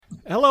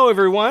Hello,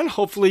 everyone.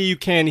 Hopefully, you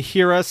can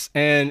hear us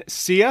and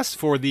see us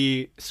for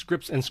the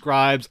Scripts and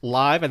Scribes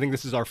live. I think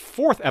this is our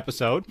fourth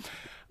episode,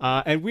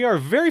 and we are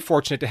very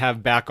fortunate to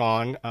have back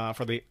on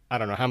for the I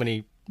don't know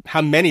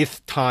how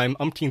manyth time,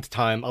 umpteenth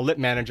time, a lit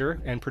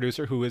manager and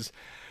producer who is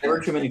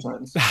Never too many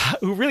times.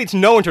 who really needs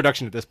no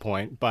introduction at this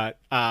point, but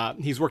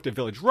he's worked at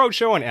Village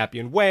Roadshow and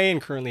Appian Way and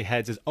currently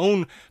heads his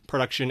own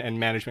production and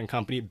management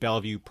company,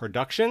 Bellevue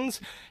Productions.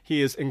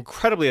 He is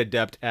incredibly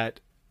adept at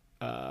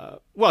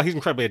he's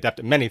incredibly adept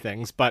at many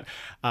things, but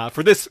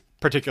for this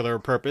particular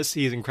purpose,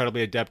 he's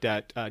incredibly adept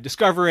at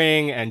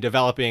discovering and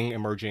developing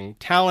emerging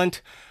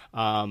talent.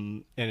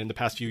 And in the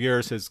past few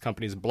years, his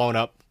company's blown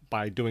up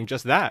by doing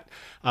just that.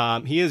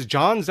 He is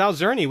John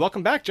Zalzerny.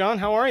 Welcome back, John.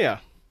 How are you?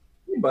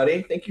 Hey,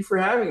 buddy. Thank you for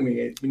having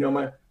me. You know,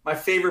 my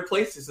favorite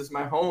place. This is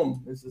my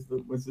home. This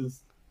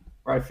is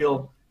where I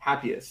feel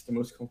happiest and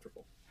most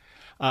comfortable.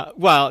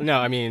 No,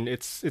 I mean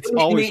it's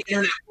always in the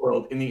internet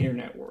world. In the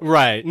internet world,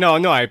 right. No,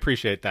 I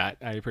appreciate that.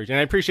 I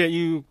appreciate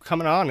you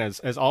coming on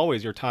as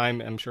always. Your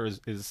time, I'm sure,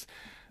 is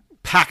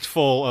packed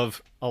full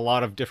of a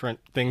lot of different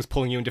things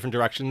pulling you in different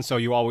directions. So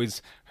you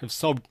always have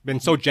been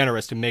so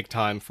generous to make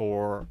time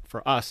for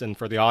us and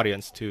for the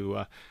audience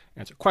to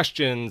answer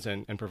questions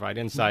and provide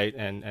insight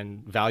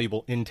and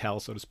valuable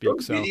intel, so to speak. Your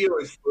video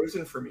is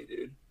frozen for me,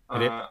 dude. I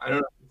don't know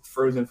if it's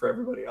frozen for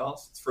everybody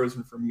else. It's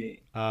frozen for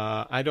me.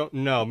 I don't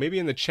know. Maybe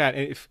in the chat,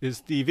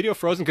 is the video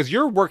frozen? Because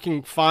you're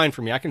working fine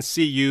for me. I can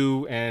see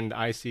you and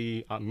I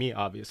see me,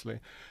 obviously.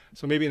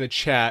 So maybe in the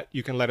chat,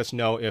 you can let us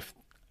know if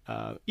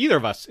either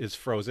of us is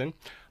frozen.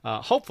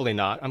 Hopefully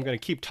not. I'm going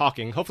to keep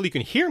talking. Hopefully you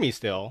can hear me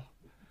still.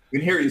 We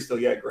can hear you still.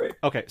 Yeah, great.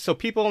 Okay, so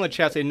people in the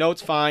chat say, no,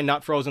 it's fine,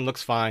 not frozen,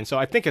 looks fine. So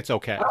I think it's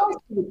okay.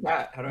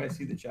 How do I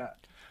see the chat?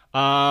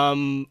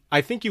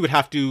 I think you would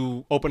have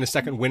to open a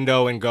second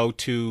window and go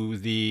to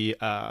the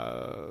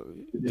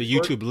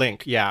YouTube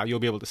link. Yeah, you'll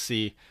be able to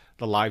see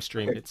the live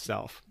stream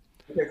itself.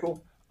 Okay,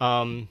 cool.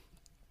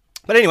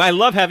 But anyway, I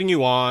love having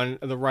you on.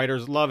 The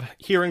writers love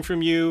hearing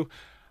from you.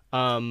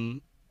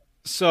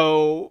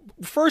 So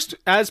first,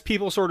 as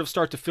people sort of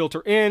start to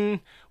filter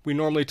in, we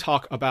normally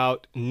talk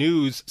about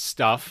news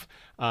stuff,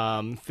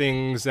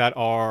 things that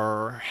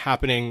are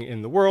happening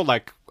in the world,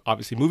 like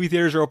obviously movie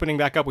theaters are opening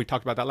back up. We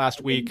talked about that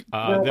last week.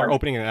 They're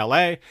opening in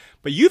LA,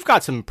 but you've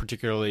got some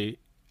particularly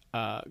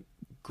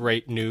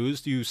great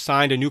news. You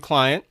signed a new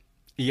client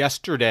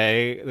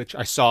yesterday, which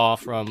I saw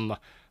from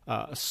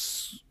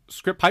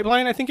Script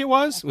Pipeline, I think it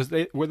was. Were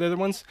they the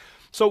ones?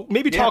 So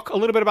maybe talk a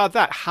little bit about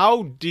that.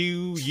 How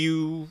did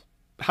you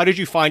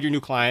find your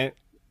new client?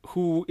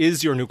 Who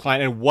is your new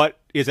client, and what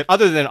is it?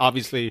 Other than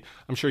obviously,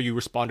 I'm sure you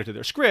responded to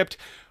their script.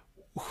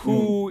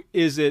 Who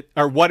is it,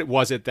 or what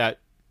was it that,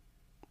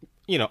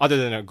 other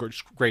than a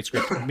great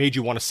script, made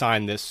you want to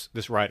sign this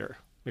writer?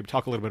 Maybe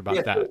talk a little bit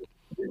about that. So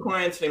the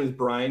client's name is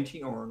Brian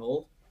T.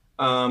 Arnold.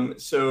 Matt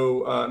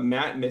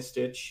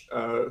Mistich,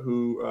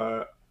 who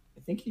I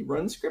think he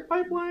runs Script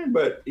Pipeline,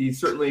 but he's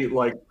certainly,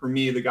 like, for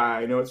me, the guy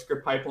I know at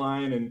Script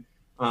Pipeline,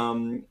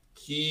 and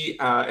he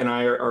and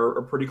I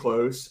are pretty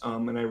close,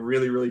 and I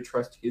really, really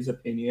trust his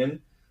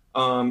opinion.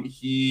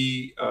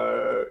 He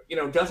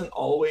doesn't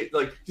always,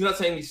 like, he's not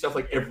saying these stuff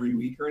like every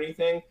week or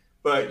anything,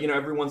 but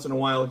every once in a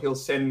while he'll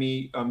send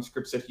me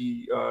scripts that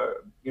he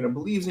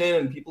believes in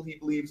and people he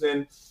believes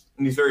in,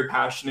 and he's very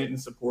passionate and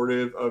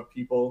supportive of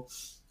people.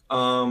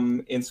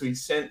 And so he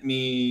sent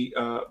me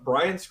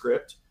Brian's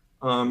script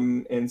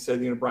and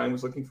said, Brian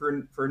was looking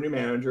for a new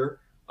manager.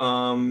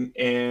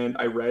 And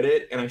I read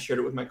it and I shared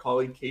it with my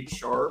colleague, Kate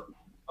Sharp.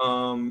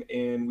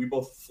 And we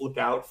both flipped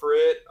out for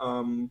it. I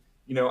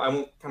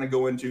won't kind of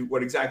go into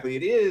what exactly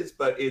it is,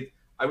 but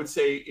I would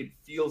say it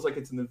feels like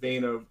it's in the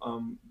vein of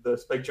the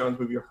Spike Jonze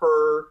movie,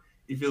 Her.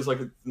 It feels like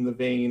it's in the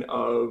vein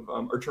of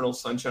Eternal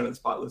Sunshine of the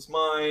Spotless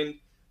Mind.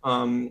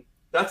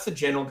 That's the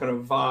general kind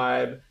of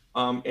vibe.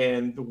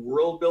 And the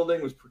world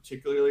building was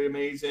particularly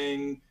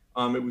amazing.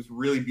 It was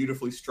really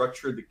beautifully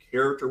structured. The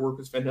character work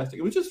was fantastic.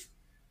 It was just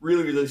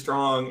really, really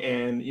strong.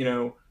 And,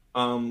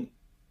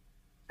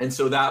 and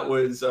so that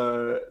was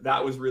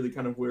really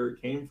kind of where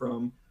it came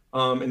from.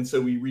 And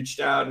so we reached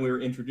out and we were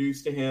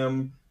introduced to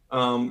him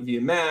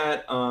via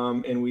Matt,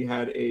 and we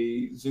had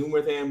a Zoom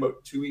with him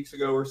about 2 weeks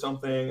ago or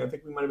something. I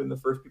think we might have been the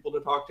first people to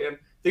talk to him.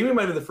 I think we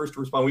might have been the first to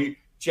respond. We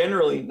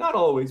generally, not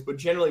always, but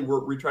generally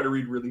we try to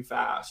read really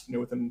fast,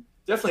 within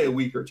definitely a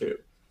week or two.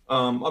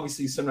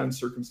 Obviously, sometimes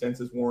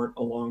circumstances warrant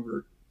a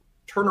longer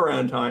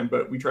turnaround time,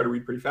 but we try to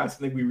read pretty fast.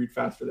 I think we read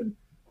faster than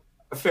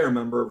a fair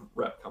number of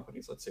rep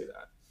companies, let's say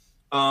that.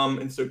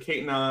 And so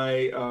Kate and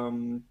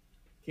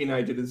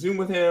I did a Zoom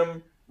with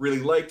him. Really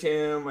liked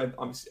him.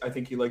 I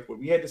think he liked what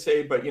we had to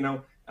say, but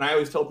and I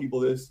always tell people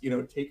this,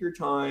 take your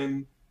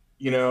time,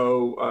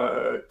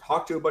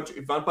 talk to a bunch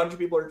of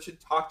people, or should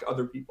talk to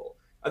other people.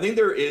 I think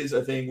there is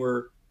a thing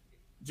where,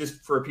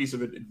 just for a piece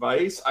of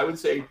advice, I would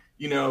say,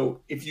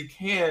 if you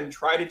can,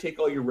 try to take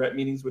all your rep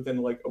meetings within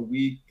like a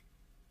week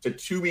to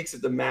 2 weeks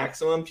at the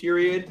maximum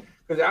period,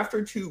 because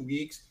after 2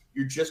 weeks,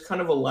 you're just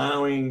kind of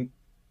allowing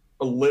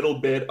a little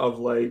bit of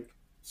like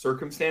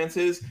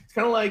circumstances. It's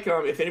kind of like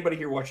if anybody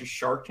here watches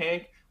Shark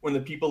Tank, when the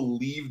people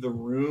leave the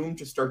room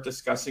to start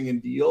discussing a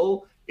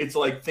deal, it's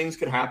like things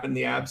could happen in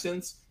the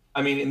absence.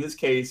 I mean, in this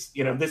case,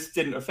 this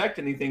didn't affect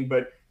anything,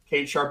 but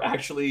Kate Sharp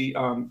actually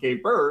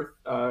gave birth.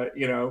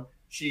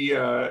 She,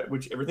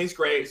 which everything's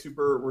great.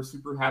 We're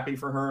super happy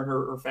for her and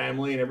her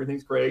family, and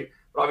everything's great.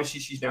 But obviously,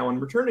 she's now on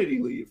maternity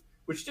leave,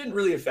 which didn't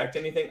really affect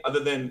anything other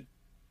than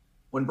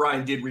when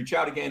Brian did reach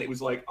out again. It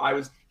was like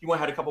he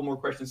had a couple more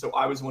questions, so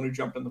I was the one who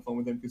jumped on the phone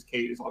with him because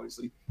Kate is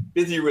obviously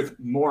busy with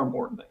more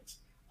important things.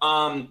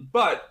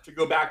 But to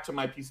go back to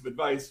my piece of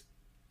advice,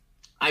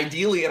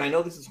 ideally, and I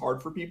know this is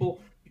hard for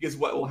people because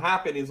what will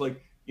happen is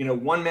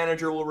one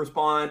manager will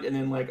respond, and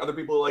then other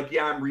people are like,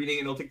 yeah, I'm reading,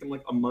 and it'll take them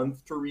a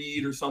month to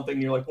read or something.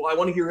 And you're like, well, I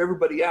want to hear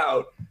everybody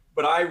out.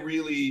 But I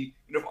really,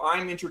 if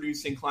I'm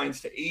introducing clients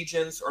to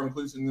agents or I'm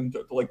including them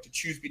to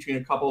choose between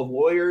a couple of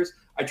lawyers,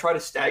 I try to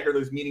stagger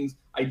those meetings,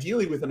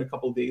 ideally within a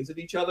couple of days of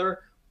each other,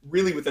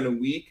 really within a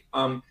week.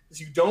 Because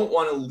you don't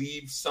want to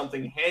leave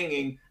something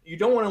hanging. You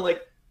don't want to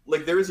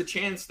there is a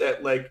chance that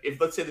if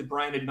let's say that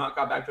Brian had not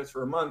got back to us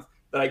for a month,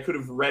 that I could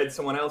have read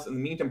someone else in the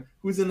meantime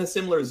who's in a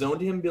similar zone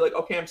to him, be like,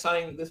 okay, I'm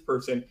signing this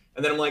person.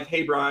 And then I'm like,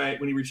 hey, Brian,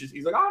 when he reaches,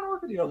 he's like, I want to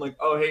work with you. I'm like,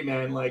 oh, hey,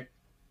 man,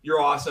 you're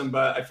awesome,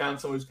 but I found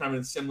someone who's kind of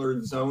in a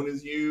similar zone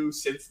as you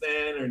since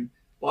then, and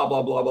blah,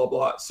 blah, blah, blah,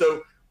 blah.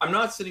 So I'm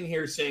not sitting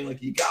here saying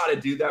you got to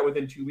do that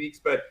within 2 weeks,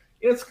 but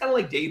it's kind of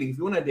like dating. If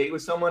you want to date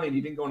with someone and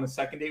you didn't go on a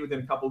second date within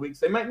a couple of weeks,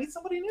 they might meet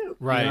somebody new,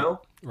 right?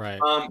 Right.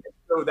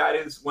 So that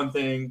is one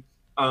thing.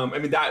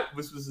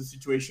 This was a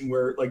situation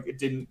where it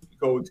didn't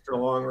go extra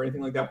long or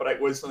anything like that, but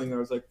it was something I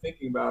was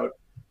thinking about,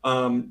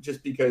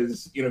 just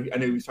because, I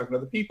know he was talking to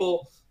other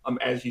people,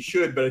 as you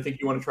should, but I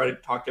think you want to try to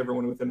talk to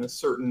everyone within a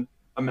certain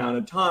amount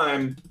of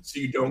time so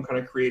you don't kind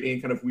of create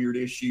any kind of weird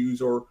issues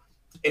or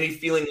any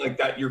feeling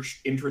that your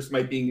interest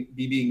might be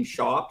being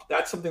shopped.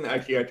 That's something that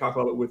actually I talk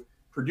about with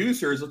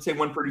producers. Let's say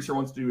one producer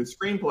wants to do a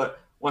screenplay,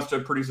 wants to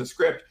produce a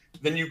script,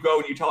 then you go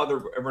and you tell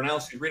everyone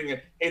else who's reading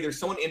it, hey, there's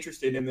someone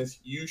interested in this,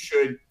 you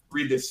should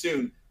read this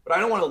soon. But I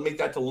don't want to make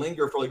that to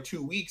linger for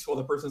 2 weeks while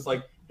the person's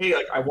like, hey,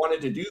 I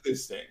wanted to do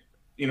this thing,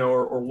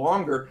 or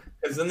longer,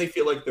 because then they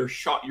feel like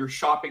you're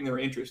shopping their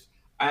interest,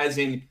 as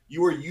in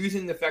you are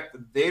using the fact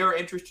that they are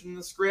interested in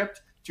the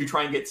script to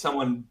try and get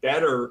someone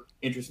better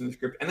interested in the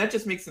script. And that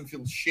just makes them feel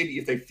shitty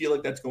if they feel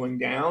like that's going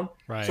down.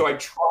 Right. So I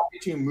try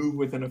to move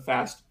within a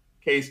fast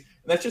case. And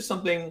that's just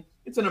something,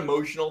 it's an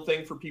emotional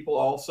thing for people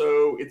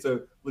also. It's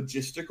a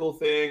logistical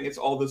thing. It's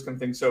all those kind of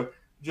things. So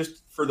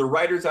just for the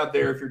writers out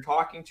there, if you're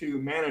talking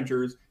to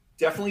managers,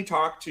 definitely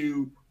talk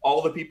to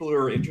all the people who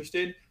are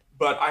interested.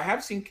 But I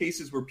have seen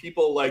cases where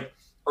people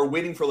are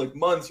waiting for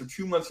months or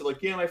 2 months. They're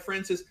yeah, my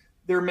friend says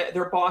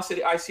their boss at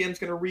ICM is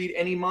going to read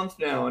any month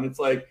now. And it's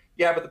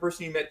yeah, but the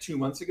person you met 2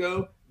 months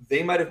ago,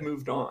 they might have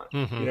moved on,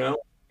 mm-hmm. And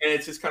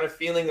it's this kind of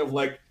feeling of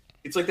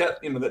it's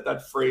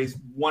that phrase,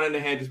 one in the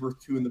hand is worth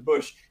two in the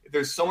bush. If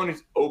there's someone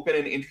who's open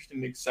and interested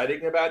and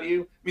exciting about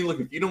you, I mean, look,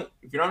 if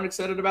you're not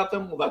excited about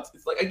them, well,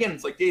 it's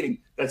like dating.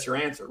 That's your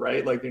answer,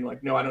 right? They're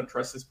no, I don't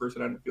trust this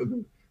person. I don't feel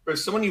good. But if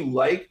someone you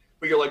like,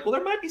 but you're well,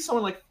 there might be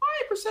someone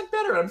 5%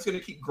 better. I'm just going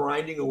to keep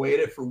grinding away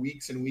at it for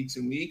weeks and weeks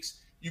and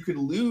weeks. You could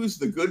lose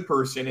the good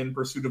person in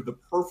pursuit of the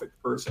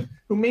perfect person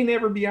who may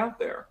never be out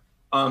there.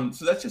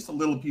 So that's just a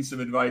little piece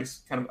of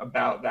advice kind of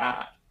about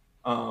that.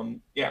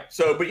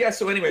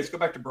 So anyways, go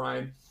back to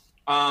Brian.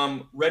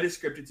 Read his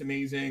script. It's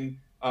amazing.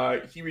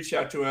 He reached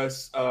out to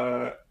us,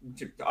 and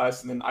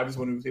then I was the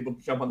one who was able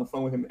to jump on the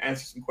phone with him and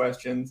answer some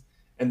questions.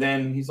 And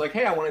then he's like,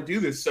 hey, I want to do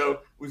this. So it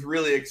was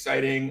really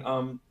exciting.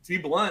 To be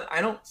blunt,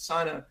 I don't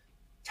sign a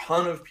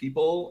ton of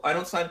people. I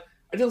don't sign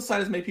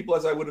as many people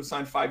as I would have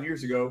signed 5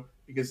 years ago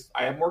because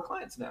I have more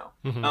clients now.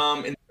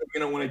 Mm-hmm.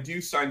 And when I do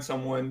sign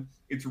someone,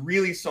 it's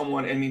really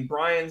someone. I mean,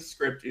 Brian's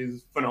script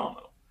is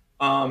phenomenal.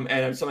 And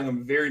it's something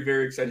I'm very,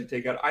 very excited to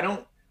take out.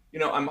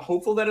 I'm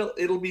hopeful that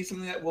it'll be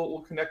something that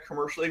will connect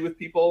commercially with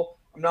people.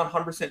 I'm not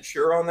 100%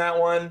 sure on that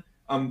one.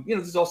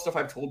 This is all stuff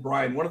I've told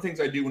Brian. One of the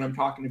things I do when I'm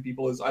talking to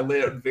people is I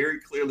lay out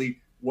very clearly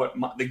what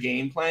the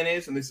game plan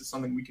is. And this is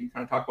something we can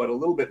kind of talk about a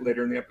little bit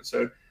later in the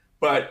episode.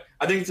 But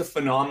I think it's a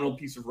phenomenal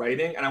piece of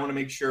writing. And I want to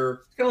make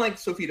sure it's kind of like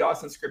Sophie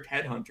Dawson's script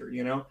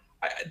Headhunter,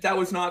 that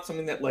was not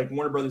something that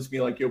Warner Brothers would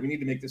be like, yo, we need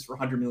to make this for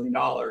 $100 million,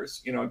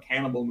 a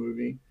cannibal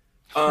movie.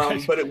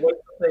 But it was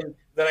something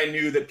that I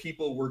knew that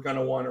people were going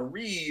to want to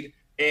read.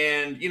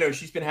 And,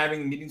 she's been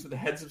having meetings with the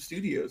heads of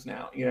studios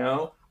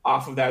now,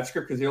 off of that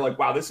script because they're like,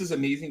 wow, this is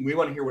amazing. We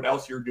want to hear what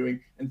else you're doing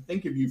and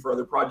think of you for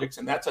other projects.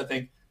 And that's, I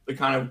think, the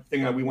kind of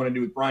thing that we want to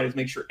do with Brian is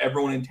make sure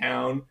everyone in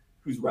town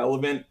who's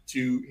relevant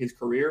to his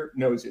career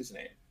knows his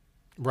name.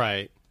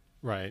 Right.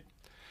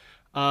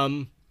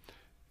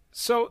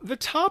 So the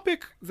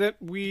topic that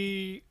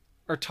we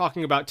are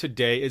talking about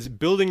today is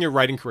building your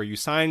writing career. You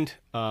signed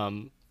a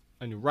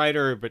new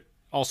writer, but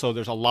also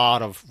there's a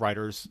lot of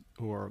writers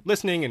who are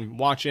listening and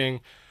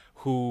watching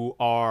who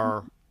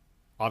are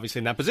obviously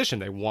in that position.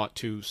 They want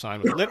to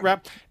sign with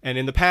LitRep. And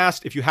in the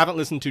past, if you haven't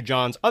listened to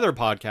John's other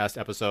podcast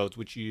episodes,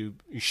 which you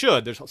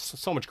should, there's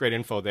so much great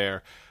info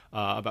there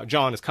about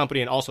John, his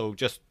company, and also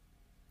just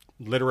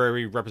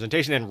literary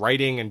representation and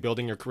writing and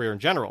building your career in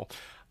general.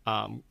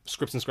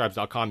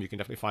 Scriptsandscribes.com, you can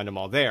definitely find them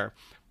all there.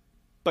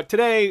 But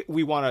today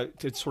we want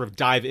to sort of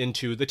dive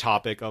into the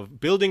topic of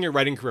building your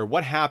writing career.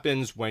 What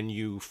happens when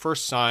you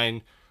first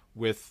sign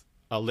with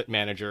a lit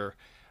manager?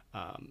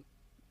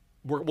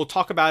 We'll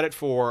talk about it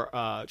for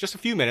just a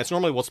few minutes.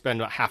 Normally we'll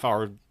spend a half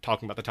hour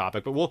talking about the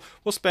topic, but we'll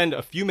spend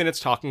a few minutes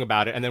talking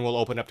about it, and then we'll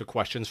open up to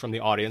questions from the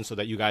audience so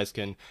that you guys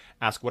can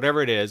ask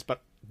whatever it is.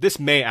 But this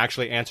may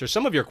actually answer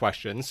some of your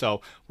questions,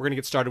 so we're going to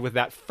get started with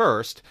that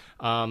first.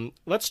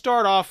 Let's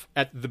start off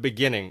at the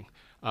beginning.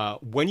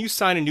 When you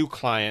sign a new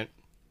client,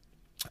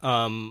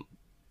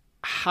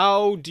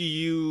 how do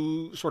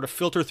you sort of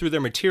filter through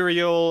their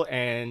material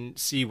and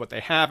see what they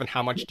have, and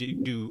how much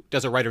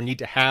does a writer need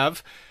to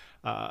have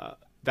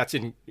that's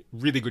in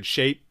really good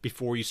shape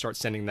before you start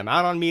sending them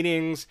out on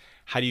meetings?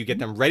 How do you get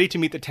them ready to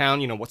meet the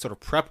town? What sort of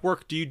prep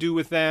work do you do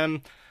with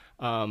them?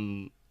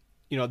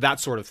 That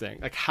sort of thing.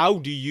 Like, how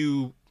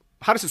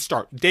does it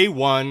start? Day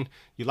one,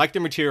 you like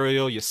their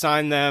material, you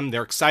sign them,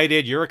 they're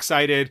excited, you're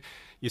excited.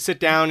 You sit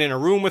down in a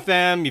room with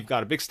them, you've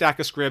got a big stack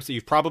of scripts that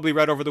you've probably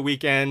read over the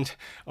weekend,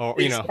 or,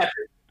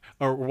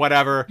 or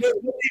whatever.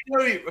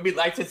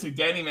 Like this with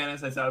Danny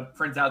Manis, I saw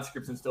prints out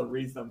scripts and still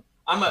reads them.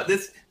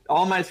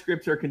 All my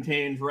scripts are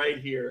contained right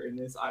here in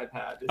this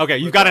iPad. Okay,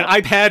 you've got an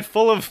iPad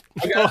full of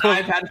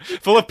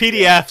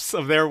PDFs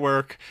of their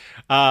work.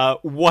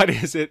 What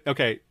is it?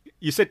 Okay,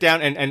 you sit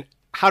down and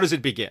how does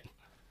it begin?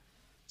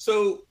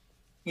 So,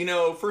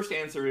 first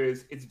answer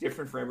is it's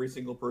different for every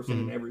single person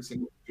in every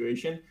single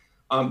situation.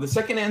 The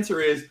second answer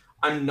is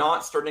I'm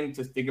not starting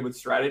to think about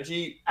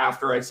strategy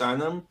after I sign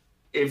them.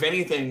 If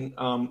anything,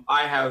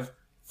 I have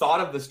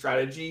thought of the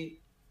strategy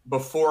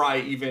before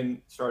I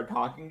even started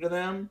talking to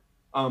them.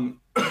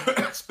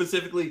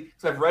 Specifically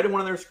because I've read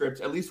one of their scripts,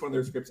 at least one of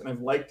their scripts, and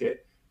I've liked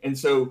it. And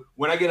so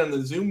when I get on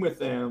the Zoom with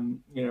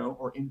them,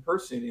 or in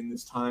person in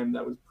this time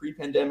that was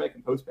pre-pandemic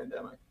and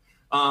post-pandemic,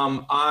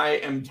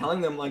 I am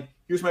telling them, like,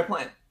 here's my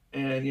plan.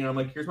 And, I'm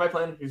like, here's my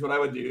plan. Here's what I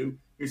would do.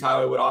 Here's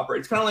how I would operate.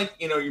 It's kind of like,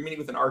 you're meeting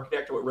with an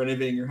architect or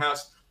renovating your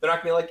house. They're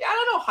not going to be like, I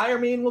don't know, hire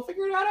me and we'll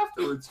figure it out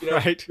afterwards.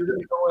 Right. You're going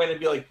to go in and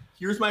be like,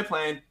 here's my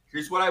plan.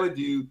 Here's what I would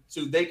do.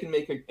 So they can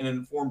make an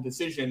informed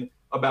decision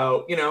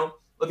about,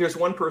 like, there's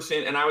one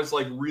person, and I was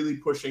like really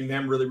pushing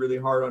them really, really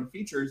hard on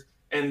features,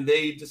 and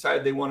they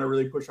decided they want to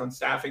really push on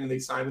staffing, and they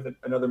signed with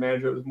another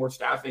manager that was more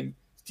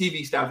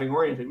TV staffing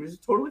oriented, which is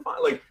totally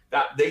fine. Like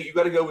that, you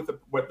got to go with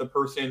the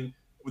person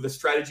with a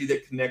strategy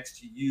that connects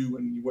to you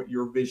and what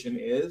your vision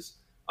is.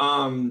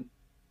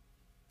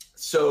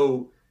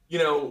 So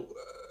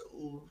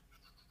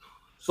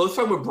let's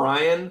talk about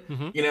Brian.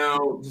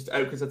 Just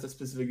because that's a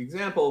specific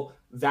example.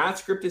 That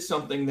script is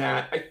something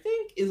that I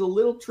think is a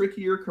little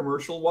trickier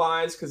commercial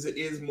wise because it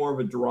is more of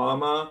a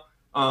drama,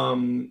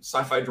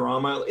 sci-fi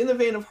drama in the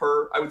vein of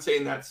Her. I would say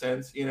in that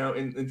sense, in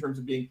terms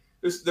of being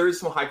there is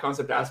some high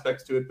concept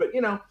aspects to it, but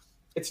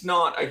it's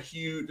not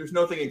there's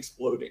nothing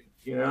exploding.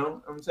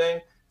 What I'm saying.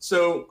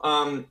 So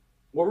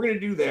what we're gonna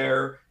do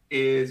there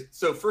is,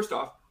 so first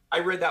off, I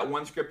read that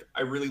one script.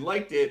 I really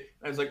liked it.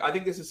 And I was like, I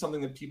think this is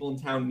something that people in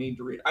town need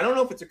to read. I don't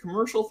know if it's a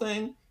commercial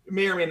thing. It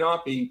may or may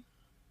not be.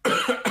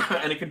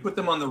 And it can put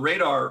them on the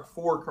radar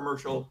for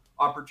commercial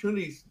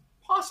opportunities,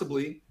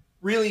 possibly.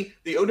 Really,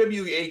 the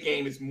OWA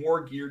game is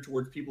more geared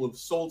towards people who've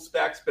sold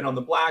specs, been on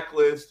the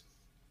blacklist,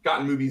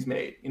 gotten movies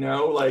made,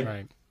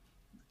 Right.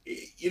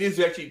 It is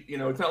actually,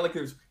 it's not like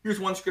here's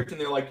one script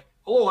and they're like,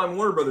 hello, I'm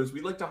Warner Brothers.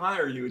 We'd like to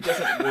hire you. It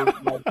doesn't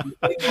work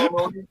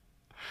normally.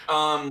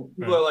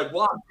 People are like,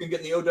 well, I'm going to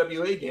get in the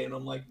OWA game.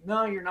 I'm like,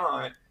 no, you're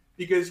not.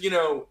 Because,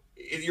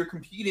 you're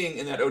competing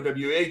in that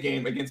OWA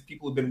game against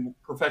people who've been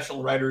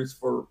professional writers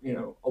for,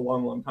 a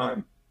long, long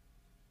time.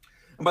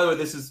 And by the way,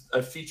 this is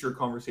a feature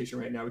conversation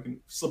right now. We can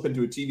slip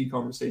into a TV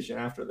conversation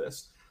after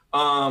this.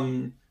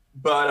 So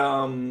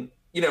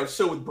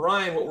with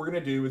Brian, what we're going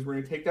to do is we're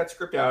going to take that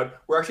script out.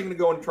 We're actually going to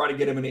go and try to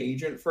get him an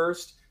agent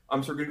first. So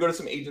we're going to go to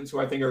some agents who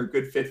I think are a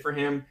good fit for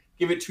him.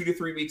 Give it 2 to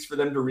 3 weeks for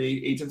them to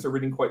read. Agents are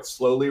reading quite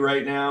slowly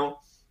right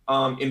now,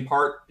 in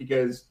part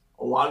because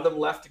a lot of them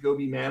left to go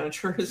be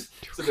managers.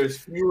 So there's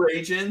fewer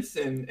agents,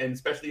 and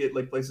especially at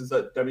like places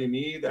like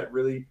WME that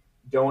really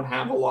don't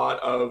have a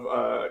lot of,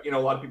 a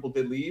lot of people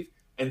did leave.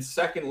 And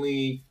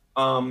secondly,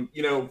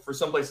 for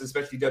some places,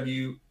 especially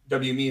WME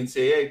and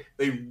CAA,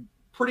 they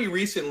pretty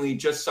recently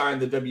just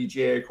signed the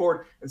WGA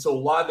Accord. And so a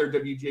lot of their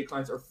WGA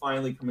clients are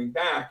finally coming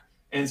back.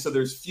 And so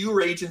there's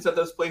fewer agents at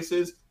those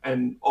places,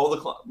 and all the,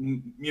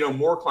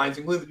 more clients,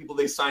 including the people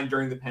they signed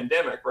during the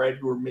pandemic, right,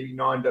 who are maybe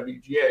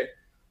non-WGA.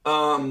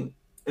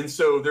 And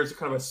so there's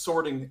kind of a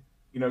sorting,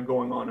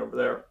 going on over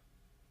there.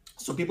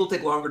 So people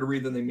take longer to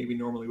read than they maybe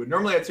normally would.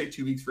 Normally I'd say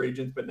 2 weeks for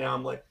agents, but now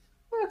I'm like,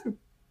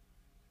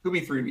 could be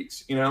 3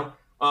 weeks, So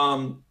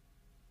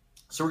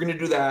we're going to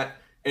do that.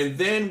 And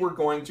then we're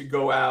going to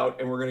go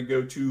out and we're going to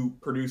go to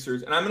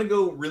producers. And I'm going to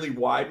go really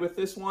wide with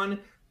this one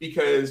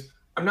because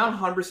I'm not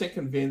 100%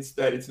 convinced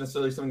that it's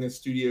necessarily something a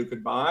studio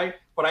could buy,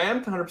 but I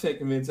am 100%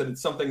 convinced that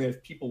it's something that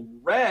if people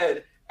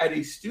read at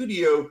a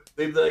studio,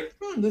 they'd be like,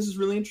 this is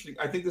really interesting.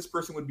 I think this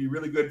person would be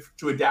really good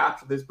to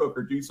adapt to this book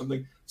or do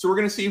something. So we're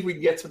going to see if we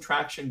can get some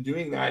traction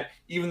doing that,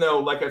 even though,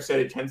 like I've said,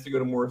 it tends to go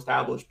to more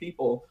established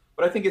people.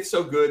 But I think it's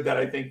so good that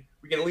I think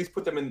we can at least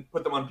put them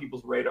on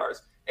people's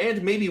radars.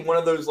 And maybe one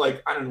of those,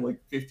 like, I don't know,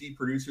 like 50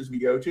 producers we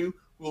go to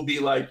will be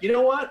like, you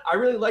know what? I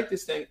really like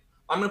this thing.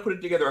 I'm going to put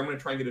it together. I'm going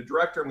to try and get a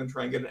director. I'm going to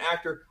try and get an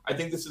actor. I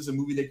think this is a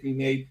movie that can be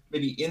made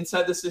maybe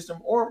inside the system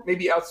or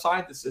maybe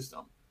outside the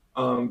system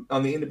on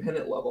the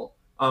independent level.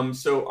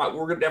 So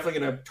we're definitely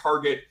going to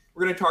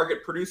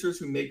target producers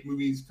who make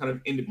movies kind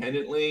of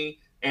independently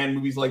and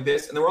movies like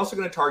this. And then we're also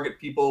going to target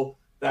people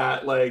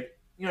that, like,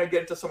 you know,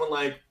 get to someone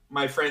like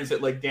my friends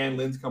at like Dan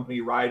Lynn's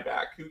company,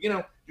 Rideback, who, you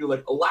know, do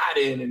like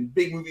Aladdin and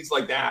big movies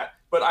like that.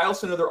 But I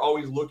also know they're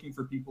always looking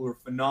for people who are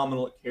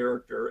phenomenal at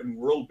character and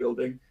world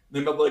building.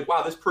 And they'll be like,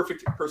 wow, this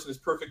perfect person is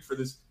perfect for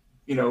this,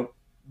 you know,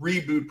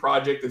 reboot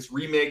project, this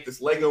remake,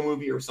 this Lego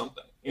movie or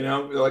something. You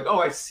know, they're like, oh,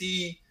 I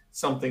see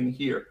something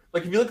here.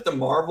 Like if you look at the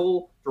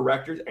Marvel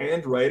directors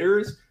and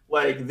writers,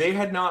 like they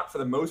had not, for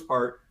the most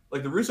part,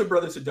 like the Russo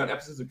brothers had done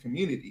episodes of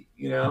Community,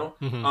 you know?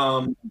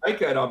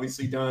 Taika had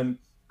obviously done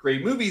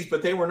great movies,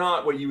 but they were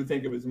not what you would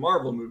think of as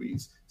Marvel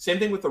movies. Same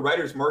thing with the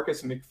writers.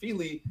 Marcus and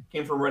McFeely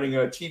came from writing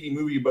a TV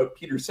movie about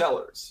Peter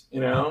Sellers, you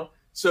know?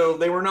 So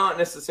they were not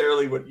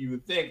necessarily what you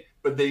would think,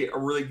 but they are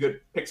really good.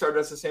 Pixar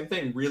does the same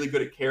thing, really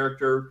good at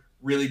character,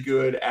 really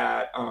good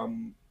at,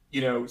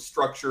 you know,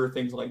 structure,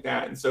 things like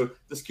that. And so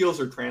the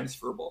skills are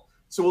transferable.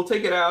 So we'll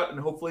take it out and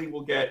hopefully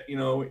we'll get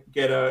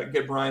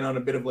Brian on a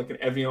bit of like an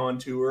Evian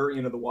tour,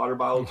 you know, the water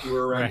bottle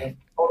tour around. Right.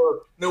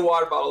 No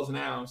water bottles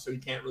now, so he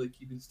can't really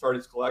start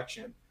his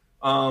collection.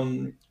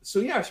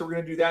 So we're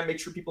going to do that, make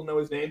sure people know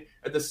his name.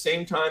 At the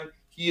same time,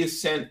 he has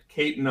sent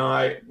Kate and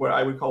I what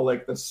I would call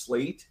like the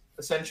slate,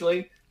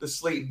 essentially. The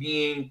slate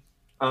being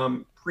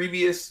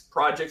previous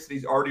projects that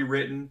he's already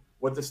written,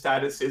 what the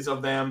status is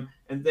of them,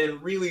 and then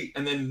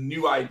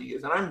new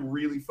ideas. And I'm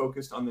really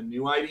focused on the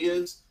new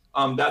ideas.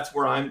 That's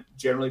where I'm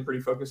generally pretty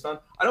focused on.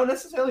 I don't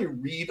necessarily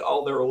read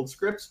all their old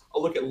scripts.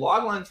 I'll look at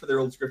log lines for their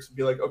old scripts and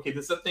be like, okay,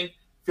 this is a thing.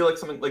 I feel like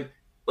something like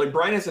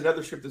Brian has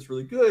another script that's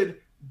really good,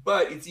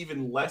 but it's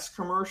even less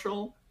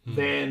commercial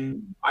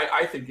than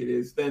I think it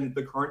is than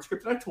the current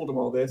script. And I told him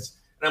all this,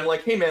 and I'm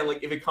like, hey man,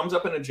 like if it comes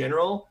up in a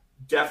general,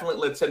 definitely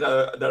let's send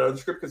that other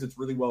script because it's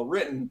really well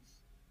written.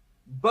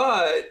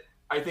 But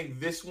I think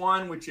this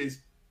one, which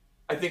is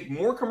I think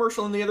more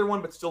commercial than the other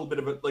one, but still a bit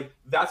of a like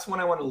that's one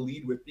I want to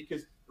lead with,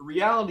 because the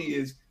reality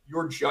is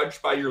you're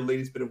judged by your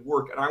latest bit of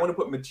work, and I want to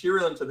put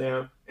material into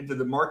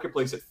the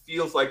marketplace that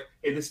feels like,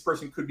 hey, this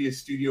person could be a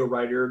studio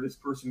writer, this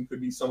person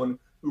could be someone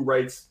who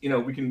writes, you know,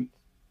 we can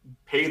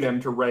pay them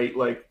to write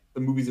like the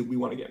movies that we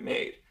want to get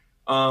made.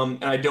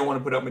 And I don't want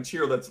to put out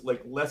material that's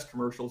like less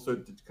commercial, so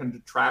to kind of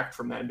detract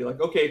from that and be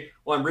like, okay,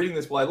 well, I'm reading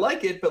this, well, I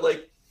like it, but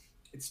like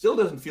it still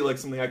doesn't feel like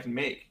something I can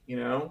make, you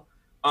know?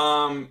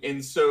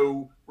 And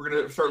so we're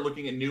going to start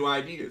looking at new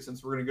ideas, and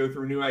so we're going to go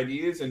through new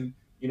ideas and,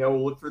 you know,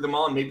 we'll look through them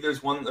all, and maybe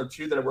there's one or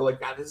two that we're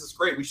like, God, this is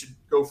great. We should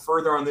go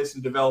further on this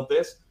and develop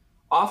this.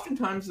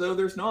 Oftentimes, though,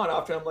 there's not.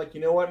 Often I'm like, you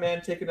know what,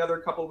 man, take another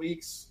couple of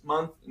weeks,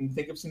 month, and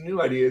think of some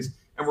new ideas,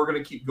 and we're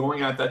going to keep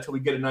going at that till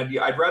we get an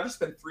idea. I'd rather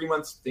spend 3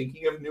 months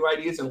thinking of new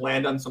ideas and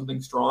land on something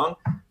strong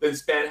than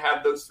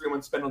have those 3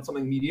 months spent on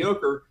something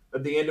mediocre.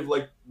 At the end of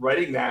like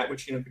writing that,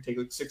 which, you know, could take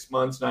like 6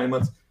 months, 9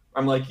 months,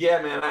 I'm like,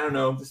 yeah, man, I don't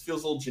know. This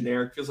feels a little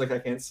generic. Feels like I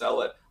can't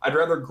sell it. I'd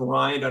rather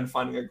grind on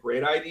finding a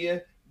great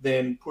idea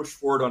than push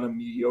forward on a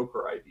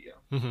mediocre idea.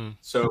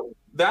 So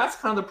that's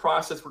kind of the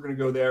process. We're going to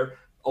go there.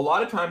 A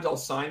lot of times I'll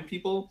sign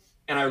people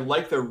and I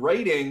like their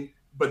writing,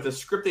 but the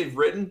script they've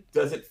written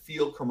doesn't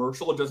feel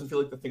commercial. It doesn't feel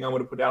like the thing I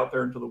want to put out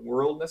there into the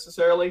world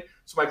necessarily.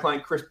 So my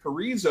client, Chris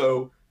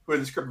Parizo, who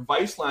had the script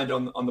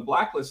Viceland on the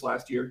Blacklist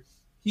last year,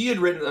 he had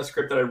written a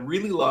script that I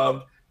really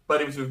loved,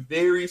 but it was a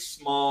very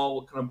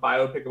small kind of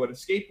biopic about a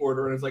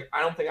skateboarder. And it's like,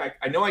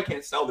 I know I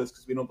can't sell this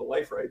because we don't have the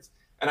life rights.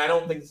 And I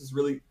don't think this is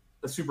really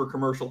a super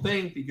commercial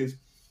thing because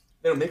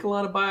they don't make a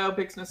lot of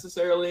biopics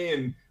necessarily.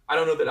 And I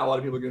don't know that a lot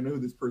of people are going to know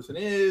who this person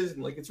is.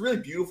 And like, it's really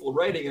beautiful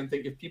writing. And I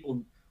think if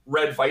people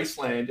read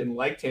Viceland and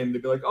liked him,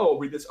 they'd be like, oh,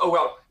 read this. Oh,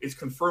 well, it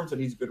confirms that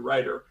he's a good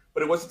writer.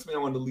 But it wasn't something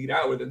I wanted to lead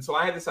out with. And so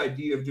I had this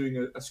idea of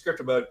doing a script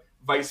about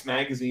Vice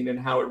magazine and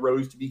how it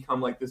rose to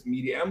become like this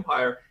media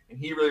empire. And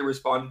he really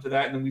responded to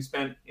that. And then we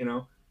spent, you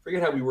know,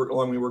 forget how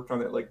long we worked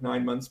on it, like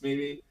 9 months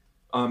maybe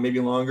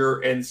longer.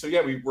 And so,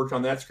 yeah, we worked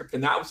on that script.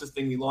 And that was the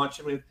thing we launched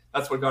him with.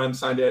 That's what got him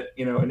signed at,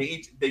 you know,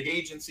 big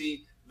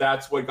agency.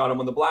 That's what got him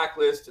on the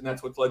Blacklist. And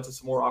that's what led to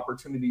some more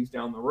opportunities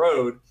down the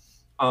road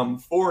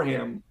for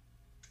him.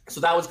 So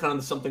that was kind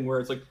of something where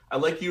it's like, I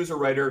like you as a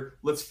writer.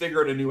 Let's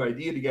figure out a new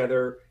idea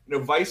together. You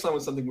know, Viceland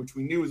was something which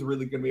we knew was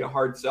really going to be a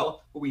hard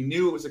sell, but we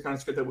knew it was the kind of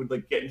script that would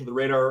like get into the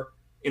radar,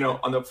 you know,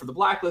 for the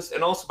Blacklist.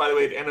 And also, by the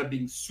way, it ended up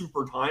being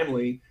super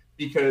timely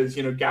because,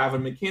 you know,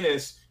 Gavin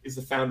McInnes is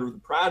the founder of the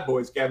Proud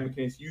Boys. Gavin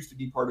McInnes used to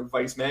be part of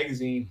Vice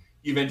magazine.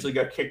 He eventually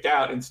got kicked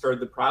out and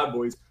started the Proud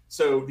Boys.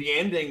 So the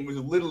ending was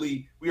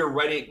literally, we were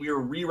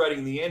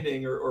rewriting the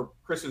ending, or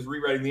Chris was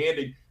rewriting the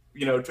ending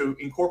to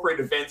incorporate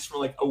events from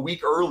like a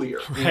week earlier,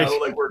 Right.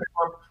 like where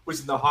Trump was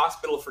in the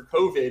hospital for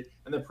COVID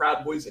and the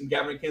Proud Boys and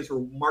Gavin and Candace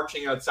were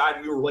marching outside,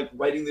 and we were like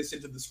writing this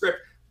into the script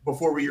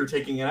before we were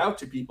taking it out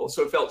to people.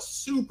 So it felt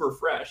super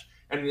fresh.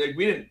 And like,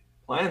 we didn't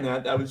plan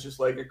that. That was just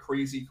like a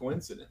crazy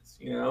coincidence,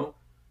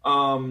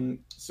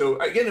 So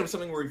again, it was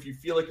something where if you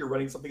feel like you're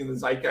running something in the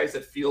zeitgeist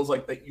that feels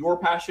like that you're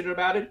passionate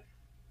about it,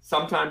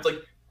 sometimes like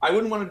I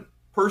wouldn't want to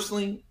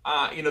personally,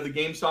 the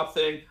GameStop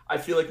thing, I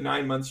feel like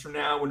 9 months from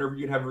now, whenever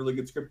you'd have a really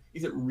good script,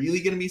 is it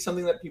really going to be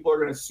something that people are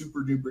going to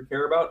super duper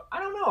care about? I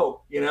don't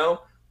know,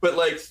 But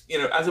like,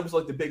 as it was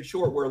like The Big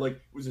Short, where like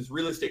it was this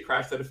real estate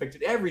crash that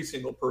affected every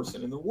single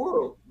person in the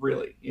world,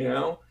 really,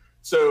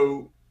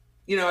 So,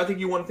 I think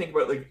you want to think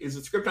about like, is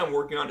the script I'm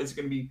working on, is it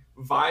going to be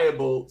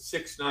viable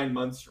 6-9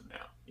 months from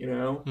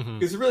now,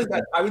 Because really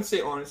that, I would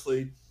say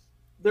honestly,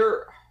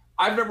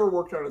 I've never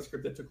worked on a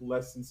script that took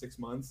less than 6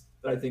 months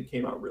that I think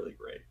came out really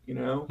great.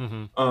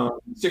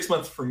 6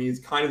 months for me is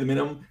kind of the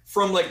minimum,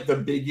 from like the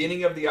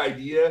beginning of the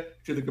idea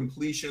to the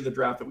completion of the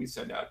draft that we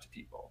send out to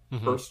people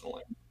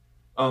personally.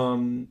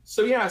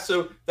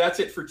 So that's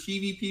it for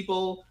TV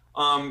people.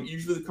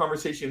 Usually the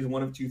conversation is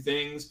one of two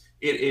things.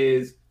 It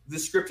is,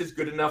 this script is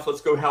good enough,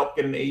 let's go help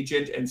get an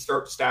agent and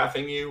start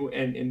staffing you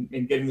and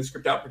getting the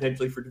script out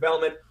potentially for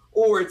development.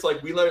 Or it's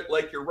like, we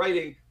like your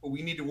writing, but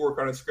we need to work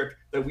on a script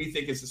that we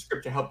think is a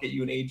script to help get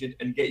you an agent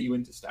and get you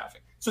into staffing.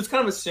 So it's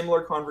kind of a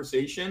similar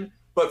conversation,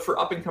 but for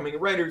up and coming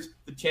writers,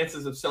 the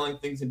chances of selling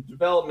things into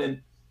development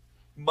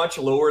much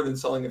lower than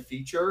selling a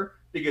feature,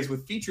 because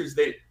with features,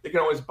 they can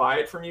always buy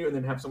it from you and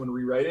then have someone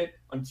rewrite it.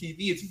 On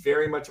TV, it's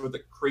very much about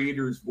the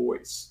creator's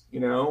voice,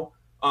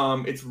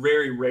 It's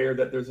very rare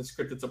that there's a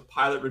script that's a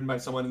pilot written by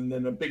someone and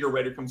then a bigger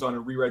writer comes on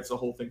and rewrites the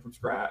whole thing from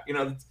scratch.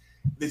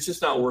 It's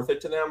just not worth it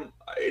to them.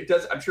 It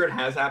does. I'm sure it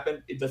has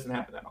happened. It doesn't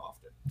happen that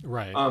often.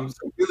 Right.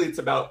 So really, it's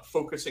about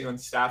focusing on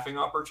staffing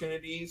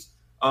opportunities.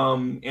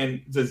 And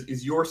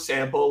is your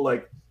sample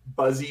like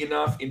buzzy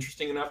enough,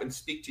 interesting enough, and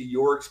speak to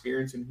your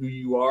experience and who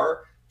you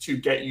are to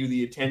get you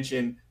the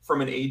attention from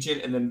an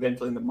agent and then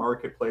eventually in the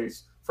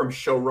marketplace from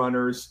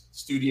showrunners,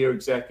 studio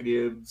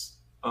executives,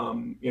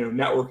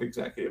 network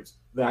executives,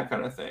 that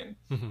kind of thing.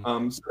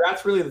 So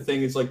that's really the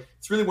thing. Is like,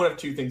 it's really one of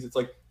two things. It's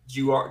like,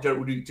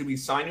 do we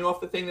sign you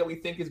off the thing that we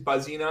think is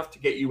buzzy enough to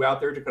get you out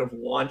there to kind of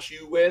launch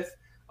you with?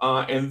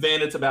 And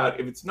then it's about,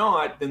 if it's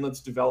not, then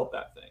let's develop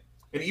that thing.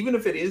 And even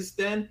if it is,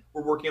 then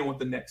we're working on what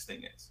the next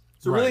thing is.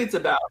 So really it's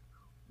about,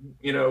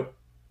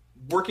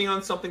 working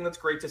on something that's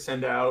great to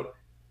send out,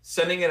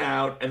 sending it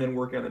out, and then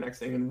working on the next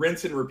thing, and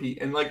rinse and repeat.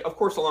 And like, of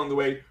course, along the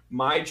way,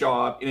 my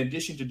job, in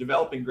addition to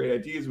developing great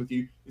ideas with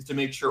you, is to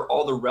make sure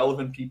all the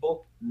relevant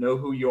people know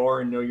who you are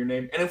and know your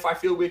name. And if I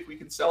feel we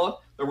can sell it,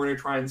 then we're going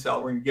to try and sell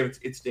it. We're going to give it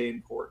its day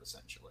in court,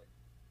 essentially.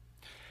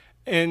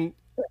 And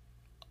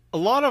a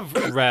lot of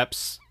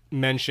reps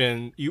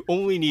mention you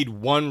only need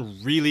one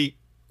really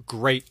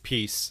great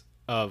piece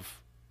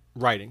of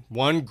writing,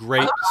 one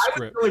great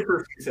script. I really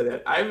appreciate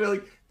that. I feel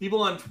like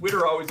people on Twitter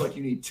are always like,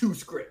 you need 2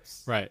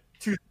 scripts. Right.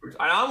 2 scripts.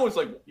 I'm almost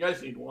like, you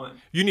guys need 1.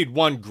 You need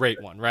one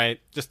great one, right?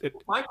 Just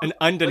an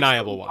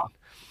undeniable one.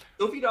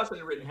 Sophie Dawson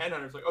had written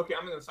Headhunters, like, okay,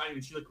 I'm going to sign you.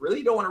 And she's like, really?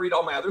 You don't want to read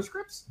all my other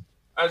scripts?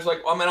 I was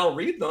like, well, I mean, I'll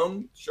read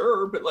them,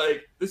 sure, but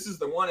like, this is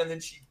the one. And then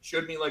she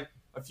showed me like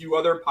a few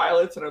other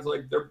pilots, and I was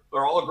like,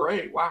 they're all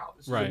great. Wow,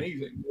 this is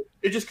amazing.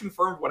 It just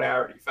confirmed what I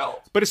already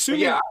felt. But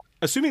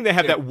assuming they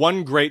have that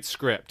one great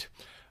script,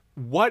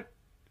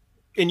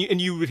 and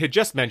you had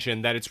just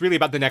mentioned that it's really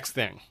about the next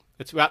thing.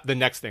 It's about the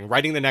next thing,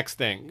 writing the next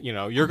thing.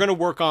 You're going to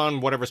work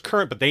on whatever's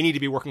current, but they need to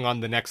be working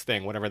on the next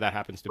thing, whatever that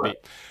happens to be.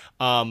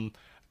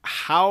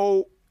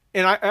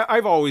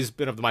 I've always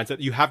been of the mindset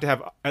you have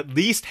to at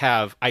least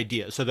have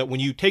ideas, so that when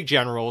you take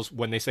generals,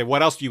 when they say,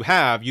 what else do you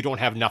have? You don't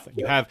have nothing.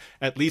 You have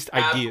at least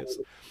ideas,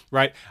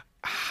 right?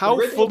 How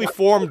fully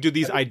formed do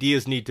these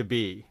ideas need to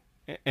be?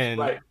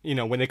 And,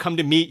 when they come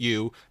to meet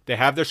you, they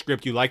have their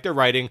script, you like their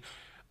writing.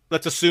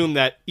 Let's assume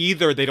that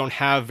either they don't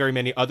have very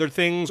many other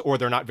things, or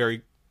they're not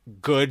very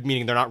good,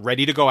 meaning they're not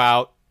ready to go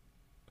out.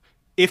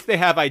 If they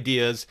have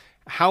ideas,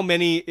 how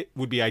many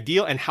would be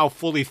ideal, and how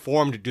fully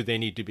formed do they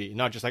need to be?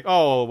 Not just like,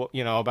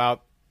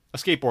 about a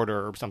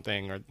skateboarder or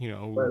something,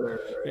 or,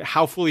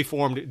 how fully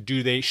formed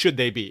should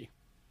they be?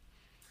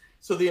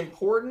 So the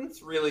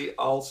importance really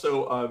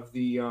also of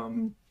the,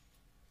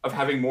 of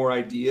having more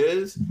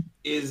ideas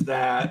is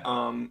that,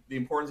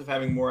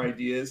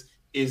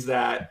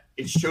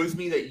 it shows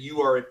me that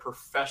you are a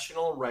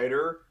professional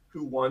writer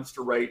who wants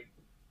to write.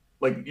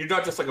 Like, you're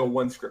not just like a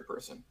one script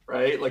person,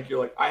 right? Like, you're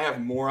like, I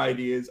have more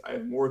ideas. I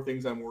have more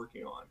things I'm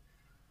working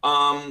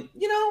on.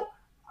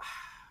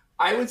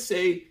 I would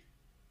say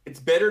it's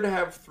better to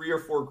have 3 or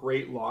 4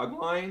 great log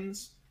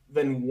lines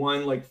than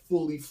one like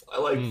fully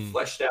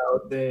fleshed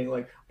out thing.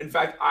 Like, in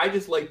fact, I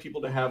just like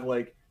people to have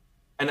like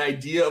an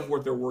idea of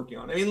what they're working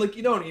on. I mean, like,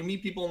 you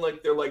meet people and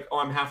like, they're like, oh,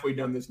 I'm halfway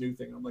done this new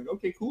thing. I'm like,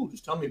 okay, cool.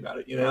 Just tell me about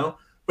it,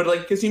 But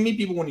like, because you meet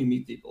people when you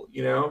meet people,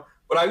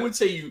 But I would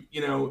say,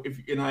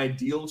 if in an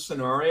ideal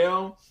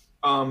scenario,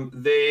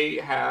 they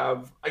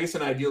have, I guess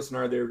an ideal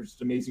scenario, they're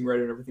just amazing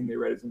writer and everything they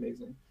write is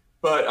amazing.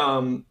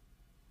 but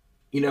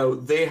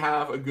they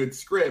have a good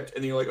script,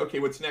 and you're like, okay,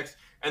 what's next?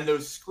 And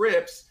those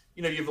scripts,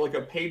 you have like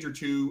a page or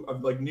two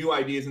of like new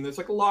ideas, and there's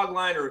like a log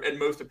line or at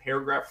most a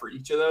paragraph for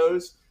each of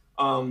those.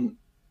 And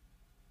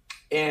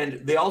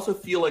they also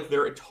feel like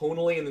they're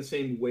tonally in the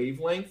same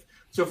wavelength.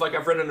 So if like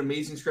I've read an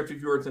amazing script of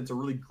yours, and it's a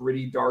really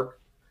gritty,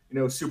 dark,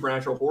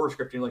 supernatural horror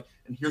script, and you're like,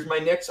 and here's my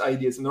next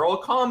ideas, and they're all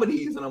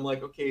comedies, and I'm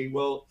like, okay,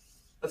 well,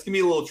 that's gonna be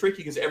a little tricky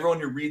because everyone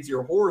who reads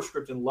your horror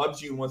script and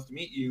loves you and wants to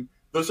meet you,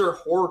 those are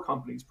horror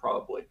companies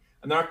probably,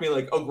 and they're not gonna be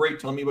like, oh great,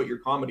 tell me about your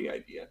comedy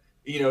idea.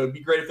 It'd be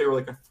great if they were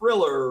like a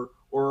thriller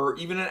or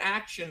even an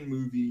action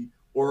movie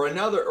or a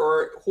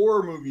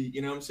horror movie,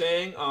 you know what I'm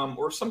saying,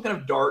 or some kind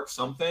of dark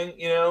something,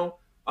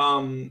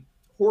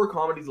 horror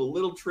comedy is a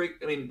little tricky.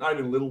 I mean, not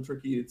even a little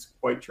tricky. It's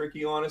quite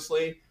tricky,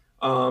 honestly.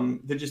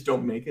 They just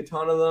don't make a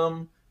ton of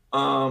them.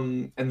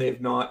 And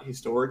they've not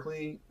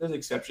historically. There's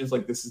exceptions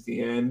like This Is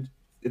the End.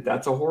 If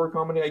that's a horror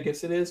comedy, I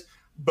guess it is.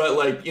 But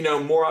like,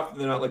 more often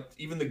than not, like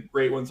even the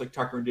great ones like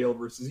Tucker and Dale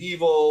versus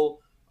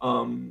Evil,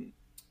 things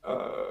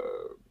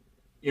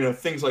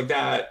like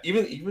that.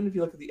 Even if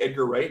you look at the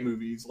Edgar Wright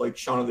movies like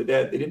Shaun of the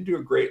Dead, they didn't do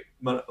a great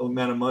amount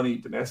of money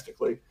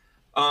domestically.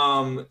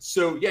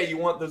 So yeah, you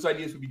want those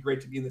ideas would be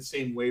great to be in the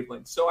same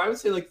wavelength. So I would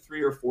say like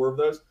 3 or 4 of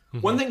those.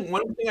 Mm-hmm.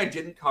 One thing I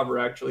didn't cover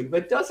actually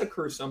that does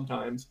occur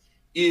sometimes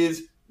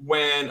is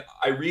when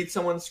I read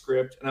someone's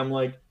script and I'm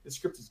like, the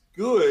script is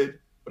good,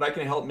 but I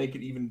can help make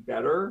it even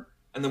better.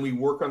 And then we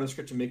work on the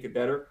script to make it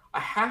better. I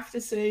have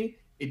to say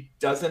it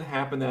doesn't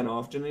happen that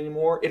often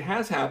anymore. It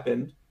has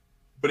happened,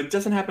 but it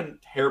doesn't happen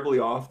terribly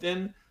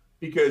often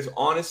because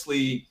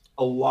honestly,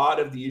 a lot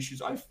of the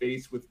issues I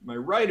face with my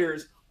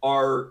writers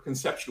are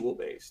conceptual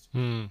based.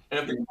 And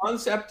if the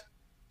concept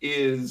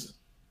is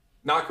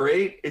not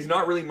great, it's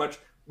not really much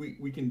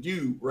we can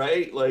do,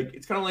 right? Like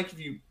it's kind of like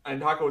I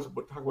talk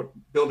about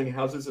building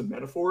houses and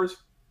metaphors.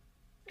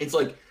 It's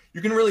like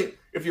you can really,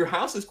 if your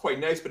house is quite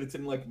nice, but it's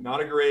in like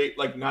not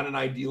an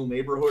ideal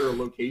neighborhood or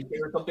location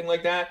or something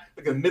like that,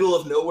 like in the middle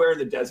of nowhere in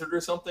the desert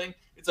or something,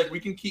 it's like we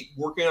can keep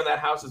working on that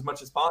house as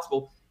much as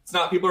possible. It's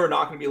not, people are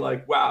not going to be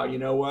like, wow, you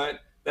know what?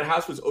 That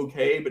house was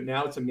okay, but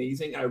now it's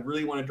amazing. And I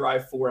really want to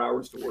drive 4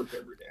 hours to work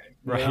every day.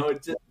 Right.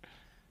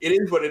 It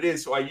is what it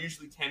is. So I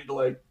usually tend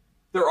to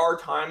there are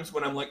times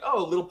when I'm like,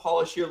 oh, a little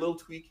polish here, a little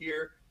tweak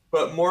here.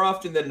 But more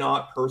often than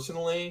not,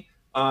 personally,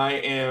 I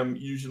am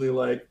usually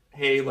like,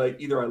 hey, like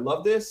either I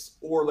love this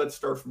or let's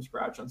start from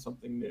scratch on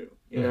something new,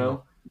 you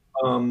know?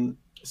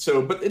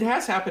 But it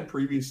has happened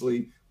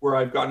previously where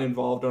I've gotten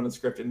involved on a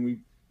script and we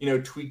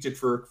tweaked it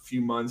for a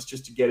few months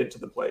just to get it to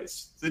the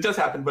place. So it does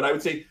happen, but I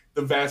would say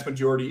the vast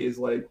majority is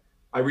like,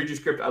 I read your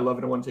script, I love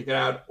it, I want to take it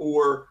out,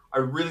 or I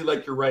really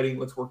like your writing,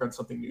 let's work on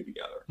something new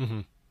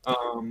together.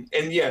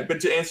 And yeah, but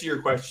to answer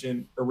your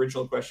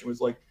original question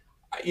was like,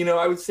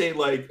 I would say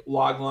like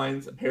log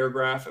lines, a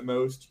paragraph at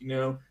most,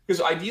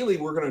 because ideally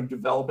we're going to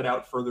develop it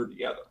out further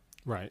together.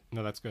 Right.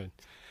 No, that's good.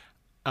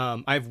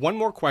 I have one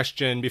more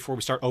question before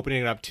we start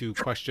opening it up to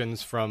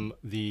questions from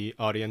the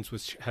audience,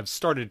 which have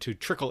started to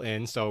trickle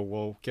in. So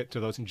we'll get to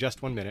those in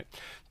just 1 minute.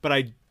 But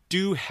I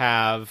do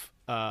have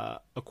a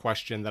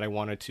question that I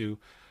wanted to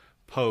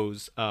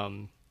pose.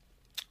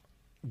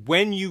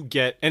 When you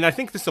get, and I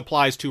think this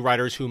applies to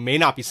writers who may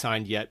not be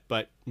signed yet,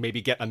 but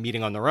maybe get a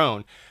meeting on their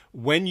own.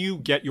 When you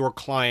get your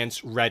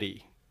clients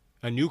ready,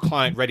 a new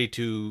client ready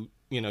to,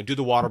 do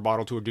the water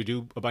bottle tour, to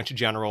do a bunch of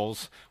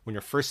generals, when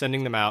you're first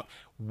sending them out,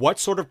 what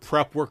sort of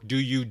prep work do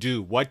you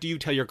do? What do you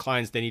tell your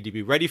clients they need to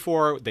be ready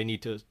for, they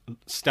need to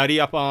study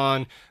up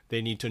on,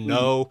 they need to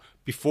know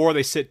before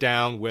they sit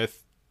down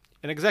with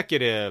an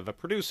executive, a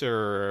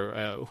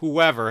producer,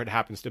 whoever it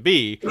happens to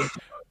be,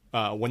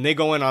 when they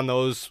go in on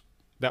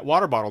that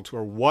water bottle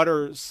tour, what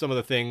are some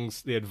of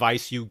the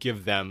advice you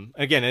give them?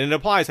 Again, and it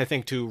applies, I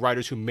think, to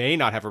writers who may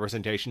not have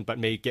representation, but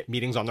may get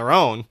meetings on their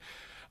own.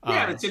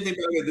 Yeah, the same thing.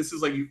 This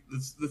is like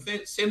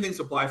same things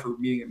apply for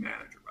meeting a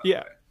manager. By the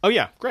way. Oh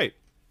yeah, great.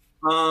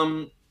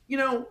 So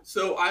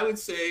I would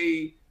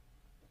say,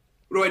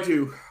 what do I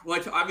do?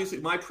 Well, obviously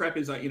my prep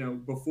is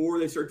before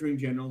they start doing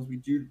generals, we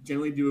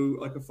generally do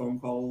like a phone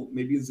call,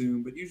 maybe a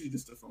Zoom, but usually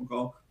just a phone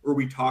call where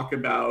we talk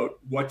about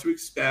what to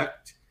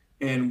expect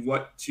and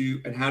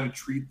how to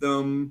treat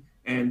them.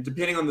 And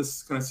depending on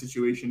this kind of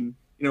situation,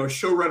 a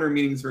showrunner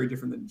meeting is very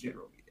different than a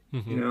general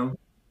meeting,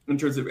 in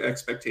terms of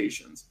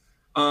expectations.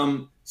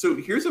 So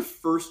here's a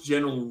first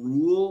general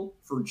rule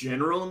for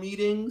general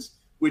meetings,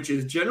 which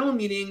is general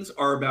meetings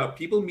are about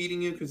people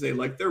meeting you because they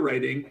like their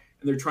writing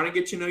and they're trying to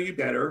get to know you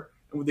better.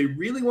 And what they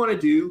really want to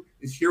do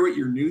is hear what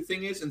your new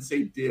thing is and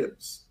say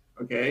dibs.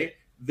 Okay.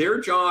 Their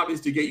job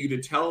is to get you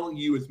to tell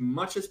you as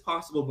much as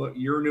possible about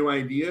your new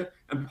idea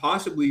and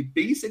possibly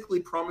basically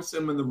promise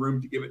them in the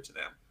room to give it to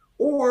them.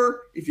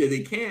 Or if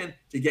they can,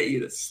 to get you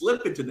to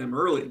slip it to them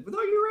early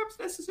without your reps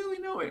necessarily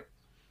knowing.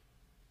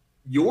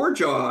 Your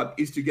job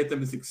is to get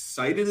them as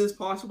excited as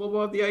possible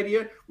about the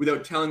idea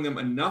without telling them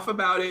enough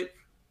about it,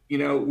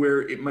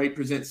 where it might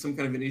present some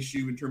kind of an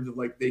issue in terms of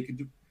like they're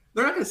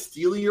not going to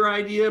steal your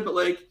idea, but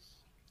like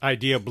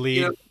idea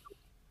bleed.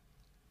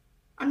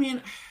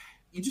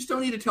 you just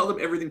don't need to tell them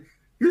everything.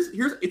 Here's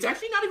it's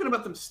actually not even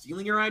about them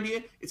stealing your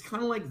idea. It's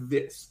kind of like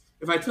this.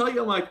 If I tell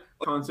you like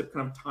a concept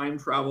kind of time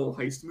travel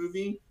heist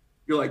movie,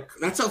 you're like,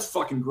 that sounds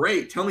fucking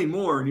great. Tell me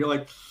more. And you're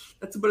like,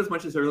 that's about as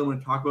much as I really want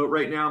to talk about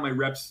right now. My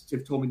reps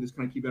have told me just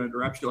kind of keep it under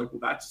wraps. You're like, well,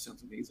 that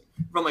sounds amazing.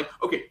 If I'm like,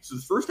 okay, so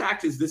the first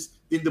act is this.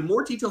 Then the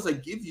more details I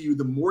give you,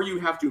 the more you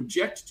have to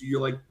object to.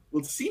 You're like,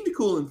 well, it seemed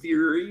cool in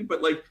theory,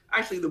 but like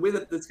actually the way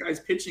that this guy's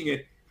pitching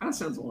it kind of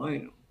sounds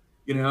lame,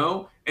 you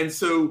know? And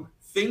so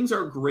things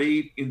are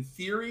great in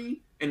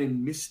theory and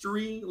in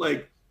mystery.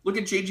 Like, look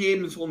at J.J.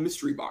 Abrams' whole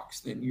mystery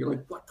box thing. You're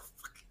like, what the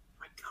fuck?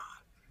 My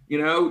God. You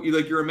know, you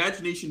like your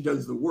imagination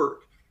does the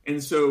work.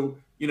 And so,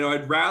 you know,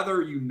 I'd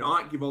rather you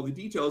not give all the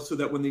details so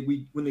that when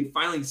they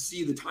finally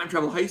see the time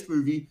travel heist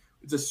movie,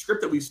 it's a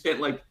script that we've spent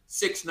like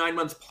 6-9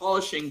 months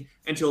polishing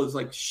until it's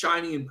like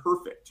shiny and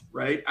perfect,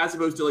 right? As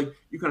opposed to like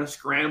you kind of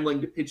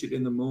scrambling to pitch it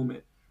in the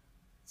moment.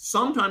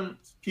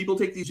 Sometimes people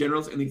take these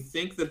generals and they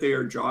think that they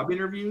are job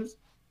interviews.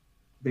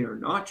 They are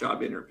not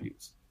job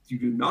interviews. You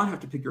do not have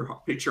to pick your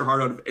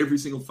heart out of every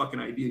single fucking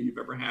idea you've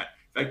ever had.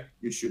 In fact,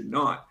 you should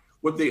not.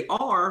 What they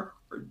are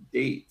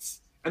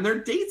dates. And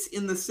they're dates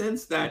in the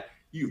sense that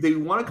they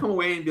want to come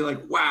away and be like,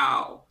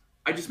 wow,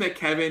 I just met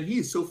Kevin. He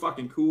is so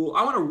fucking cool.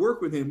 I want to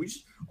work with him.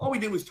 All we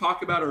did was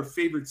talk about our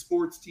favorite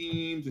sports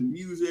teams and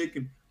music.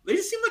 And they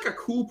just seem like a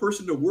cool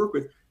person to work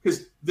with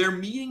because they're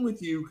meeting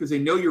with you because they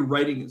know your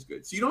writing is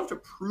good. So you don't have to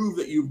prove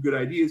that you have good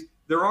ideas.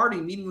 They're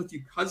already meeting with you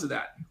because of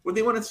that. What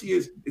they want to see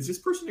is this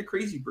person a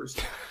crazy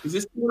person? Is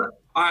this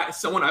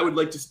someone I would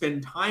like to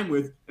spend time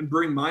with and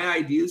bring my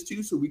ideas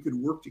to so we could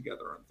work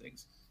together on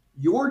things?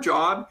 Your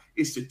job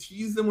is to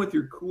tease them with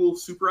your cool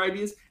super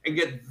ideas and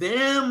get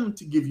them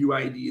to give you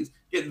ideas,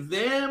 get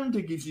them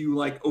to give you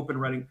like open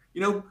writing.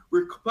 You know,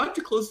 we're about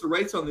to close the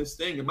rights on this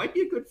thing. It might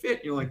be a good fit.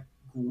 And you're like,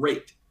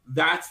 great.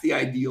 That's the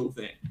ideal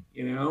thing.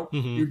 You know,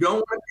 you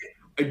don't want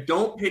to, I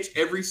don't pitch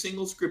every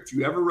single script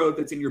you ever wrote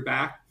that's in your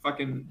back.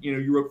 Fucking, you know,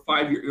 you wrote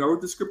 5 years, I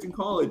wrote the script in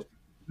college.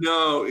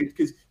 No,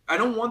 because I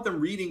don't want them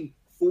reading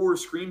 4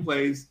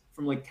 screenplays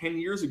from like 10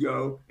 years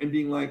ago and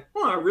being like,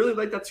 oh, I really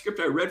like that script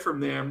I read from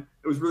them.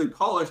 It was really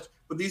polished,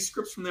 but these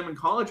scripts from them in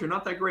college are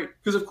not that great.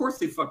 Because of course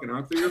they fucking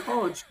aren't. They're your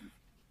college,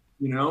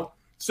 you know?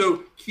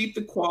 So keep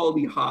the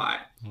quality high.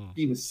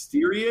 Be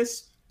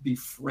mysterious, be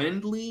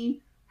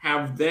friendly,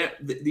 have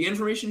that. The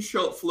information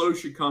flow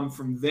should come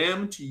from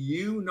them to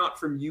you, not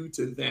from you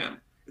to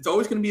them. It's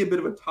always going to be a bit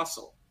of a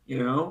tussle,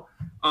 you know?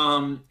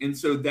 And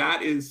so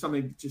that is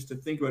something just to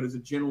think about as a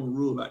general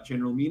rule about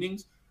general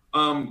meetings.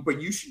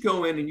 But you should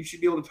go in and you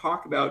should be able to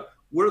talk about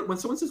when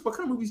someone says, what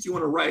kind of movies do you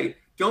want to write?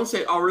 Don't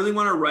say, oh, I really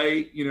want to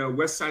write, you know,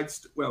 West Side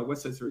Story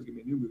is going to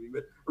be a new movie,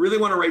 but I really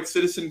want to write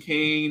Citizen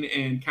Kane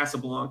and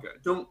Casablanca.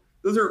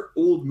 Those are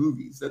old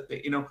movies that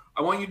they, you know,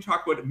 I want you to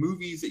talk about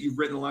movies that you've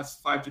written in the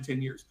last 5 to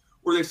 10 years.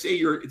 Or they say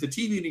it's a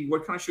TV meeting,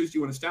 what kind of shows do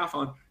you want to staff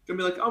on? Don't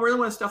be like, oh, I really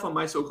want to staff on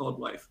My So-Called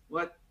Life.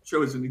 Well, that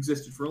show hasn't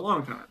existed for a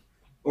long time.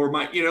 Or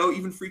you know,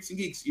 even Freaks and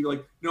Geeks, you're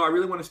like, no, I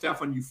really want to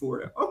staff on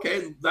Euphoria.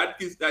 Okay, that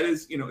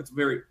is, you know, it's a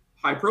very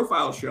high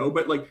profile show,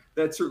 but like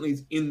that certainly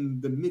is in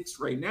the mix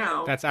right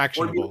now. That's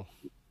actionable.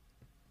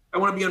 I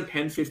want to be on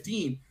Pen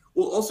 15.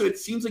 Well, also it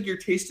seems like your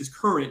taste is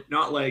current,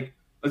 not like,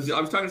 I was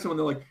talking to someone,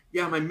 they're like,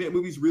 yeah, my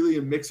movie's really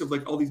a mix of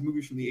like all these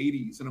movies from the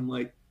 80s. And I'm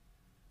like,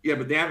 yeah,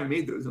 but they haven't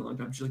made those in a long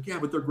time. She's like, yeah,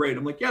 but they're great.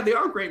 I'm like, yeah, they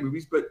are great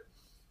movies, but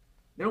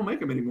they don't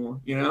make them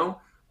anymore, you know?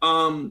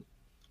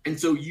 And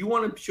so you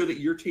want to show that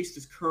your taste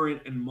is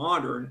current and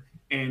modern,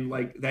 and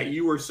like that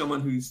you are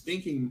someone who's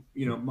thinking,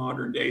 you know,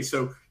 modern day.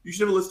 So you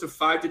should have a list of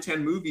 5 to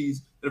 10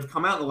 movies that have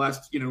come out in the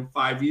last, you know,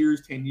 5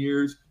 years, 10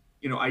 years,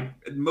 you know,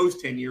 at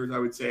most 10 years, I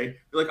would say.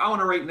 You're like, I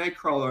want to write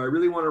Nightcrawler. I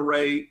really want to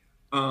write,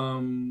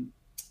 trying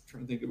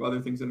to think of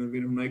other things that have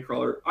been in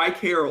Nightcrawler. I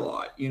Care a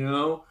Lot, you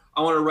know?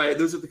 I want to write,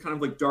 those are the kind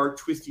of like dark,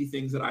 twisty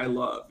things that I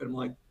love. And I'm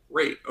like,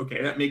 great.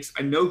 Okay.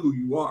 I know who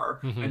you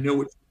are. I know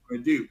what you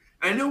want to do.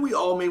 And I know we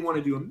all may want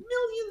to do a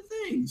million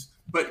things,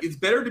 but it's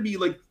better to be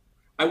like,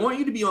 I want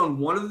you to be on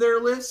one of their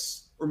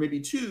lists or maybe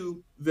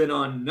 2 than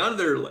on none of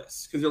their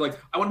lists. Because they're like,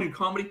 I want to do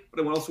comedy,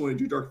 but I also want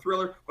to do dark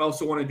thriller. But I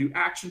also want to do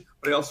action,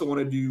 but I also want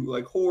to do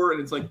like horror.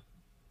 And it's like,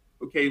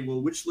 okay,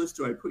 well, which list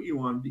do I put you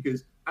on?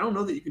 Because I don't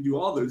know that you can do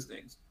all those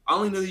things. I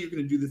only know that you're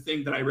going to do the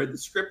thing that I read the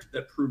script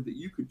that proved that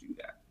you could do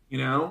that, you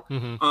know?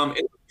 And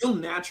you'll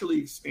naturally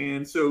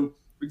expand. So,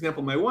 for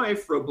example, my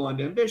wife wrote Blonde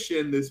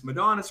Ambition, this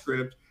Madonna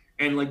script,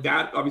 and like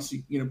that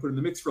obviously, you know, put in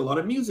the mix for a lot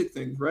of music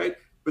things, right?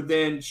 But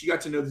then she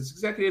got to know this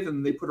executive,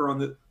 and they put her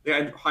on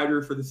they hired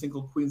her for this thing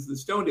called Queens of the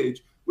Stone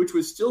Age, which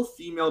was still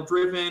female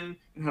driven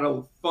and had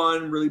a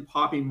fun, really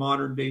poppy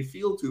modern day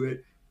feel to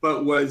it,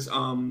 but was,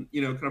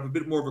 you know, kind of a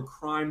bit more of a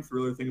crime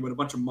thriller thing about a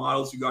bunch of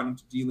models who got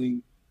into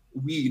dealing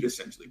weed,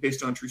 essentially,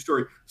 based on a true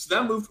story. So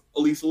that moved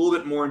Elise a little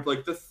bit more into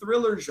like the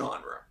thriller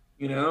genre,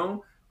 you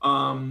know?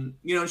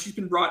 You know, she's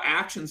been brought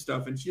action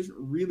stuff, and she doesn't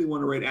really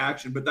want to write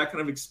action, but that kind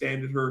of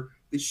expanded her.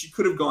 That she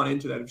could have gone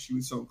into that if she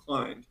was so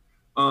inclined.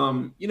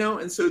 You know,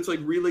 and so it's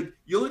like really,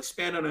 you'll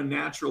expand on a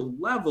natural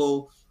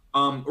level,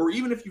 or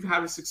even if you've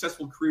had a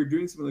successful career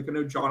doing something like, I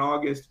know John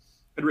August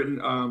had written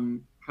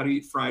How to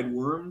Eat Fried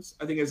Worms,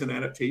 I think, as an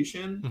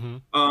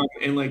adaptation. Mm-hmm.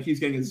 And like he's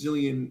getting a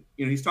zillion,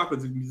 he's talking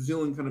about a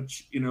zillion kind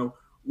of,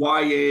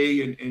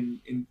 YA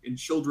and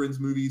children's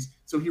movies.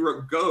 So he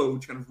wrote Go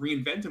to kind of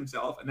reinvent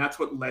himself, and that's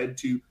what led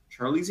to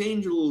Charlie's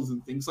Angels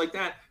and things like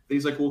that.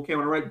 He's like, well, okay, I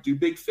want to write Do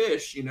Big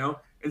Fish,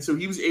 And so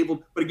he was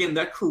able, but again,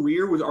 that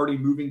career was already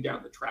moving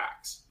down the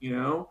tracks,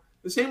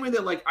 The same way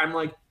that like I'm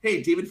like,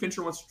 hey, David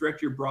Fincher wants to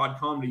direct your broad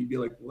comedy, you'd be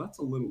like, well, that's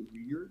a little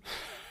weird.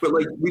 But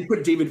like we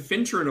put David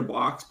Fincher in a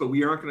box, but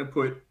we aren't going to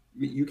put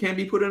you can't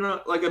be put in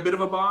a bit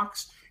of a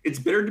box. It's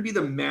better to be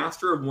the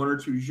master of one or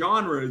two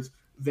genres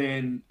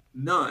than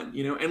none,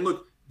 And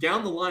look,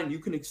 down the line, you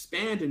can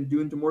expand and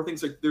do into more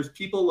things. Like there's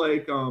people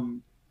like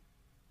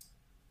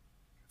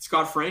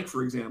Scott Frank,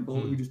 for example,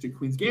 who just did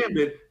Queen's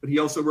Gambit, but he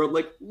also wrote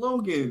like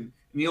Logan,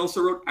 and he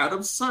also wrote Out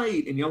of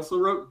Sight, and he also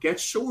wrote Get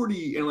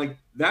Shorty, and like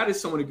that is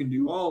someone who can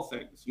do all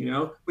things,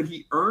 But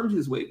he earned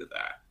his way to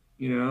that,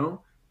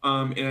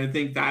 And I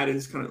think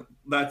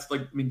that's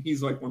like, I mean,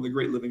 he's like one of the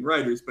great living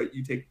writers, but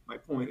you take my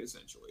point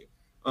essentially.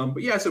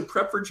 But yeah, so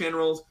prep for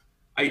generals.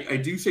 I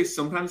do say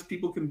sometimes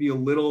people can be a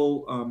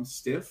little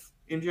stiff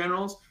in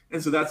generals,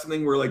 and so that's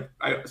something where like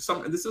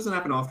this doesn't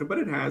happen often, but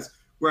it has,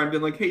 where I've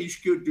been like, hey, you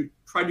should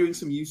try doing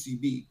some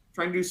UCB,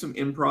 try and do some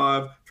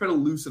improv, try to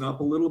loosen up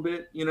a little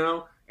bit,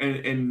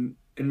 and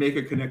make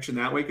a connection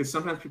that way, because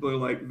sometimes people are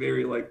like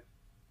very like,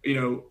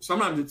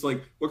 sometimes it's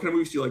like, what kind of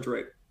movies do you like to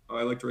write? Oh,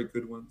 I like to write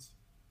good ones.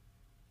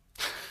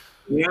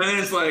 Yeah, and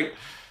it's like,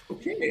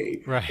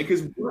 okay, right?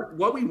 Because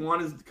what we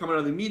want is coming out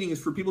of the meeting is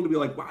for people to be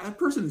like, wow, that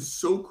person is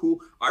so cool.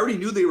 I already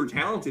knew they were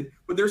talented,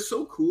 but they're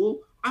so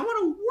cool. I want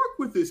to work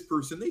with this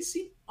person. They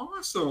seem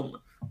awesome.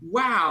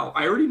 Wow,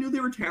 I already knew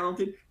they were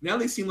talented. Now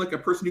they seem like a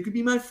person who could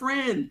be my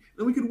friend.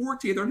 Then we could work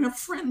together and have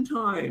friend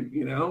time,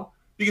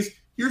 Because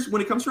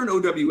when it comes to an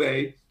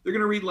OWA, they're going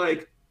to read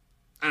like,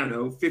 I don't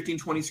know, 15,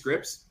 20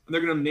 scripts, and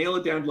they're going to nail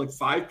it down to like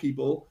 5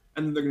 people,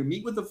 and then they're going to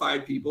meet with the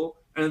 5 people,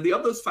 and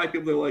of those 5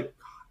 people, they're like,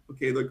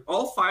 okay, like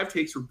all 5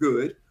 takes were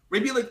good.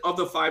 Maybe like of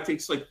the 5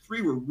 takes, like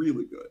 3 were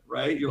really good,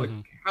 right? You're like,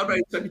 how do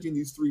I decide between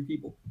these 3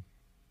 people?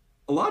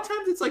 A lot of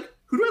times it's like,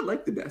 who do I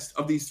like the best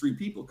of these 3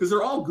 people? Because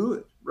they're all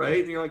good, right?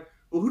 And you're like,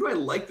 well, who do I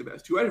like the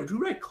best? Who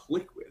do I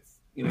click with,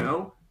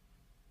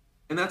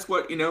 And that's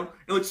what, and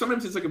like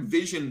sometimes it's like a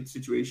vision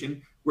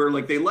situation where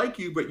like they like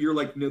you, but you're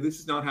like, no, this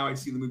is not how I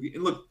see the movie.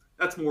 And look,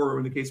 that's more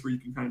in the case where you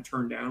can kind of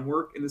turn down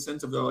work in the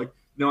sense of they're like,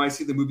 no, I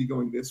see the movie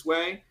going this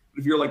way. But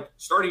if you're like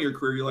starting your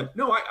career, you're like,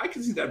 no, I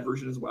can see that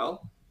version as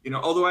well.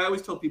 Although I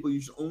always tell people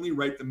you should only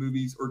write the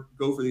movies or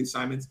go for the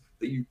assignments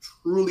that you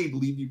truly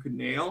believe you could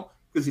nail.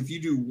 Because if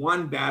you do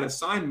one bad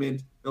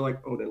assignment, they're like,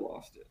 oh, they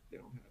lost it. They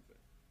don't have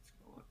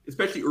it.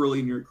 Especially early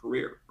in your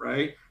career,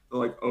 right? They're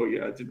like, oh,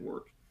 yeah, it didn't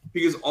work.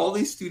 Because all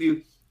these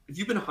studios, if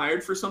you've been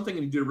hired for something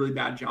and you did a really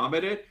bad job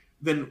at it,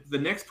 then the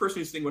next person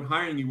who's thinking about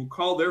hiring you will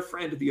call their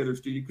friend at the other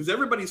studio, because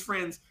everybody's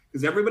friends,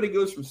 because everybody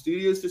goes from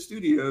studios to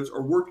studios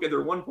or work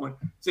together at one point,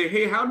 say,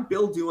 hey, how'd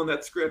Bill do on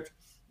that script?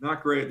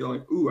 Not great. They're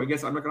like, ooh, I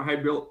guess I'm not going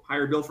to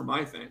hire Bill for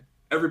my thing.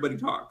 Everybody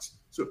talks.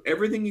 So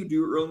everything you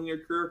do early in your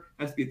career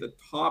has to be at the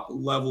top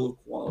level of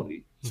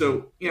quality.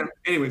 So,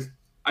 anyways,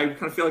 I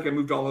kind of feel like I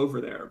moved all over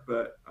there,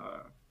 but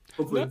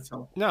hopefully it's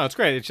helpful. No, it's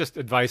great. It's just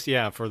advice,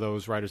 for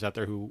those writers out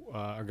there who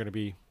are going to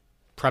be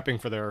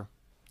prepping for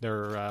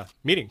their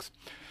meetings.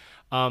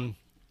 All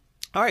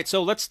right,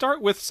 so let's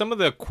start with some of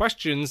the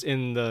questions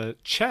in the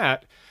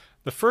chat.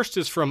 The first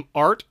is from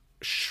Art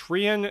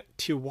Shriyan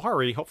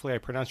Tiwari. Hopefully I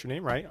pronounced your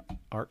name right,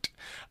 Art.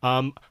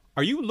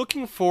 Are you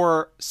looking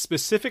for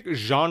specific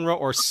genre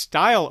or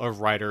style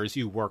of writers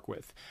you work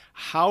with?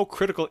 How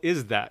critical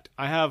is that?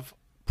 I have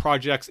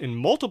projects in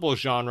multiple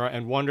genre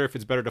and wonder if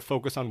it's better to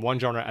focus on one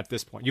genre at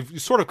this point.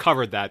 You've sort of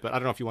covered that, but I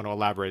don't know if you want to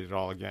elaborate at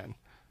all again.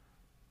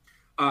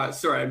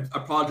 Sorry, I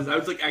apologize. I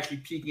was like actually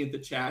peeking at the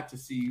chat to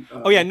see.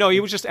 He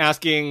was just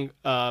asking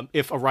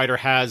if a writer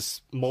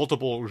has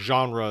multiple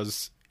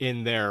genres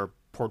in their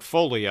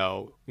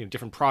portfolio,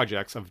 different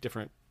projects of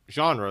different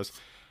genres,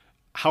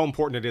 how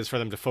important it is for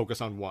them to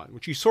focus on one,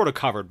 which you sort of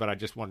covered, but I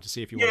just wanted to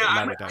see if you want to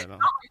elaborate that at all.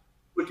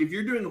 Look, if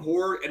you're doing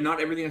horror, and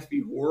not everything has to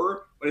be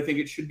horror, but I think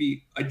it should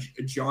be a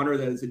genre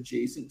that is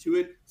adjacent to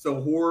it.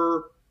 So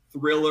horror,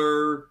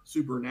 thriller,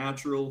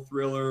 supernatural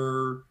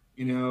thriller,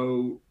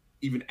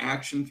 even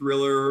action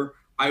thriller.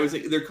 I was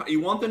like,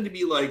 you want them to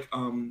be like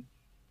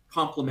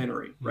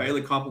complementary, right?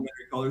 Like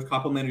complementary colors,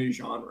 complementary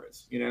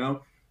genres,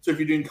 So if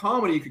you're doing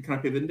comedy, you could kind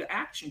of pivot into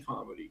action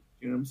comedy.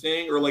 You know what I'm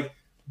saying? Or like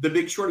The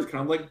Big Short is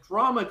kind of like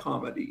drama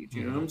comedy. Do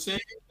you know what I'm saying?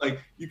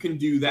 Like you can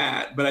do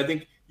that, but I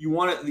think you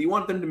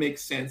want them to make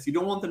sense. You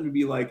don't want them to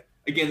be like,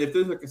 again, if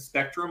there's like a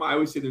spectrum, I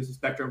always say there's a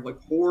spectrum of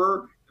like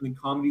horror and then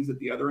comedies at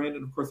the other end,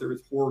 and of course there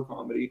is horror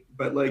comedy,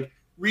 but like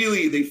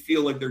really they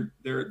feel like they're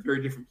at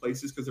very different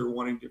places because they're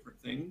wanting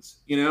different things.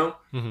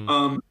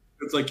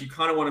 It's like you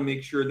kind of want to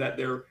make sure that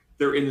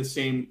they're in the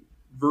same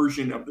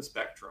version of the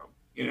spectrum.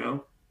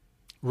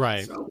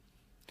 Right. So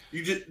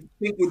you just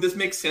think, would this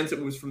make sense if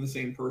it was from the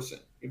same person?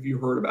 If you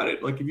heard about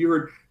it, like if you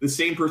heard the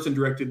same person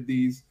directed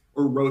these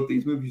or wrote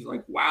these movies,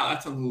 like, wow,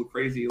 that sounds a little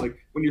crazy. Like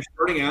when you're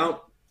starting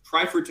out,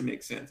 try for it to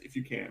make sense if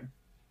you can.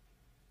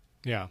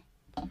 Yeah.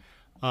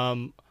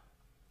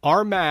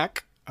 R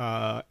Mac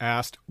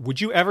asked,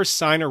 would you ever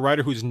sign a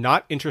writer who's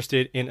not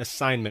interested in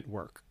assignment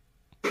work?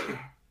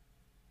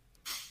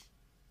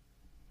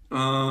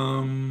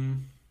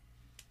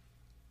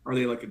 Are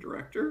they like a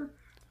director?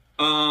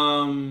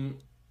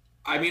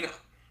 I mean,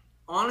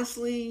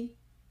 honestly,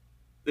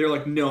 they're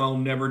like, no, I'll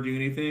never do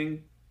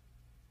anything.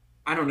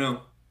 I don't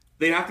know.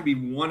 They'd have to be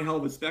one hell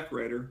of a spec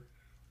writer.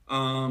 They'd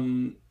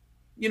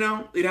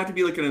have to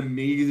be like an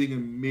amazing,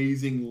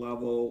 amazing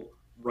level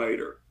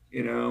writer,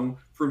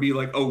 for me,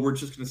 like, oh, we're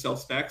just going to sell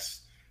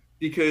specs,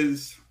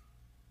 because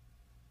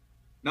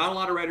not a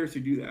lot of writers who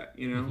do that,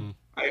 Mm-hmm.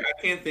 I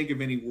can't think of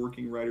any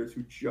working writers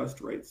who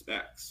just write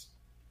specs.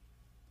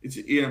 I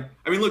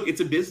mean, look,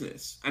 it's a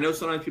business. I know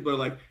sometimes people are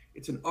like,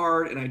 it's an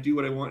art and I do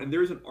what I want. And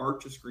there's an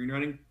art to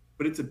screenwriting,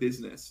 but it's a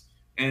business.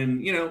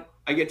 And,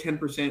 I get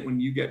 10% when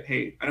you get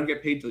paid. I don't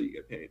get paid till you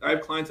get paid. I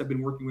have clients I've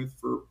been working with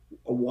for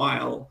a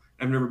while.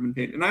 I've never been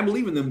paid. And I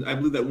believe in them. I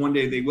believe that one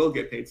day they will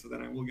get paid, so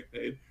then I will get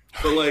paid.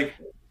 But like,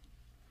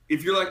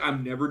 if you're like,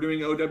 I'm never doing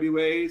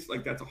OWAs,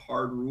 like that's a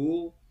hard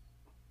rule.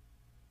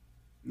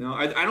 No,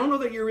 I don't know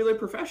that you're really a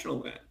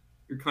professional then.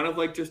 You're kind of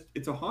like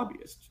it's a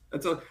hobbyist.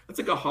 That's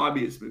like a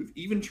hobbyist move.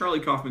 Even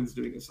Charlie Kaufman's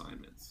doing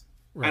assignments,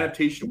 right.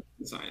 Adaptation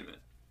assignment.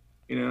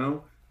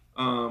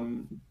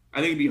 I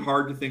think it'd be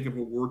hard to think of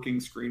a working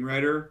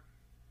screenwriter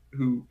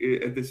who,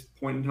 at this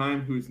point in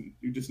time, who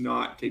does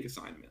not take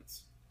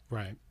assignments.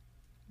 Right.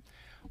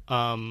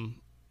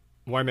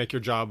 Why make your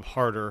job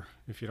harder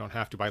if you don't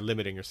have to by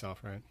limiting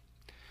yourself, right?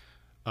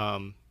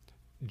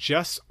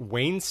 Jess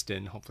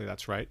Wainston, hopefully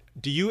that's right.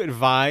 Do you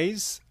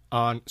advise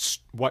on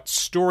what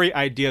story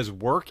ideas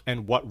work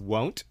and what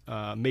won't,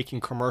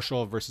 making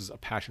commercial versus a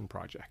passion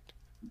project?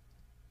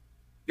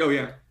 Oh,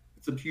 yeah.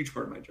 It's a huge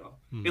part of my job.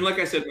 And like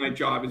I said, my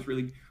job is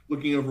really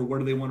looking over what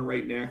do they want to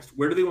write next?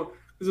 Where do they want?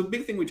 Because a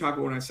big thing we talk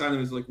about when I sign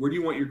them is like, where do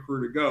you want your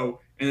career to go?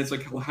 And it's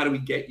like, well, how do we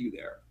get you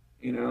there?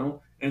 And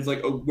it's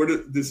like, oh,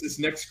 this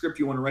next script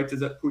you want to write, does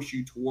that push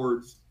you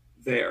towards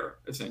there,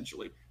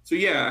 essentially? So,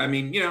 yeah, I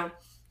mean,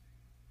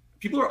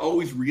 people are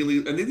always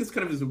really, I think this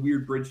kind of is a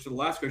weird bridge to the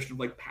last question of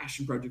like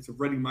passion projects, of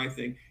writing my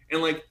thing.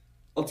 And like,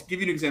 I'll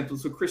give you an example.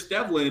 So Chris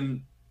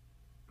Devlin,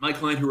 my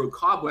client who wrote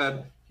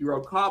Cobweb, he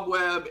wrote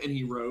Cobweb and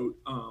he wrote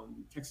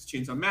Texas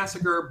Chainsaw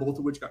Massacre, both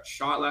of which got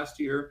shot last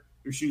year.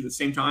 They're shooting at the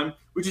same time,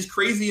 which is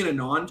crazy in a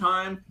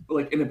non-time, but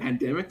like in a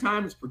pandemic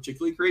time, it's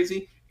particularly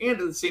crazy. And at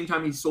the same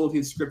time, he sold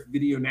his script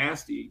Video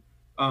Nasty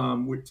to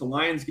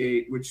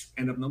Lionsgate, which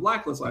ended up in the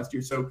blacklist last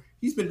year. So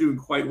he's been doing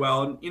quite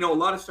well. And, a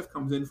lot of stuff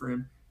comes in for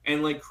him.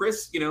 And like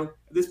Chris, at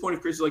this point,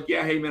 if Chris is like,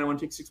 yeah, hey man, I want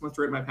to take 6 months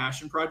to write my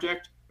passion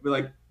project, I'd be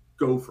like,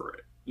 go for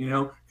it.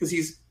 Because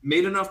he's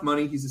made enough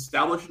money, he's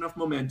established enough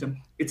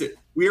momentum.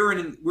 We're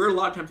a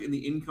lot of times in the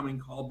incoming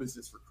call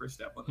business for Chris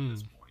Devlin at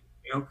this point.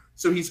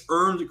 So he's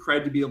earned the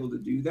cred to be able to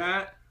do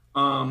that.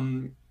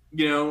 And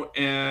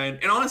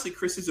honestly,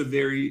 Chris is a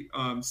very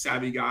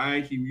savvy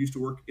guy. He used to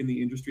work in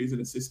the industry as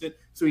an assistant,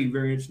 so he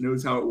very much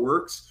knows how it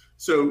works.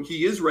 So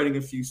he is writing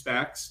a few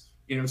specs.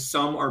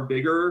 Some are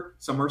bigger,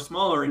 some are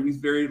smaller, and he's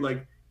very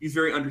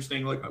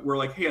understanding. Like, we're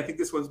like, hey, I think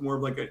this one's more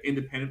of like an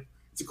independent.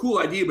 It's a cool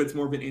idea, but it's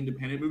more of an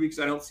independent movie because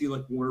I don't see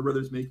like Warner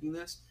Brothers making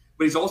this.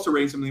 But he's also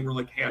writing something where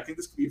like, hey, I think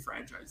this could be a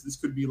franchise. This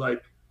could be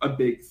like a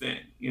big thing,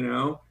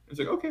 It's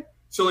like, okay.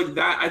 So like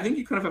that, I think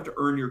you kind of have to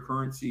earn your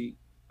currency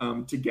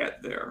to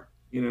get there,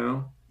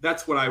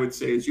 That's what I would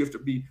say is you have to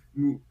be,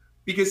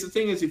 because the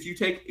thing is, if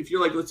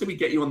you're like, let's say we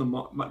get you on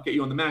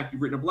the Mac,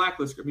 you've written a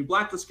blacklist script. I mean,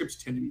 blacklist scripts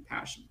tend to be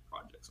passion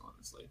projects,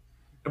 honestly.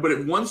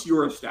 But once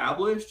you're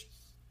established,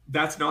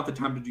 that's not the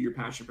time to do your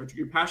passion project.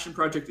 Your passion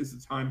project is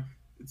the time.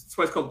 That's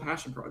why it's called a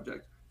passion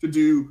project, to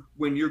do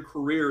when your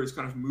career is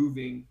kind of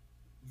moving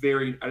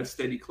very at a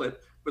steady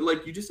clip. But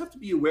like, you just have to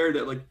be aware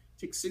that like it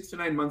takes 6 to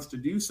 9 months to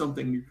do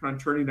something. You're kind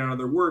of turning down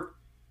other work.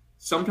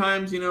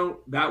 Sometimes,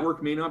 that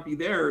work may not be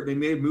there. They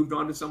may have moved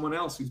on to someone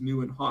else who's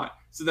new and hot.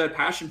 So that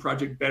passion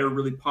project better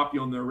really pop you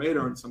on their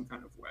radar in some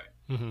kind of way.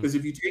 Because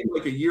if you take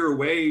like a year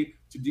away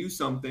to do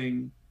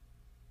something,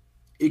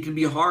 it can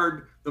be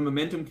hard. The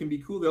momentum can be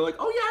cool. They're like,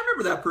 oh yeah, I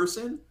remember that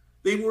person.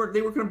 They were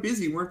kind of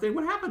busy, weren't they?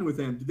 What happened with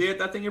them? Did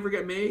that thing ever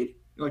get made?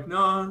 You're like,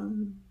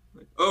 no.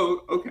 Like,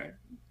 oh, okay.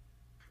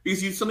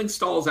 Because something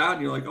stalls out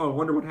and you're like, oh, I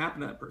wonder what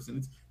happened to that person.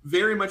 It's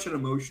very much an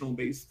emotional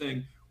based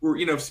thing where,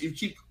 if you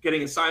keep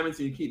getting assignments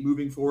and you keep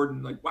moving forward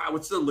and like, wow,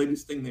 what's the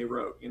latest thing they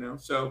wrote?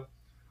 So,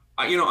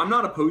 I'm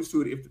not opposed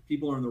to it if the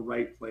people are in the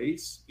right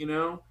place,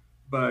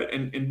 but,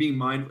 and being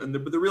mindful.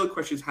 But the real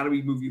question is, how do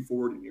we move you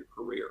forward in your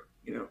career?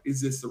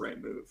 Is this the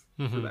right move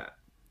for that?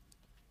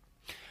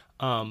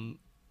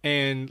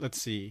 And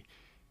let's see,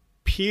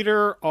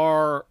 Peter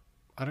R.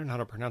 I don't know how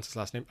to pronounce his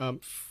last name.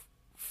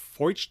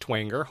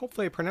 Feuchtwanger.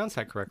 Hopefully I pronounced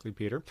that correctly,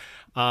 Peter.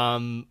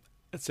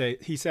 Let's say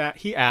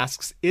he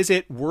asks, is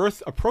it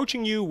worth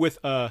approaching you with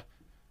a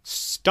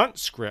stunt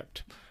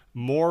script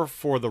more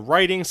for the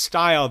writing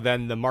style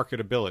than the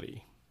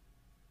marketability?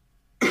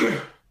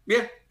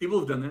 Yeah, people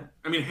have done that.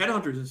 I mean,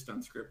 Headhunters is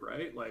stunt script,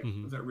 right? Like,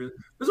 Mm-hmm. is that really?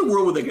 There's a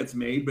world where that gets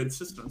made, but it's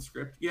just stunt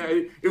script. Yeah,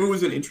 if it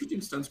was an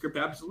interesting stunt script,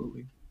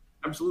 absolutely,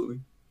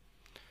 absolutely.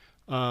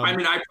 I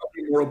mean, I'd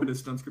probably be more open to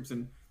stunt scripts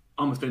than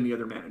almost any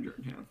other manager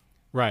in town.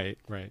 Right,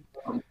 right.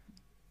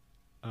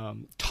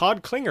 Um,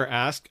 Todd Klinger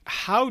asked,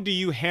 how do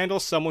you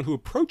handle someone who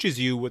approaches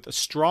you with a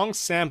strong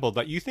sample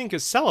that you think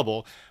is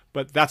sellable,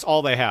 but that's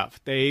all they have?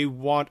 They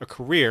want a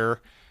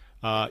career.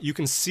 You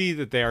can see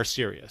that they are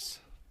serious.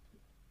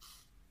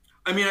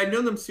 I mean, I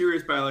know them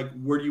serious by like,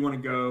 where do you want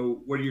to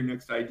go? What are your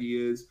next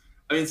ideas?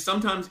 I mean,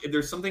 sometimes if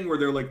there's something where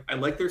they're like, I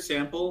like their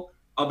sample,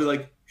 I'll be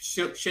like,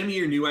 send me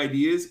your new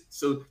ideas.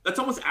 So that's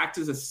almost acts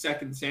as a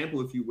second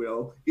sample, if you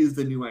will, is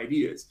the new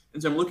ideas.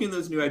 And so I'm looking at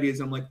those new ideas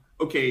and I'm like,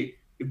 okay,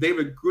 if they have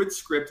a good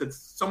script that's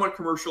somewhat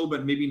commercial,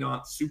 but maybe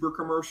not super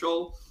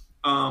commercial,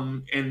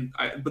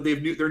 but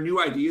their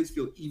new ideas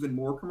feel even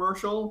more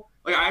commercial.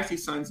 Like I actually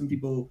signed some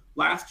people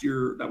last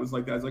year that was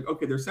like that. I was like,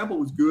 okay, their sample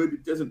was good.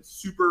 It doesn't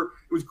super.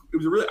 It was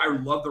really. I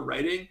love the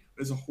writing.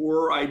 As a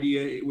horror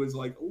idea, it was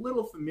like a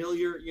little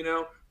familiar, you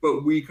know.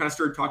 But we kind of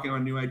started talking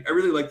on new ideas. I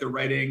really like the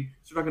writing.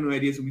 Started talking new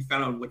ideas, and we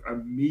found out like an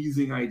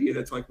amazing idea.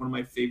 That's like one of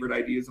my favorite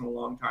ideas in a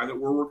long time that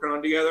we're working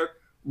on together.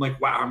 I'm like,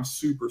 wow, I'm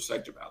super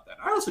psyched about that.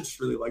 I also just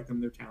really like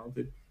them. They're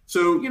talented.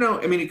 So, you know,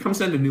 I mean, it comes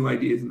down to new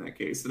ideas in that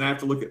case. And I have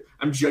to look at,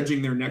 I'm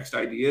judging their next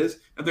ideas.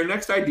 If their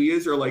next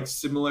ideas are like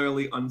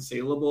similarly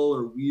unsaleable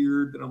or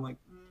weird, then I'm like,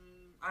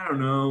 I don't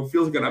know,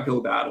 feels like an uphill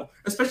battle,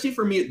 especially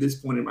for me at this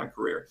point in my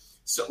career.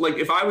 So like,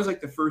 if I was like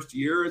the first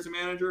year as a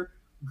manager,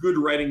 good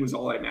writing was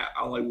all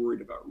I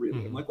worried about really.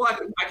 Mm-hmm. I'm like, well,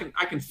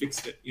 I can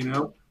fix it, you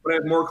know, but I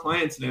have more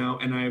clients now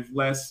and I have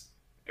less,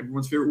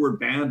 everyone's favorite word,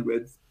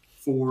 bandwidth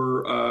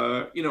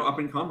for, you know, up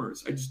and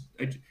comers.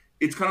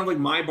 It's kind of like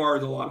my bar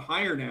is a lot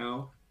higher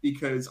now,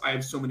 because I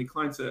have so many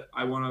clients that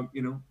I want to,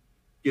 you know,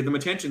 give them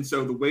attention.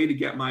 So the way to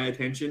get my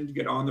attention, to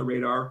get on the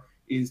radar,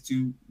 is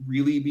to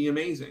really be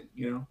amazing,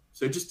 you know?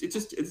 So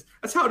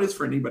that's how it is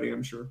for anybody,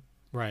 I'm sure.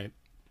 Right.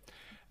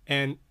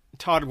 And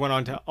Todd went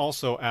on to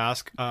also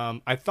ask,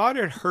 I thought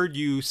I heard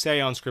you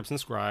say on Scripts and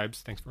Scribes,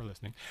 thanks for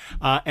listening,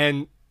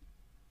 and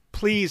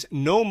please,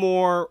 no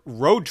more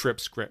road trip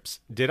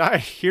scripts. Did I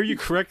hear you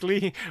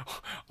correctly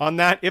on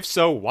that? If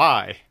so,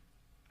 why?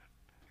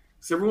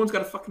 So everyone's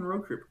got a fucking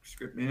road trip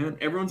script, man.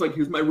 Everyone's like,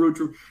 here's my road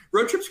trip.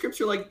 Road trip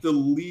scripts are like the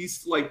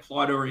least like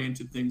plot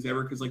oriented things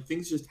ever, because like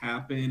things just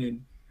happen.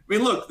 And I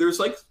mean, look, there's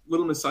like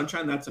Little Miss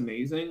Sunshine, that's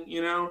amazing,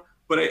 you know.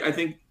 But I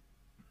think,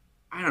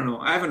 I don't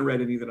know, I haven't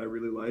read any that I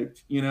really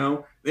liked. You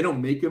know, they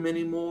don't make them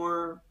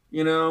anymore.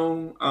 You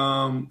know,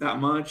 that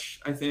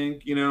much. I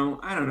think, you know,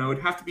 I don't know.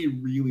 It'd have to be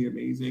really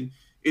amazing.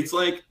 It's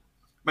like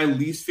my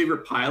least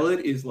favorite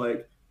pilot is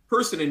like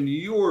person in New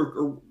York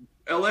or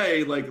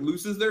LA like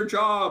loses their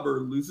job or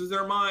loses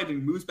their mind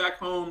and moves back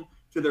home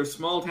to their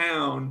small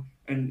town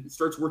and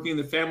starts working in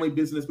the family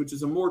business, which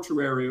is a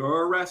mortuary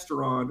or a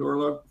restaurant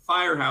or a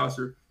firehouse,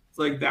 or it's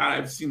like that.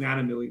 I've seen that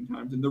a million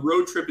times. And the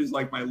road trip is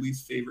like my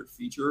least favorite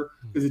feature,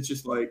 because it's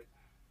just like,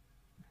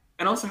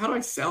 and also, how do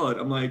I sell it?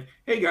 I'm like,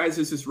 hey guys,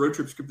 there's this road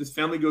trip script. This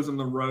family goes on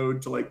the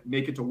road to like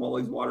make it to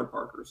Wally's water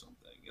park or something.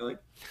 You're like,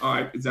 all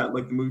right, is that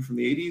like the movie from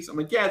the 80s? I'm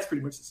like, yeah, it's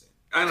pretty much the same.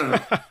 I don't know.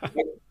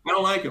 I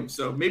don't like them.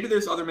 So maybe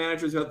there's other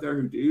managers out there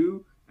who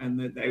do, and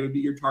that they would be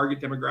your target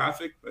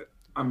demographic, but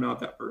I'm not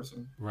that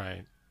person.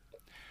 Right.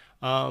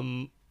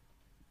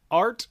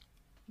 Art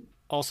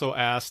also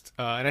asked,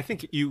 and I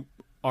think you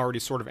already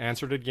sort of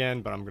answered it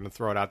again, but I'm going to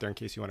throw it out there in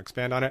case you want to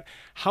expand on it.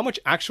 How much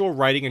actual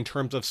writing in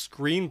terms of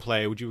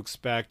screenplay would you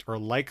expect or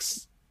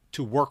likes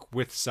to work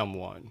with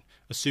someone,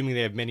 assuming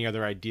they have many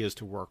other ideas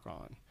to work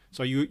on?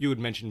 So you would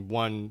mention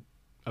one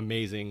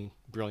amazing,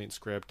 brilliant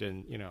script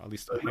and, you know, at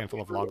least a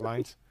handful of log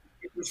lines.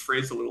 It was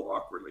phrased a little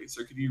awkwardly,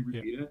 so could you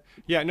repeat it?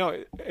 Yeah,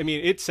 no, I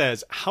mean, it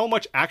says how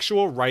much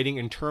actual writing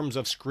in terms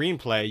of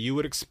screenplay you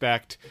would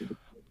expect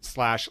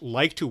 /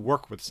 like to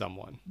work with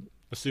someone,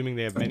 assuming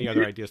they have many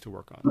other ideas to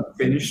work on. A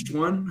finished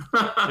one?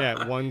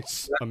 Yeah,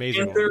 one's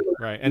amazing one,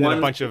 right? And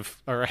then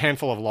a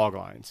handful of log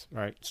lines,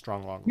 right?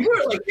 Strong log lines. You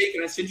were like, hey,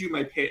 can I send you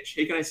my pitch?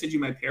 Hey, can I send you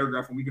my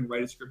paragraph and we can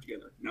write a script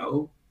together?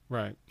 No.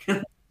 Right.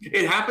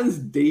 It happens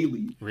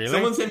daily. Really?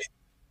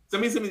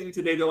 Somebody sent me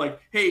today. They're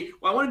like, hey,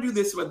 well, I want to do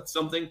this with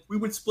something. We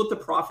would split the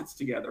profits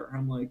together.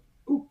 I'm like,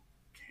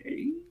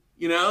 okay.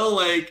 You know,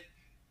 like,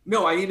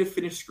 no, I need a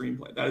finished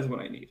screenplay. That is what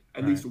I need.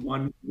 At least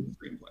one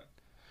screenplay.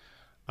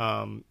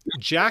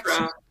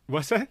 Jackson,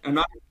 what's that? I'm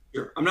not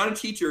a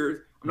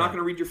teacher. I'm not going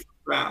to read your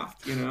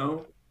draft, you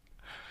know?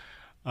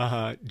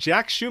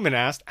 Jack Schumann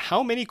asked,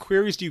 how many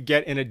queries do you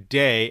get in a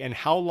day, and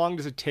how long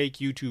does it take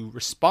you to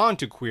respond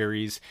to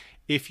queries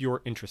if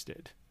you're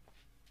interested?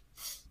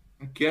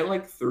 I get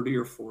like 30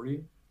 or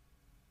 40,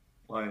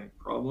 like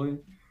probably.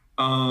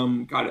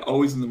 God,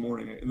 always in the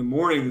morning. In the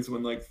morning is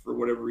when, like, for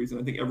whatever reason,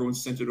 I think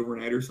everyone's sent it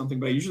overnight or something,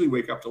 but I usually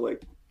wake up to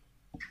like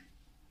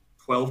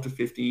 12 to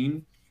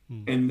 15.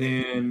 And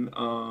then,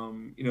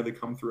 you know, they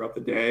come throughout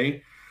the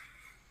day.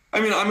 I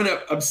mean, I'm an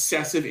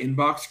obsessive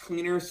inbox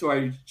cleaner, so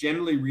I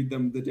generally read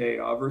them the day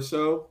of or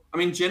so. I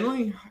mean,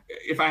 generally,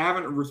 if I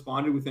haven't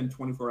responded within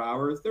 24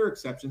 hours, there are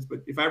exceptions, but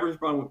if I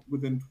respond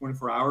within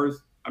 24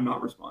 hours, I'm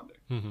not responding,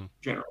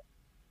 generally.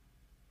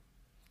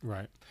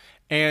 Right.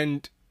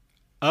 And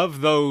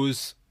of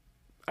those,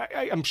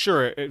 I'm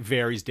sure it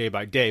varies day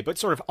by day, but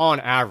sort of on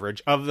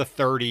average, of the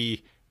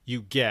 30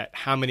 you get,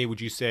 how many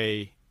would you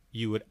say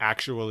you would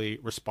actually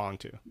respond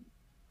to?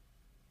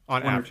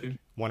 On One or average, two.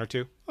 one or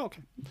two. Oh,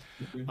 okay.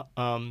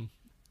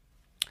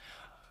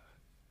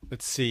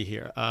 Let's see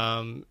here.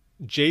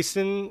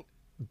 Jason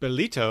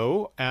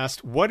Belito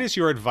asked, "What is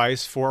your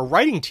advice for a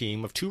writing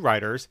team of 2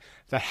 writers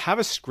that have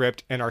a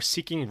script and are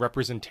seeking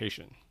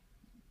representation?"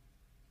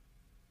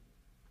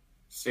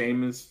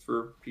 Same as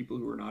for people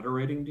who are not a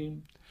writing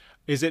team.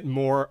 Is it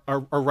more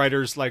are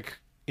writers like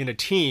in a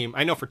team?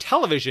 I know for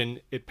television,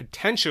 it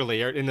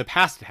potentially, or in the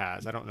past, it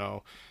has. I don't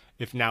know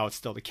if now it's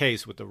still the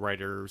case with the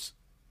writers.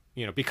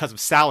 Because of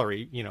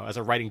salary, as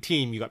a writing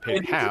team, you got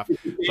paid half.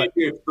 But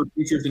for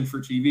features and for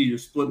TV, you're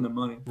splitting the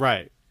money.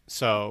 Right.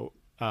 So,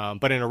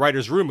 but in a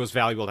writer's room, it was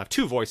valuable to have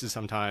 2 voices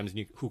sometimes,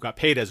 who got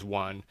paid as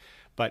one.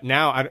 But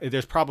now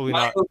there's probably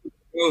not.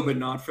 But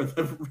not for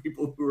the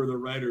people who are the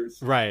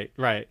writers. Right.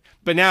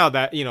 But now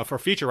that for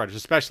feature writers,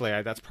 especially,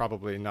 that's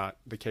probably not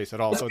the case at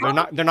all. So they're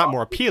not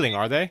more appealing,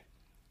 are they?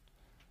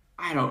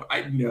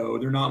 No,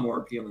 they're not more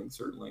appealing.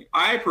 Certainly,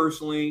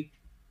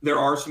 there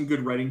are some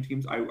good writing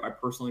teams I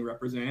personally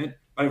represent,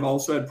 but I've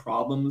also had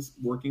problems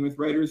working with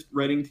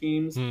writing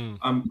teams.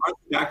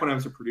 Back when I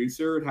was a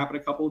producer, it happened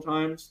a couple of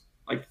times.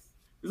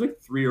 There's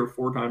 3 or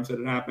 4 times that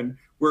it happened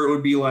where it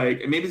would be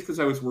and maybe it's because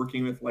I was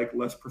working with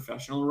less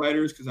professional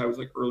writers because I was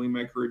early in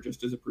my career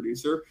just as a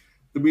producer,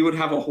 that we would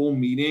have a whole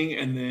meeting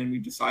and then we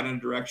decide on a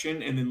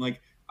direction. And then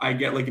I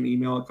get an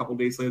email a couple of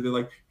days later. They're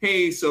like,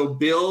 "Hey, so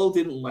Bill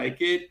didn't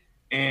like it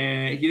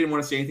and he didn't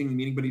want to say anything in the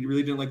meeting, but he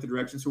really didn't like the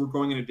direction. So we're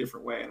going in a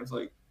different way." And I was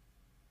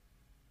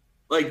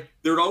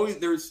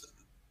there's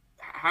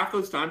half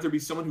those times there'd be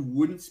someone who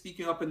wouldn't speak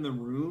up in the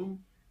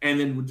room and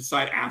then would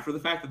decide after the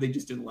fact that they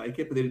just didn't like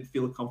it, but they didn't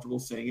feel comfortable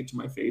saying it to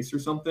my face or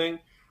something.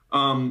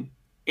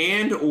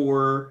 And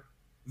or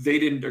they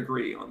didn't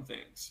agree on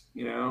things,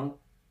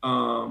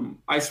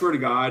 I swear to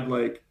God,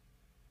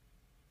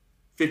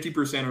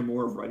 50% or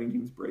more of writing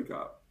teams break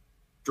up.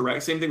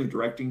 Same thing with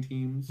directing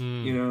teams,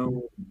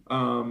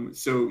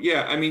 So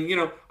yeah, I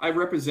mean, I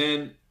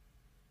represent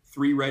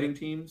 3 writing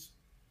teams.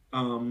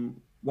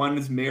 One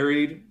is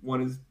married,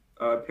 one is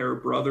a pair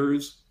of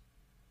brothers,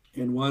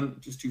 and one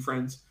just 2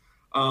 friends.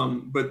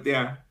 But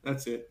yeah,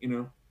 that's it.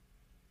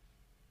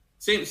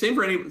 Same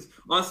for any,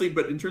 honestly.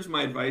 But in terms of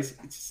my advice,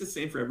 it's just the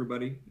same for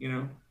everybody.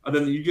 Other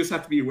than you just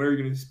have to be aware you're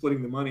going to be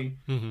splitting the money.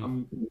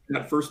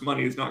 That first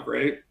money is not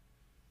great,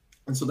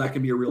 and so that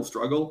can be a real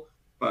struggle.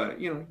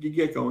 But you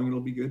get going, it'll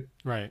be good.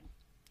 Right.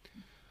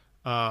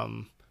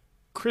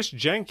 Chris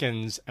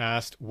Jenkins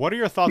asked, "What are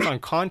your thoughts on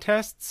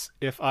contests?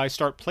 If I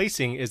start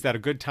placing, is that a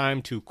good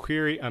time to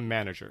query a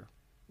manager?"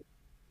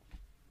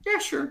 Yeah,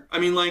 sure. I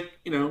mean,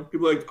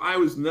 people I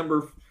was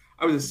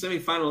a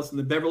semifinalist in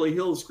the Beverly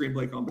Hills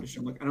screenplay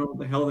competition. I don't know what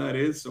the hell that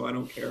is, so I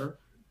don't care.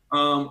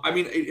 I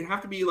mean, it'd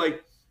have to be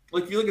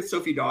if you look at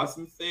Sophie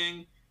Dawson's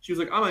thing, she was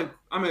like,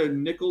 I'm a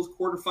Nichols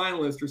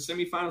quarterfinalist or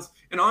semifinalist.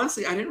 And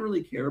honestly, I didn't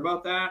really care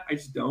about that. I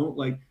just don't.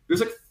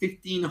 There's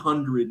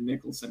 1,500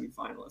 Nichols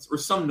semifinalists or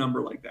some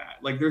number like that.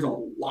 There's a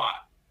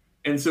lot.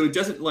 And so it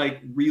doesn't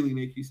really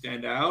make you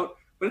stand out,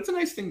 but it's a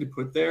nice thing to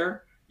put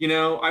there.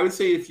 I would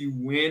say if you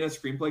win a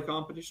screenplay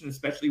competition,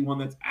 especially one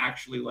that's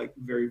actually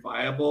very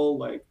viable,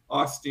 like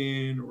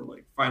Austin or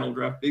Final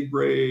Draft Big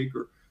Break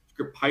or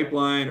Script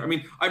Pipeline. I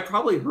mean, I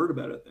probably heard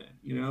about it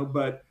then,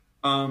 but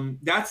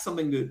that's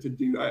something to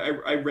do.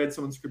 I read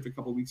someone's script a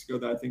couple of weeks ago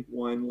that I think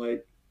won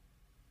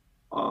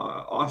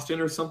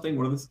Austin or something,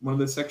 one of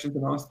the sections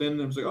in Austin.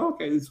 And I was like, oh,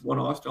 okay, this is one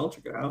Austin, I'll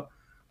check it out.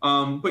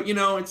 But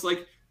it's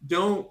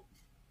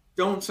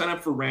don't sign up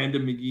for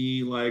random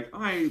McGee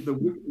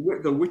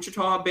the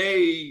Wichita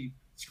Bay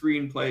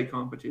screenplay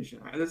competition.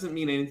 That doesn't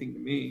mean anything to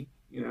me,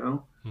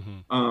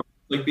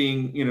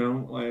 being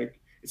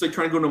it's like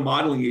trying to go to a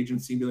modeling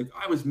agency and be like,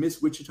 I was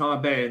Miss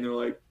Wichita Bay, and they're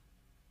like,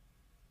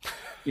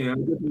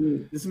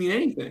 it doesn't mean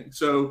anything.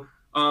 So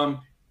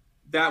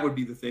that would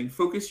be the thing.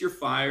 Focus your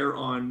fire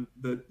on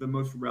the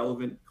most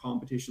relevant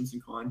competitions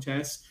and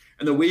contests,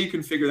 and the way you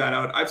can figure that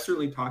out, I've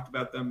certainly talked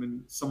about them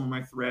in some of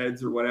my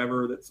threads or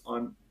whatever that's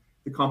on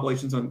the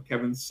compilations on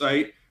Kevin's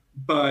site,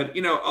 but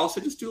also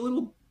just do a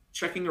little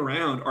checking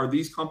around. Are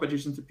these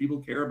competitions that people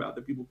care about,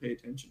 that people pay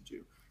attention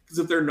to? Because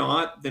if they're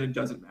not, then it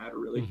doesn't matter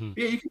really.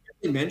 Yeah, you can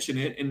definitely mention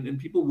it, and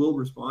people will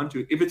respond to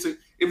it if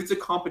it's a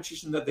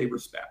competition that they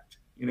respect.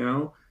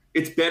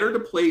 It's better to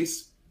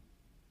place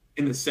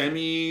in the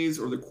semis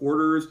or the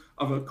quarters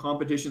of a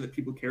competition that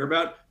people care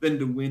about than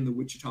to win the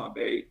Wichita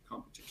Bay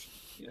competition.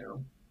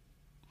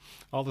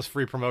 All this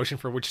free promotion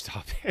for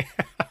Wichita Bay.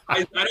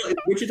 I don't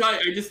Wichita.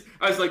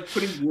 I was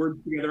putting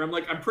words together.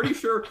 I'm pretty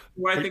sure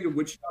when I think of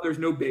Wichita, there's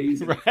no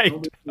bays, right?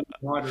 No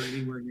water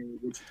anywhere near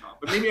Wichita.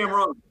 But maybe I'm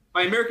wrong.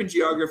 My American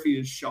geography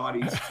is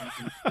shoddy.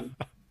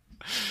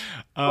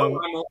 I'm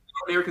an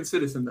American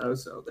citizen though,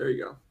 so there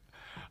you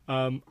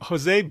go.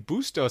 Jose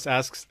Bustos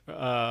asks,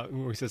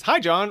 he says, "Hi,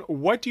 John.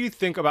 What do you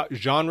think about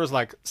genres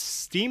like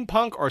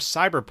steampunk or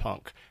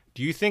cyberpunk?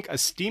 Do you think a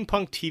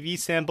steampunk TV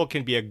sample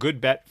can be a good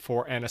bet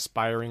for an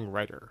aspiring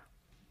writer?"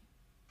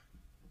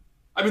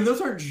 I mean,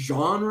 those aren't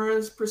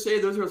genres per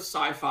se. Those are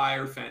sci-fi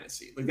or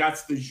fantasy. Like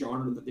that's the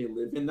genre that they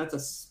live in. That's a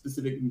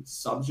specific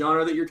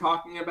subgenre that you're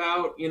talking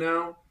about, you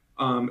know.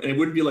 And it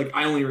wouldn't be like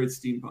I only read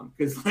steampunk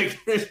because like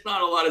there's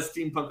not a lot of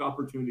steampunk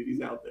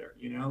opportunities out there,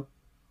 you know.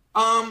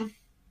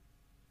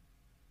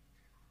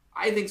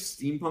 I think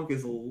steampunk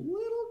is a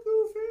little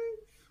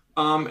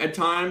goofy. At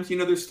times, you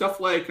know, there's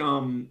stuff like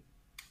oh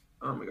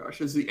my gosh,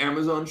 there's the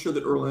Amazon show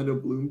that Orlando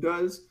Bloom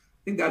does.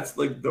 I think that's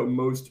like the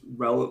most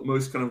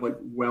most kind of like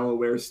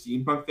well-aware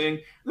steampunk thing.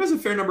 And there's a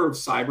fair number of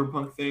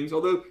cyberpunk things.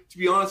 Although, to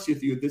be honest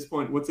with you, at this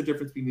point, what's the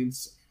difference between,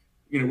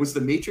 you know, was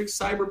the Matrix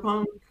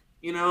cyberpunk?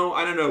 You know,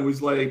 I don't know. It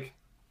was like,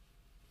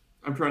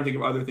 I'm trying to think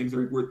of other things that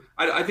are weird.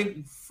 I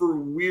think for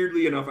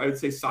weirdly enough, I would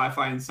say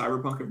sci-fi and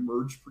cyberpunk have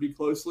merged pretty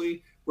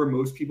closely, where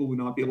most people would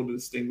not be able to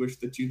distinguish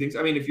the two things.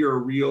 I mean, if you're a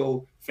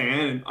real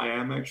fan, and I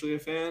am actually a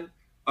fan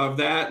of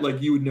that,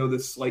 like you would know the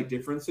slight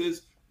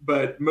differences.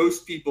 But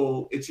most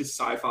people, it's just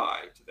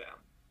sci-fi to them.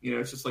 You know,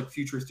 it's just like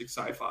futuristic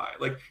sci-fi.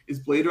 Like, is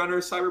Blade Runner a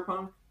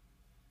cyberpunk?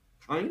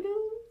 Kind of.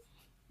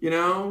 You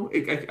know,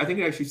 I think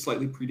it actually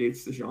slightly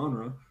predates the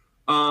genre.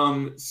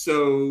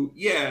 So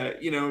yeah,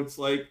 you know, it's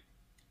like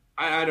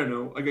I don't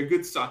know, like a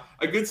good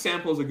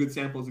sample is a good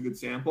sample is a good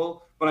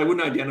sample. But I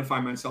wouldn't identify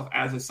myself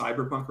as a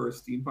cyberpunk or a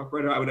steampunk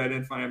writer. I would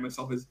identify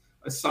myself as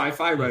a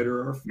sci-fi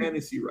writer or a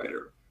fantasy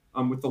writer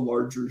with the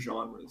larger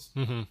genres.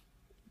 Mm-hmm.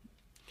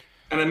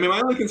 And I mean,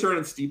 my only concern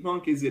on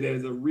steampunk is it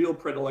has a real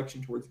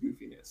predilection towards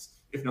goofiness,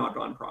 if not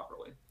done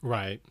properly.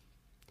 Right.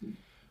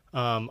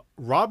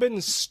 Robin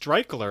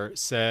Streichler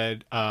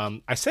said,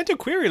 I sent a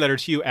query letter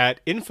to you at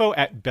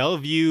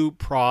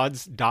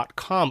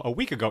info@bellevueprods.com a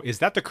week ago. Is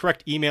that the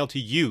correct email to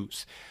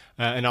use?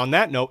 And on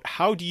that note,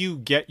 how do you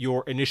get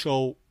your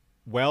initial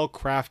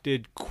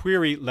well-crafted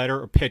query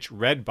letter or pitch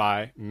read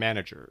by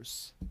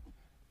managers?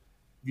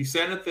 If you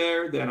sent it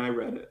there, then I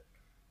read it.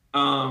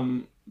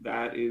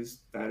 That is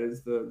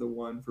the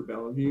one for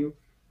Bellevue.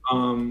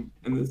 And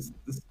this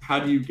how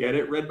do you get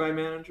it read by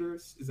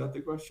managers? Is that the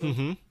question?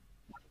 Mm-hmm.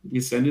 You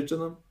send it to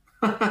them?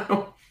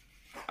 I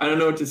don't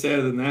know what to say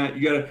other than that.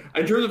 You gotta,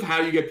 in terms of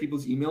how you get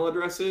people's email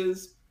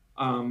addresses,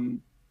 I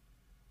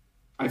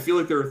feel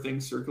like there are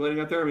things circulating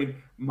out there. I mean,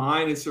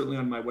 mine is certainly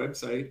on my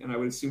website, and I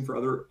would assume for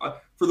other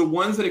for the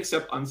ones that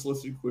accept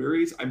unsolicited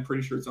queries, I'm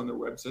pretty sure it's on their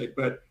website.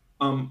 But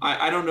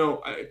I don't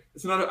know.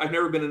 I've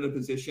never been in a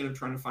position of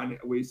trying to find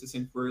ways to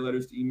send query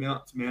letters to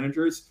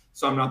managers,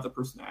 so I'm not the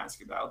person to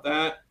ask about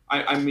that.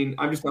 I mean,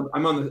 I'm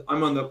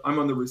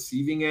on the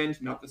receiving end,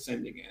 not the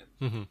sending end.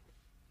 Mm-hmm.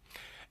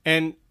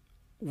 And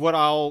what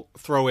I'll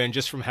throw in,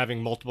 just from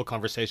having multiple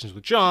conversations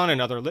with John and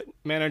other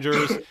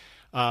managers,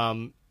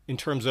 in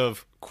terms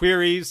of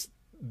queries,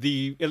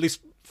 at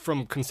least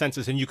from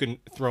consensus, and you can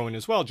throw in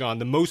as well, John,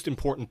 the most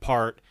important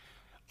part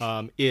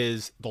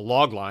is the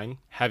log line,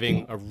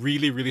 having a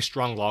really, really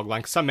strong log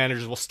line. Some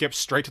managers will skip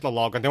straight to the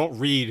log line. They won't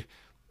read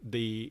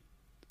the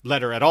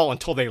letter at all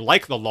until they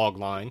like the log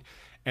line.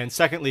 And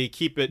secondly,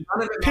 keep it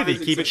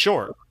pithy, keep it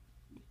short.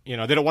 You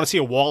know, they don't want to see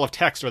a wall of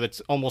text, or that's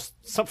almost,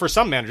 for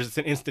some managers, it's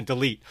an instant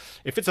delete.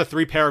 If it's a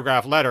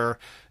 3-paragraph letter,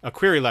 a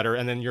query letter,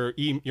 and then your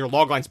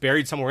log line's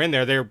buried somewhere in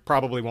there, they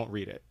probably won't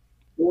read it.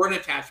 Or an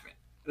attachment.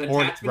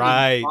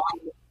 Right.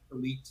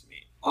 Delete to me.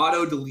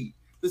 Auto delete.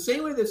 The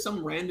same way that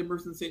some random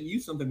person sent you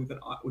something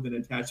with an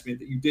attachment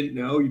that you didn't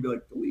know, you'd be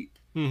like, delete.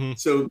 Mm-hmm.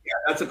 So yeah,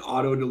 that's an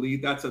auto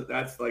delete. That's a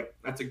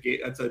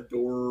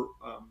door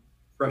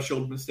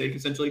threshold mistake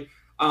essentially.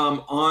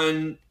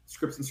 On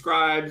Scripts and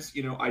Scribes,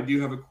 you know, I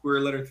do have a query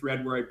letter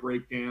thread where I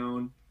break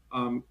down,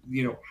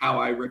 you know, how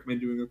I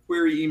recommend doing a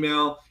query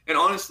email. And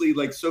honestly,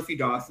 like Sophie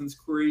Dawson's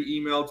query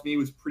email to me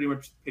was pretty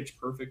much the pitch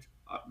perfect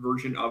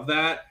version of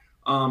that.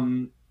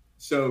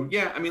 So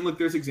yeah, I mean, look,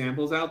 there's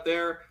examples out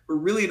there, but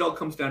really it all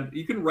comes down,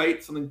 you can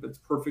write something that's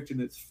perfect in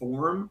its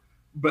form,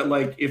 but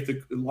like if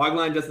the log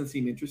line doesn't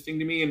seem interesting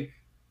to me, and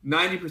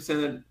 95%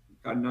 of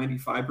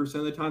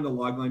the time, the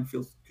log line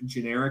feels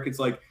generic. It's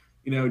like,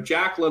 you know,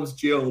 Jack loves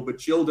Jill, but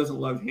Jill doesn't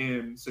love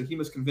him, so he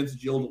must convince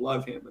Jill to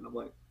love him. And I'm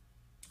like,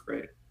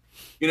 great.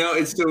 You know,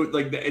 it's so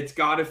like it's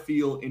got to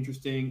feel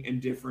interesting and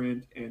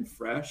different and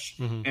fresh.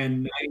 Mm-hmm.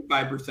 And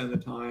 95% of the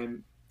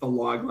time, the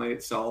log line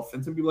itself.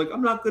 And some people are like,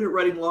 I'm not good at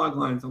writing log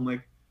lines. I'm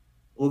like,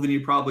 well, then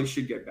you probably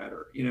should get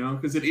better. You know,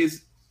 because it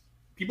is,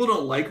 people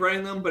don't like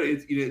writing them, but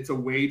it's a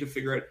way to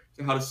figure out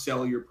how to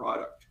sell your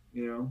product.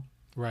 You know,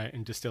 right,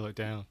 and distill it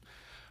down.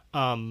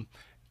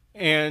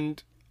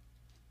 And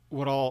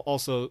what I'll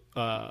also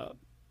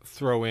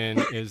throw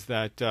in is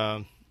that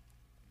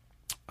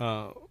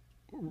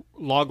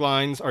log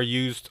lines are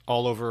used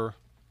all over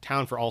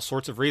town for all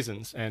sorts of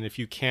reasons. And if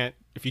you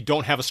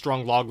don't have a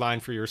strong log line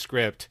for your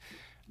script,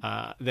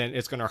 then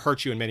it's going to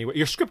hurt you in many ways.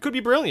 Your script could be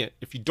brilliant.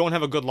 If you don't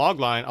have a good log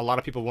line, a lot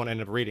of people won't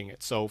end up reading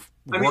it. So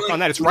work on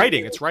that. It's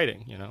writing. It's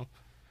writing, you know.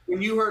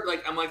 When you heard,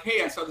 like, I'm like,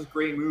 hey, I saw this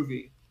great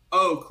movie.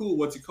 Oh, cool.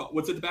 What's it called?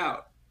 What's it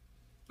about?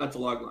 That's a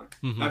log line.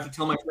 I have to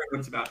tell my friend what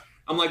it's about.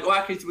 I'm like, oh,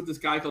 actually, it's with this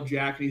guy called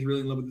Jack, and he's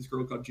really in love with this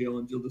girl called Jill,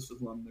 and Jill just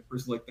was loving. The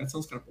person's like, that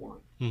sounds kind of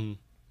boring.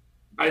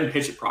 I didn't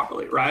pitch it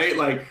properly, right?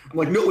 Like, I'm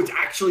like, no, it's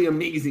actually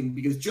amazing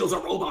because Jill's a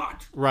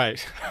robot.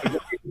 Right. At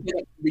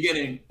the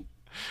beginning,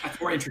 that's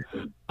more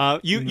interesting.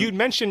 You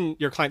mentioned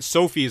your client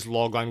Sophie's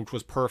log line, which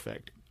was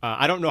perfect.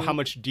 I don't know how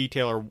much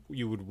detail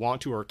you would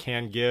want to or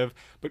can give,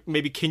 but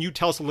maybe can you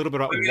tell us a little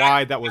bit about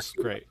why that was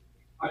great?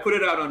 I put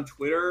it out on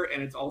Twitter,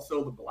 and it's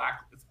also the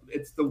black.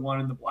 It's the one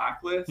in the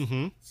blacklist,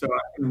 so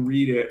I can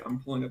read it. I'm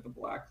pulling up the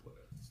blacklist.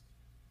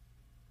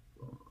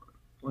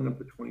 Pulling up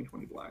the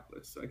 2020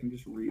 blacklist, so I can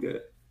just read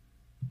it.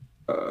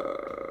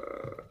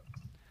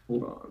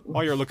 Hold on.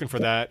 While you're looking for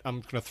that,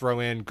 I'm going to throw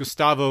in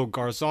Gustavo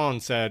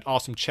Garzon said,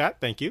 awesome chat.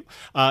 Thank you.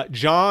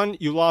 John,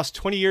 you lost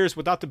 20 years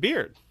without the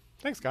beard.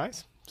 Thanks,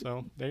 guys.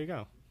 So there you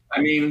go.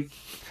 I mean,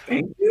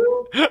 thank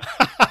you.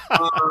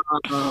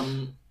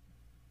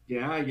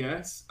 Yeah, I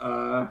guess.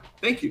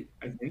 Thank you,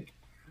 I think.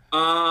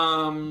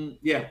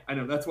 Yeah, I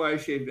know. That's why I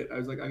shaved it. I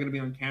was like, I'm going to be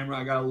on camera.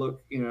 I got to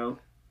look, I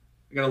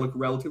got to look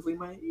relatively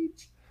my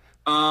age.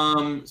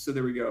 So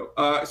there we go.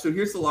 So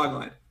here's the log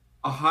line.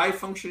 A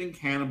high-functioning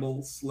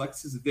cannibal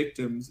selects his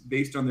victims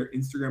based on their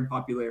Instagram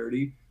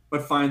popularity,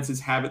 but finds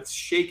his habits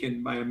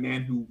shaken by a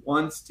man who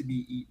wants to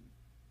be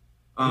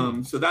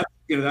eaten. So that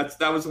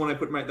was the one I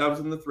put that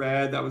was in the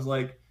thread. That was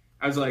like,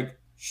 I was like,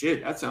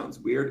 shit, that sounds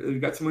weird. You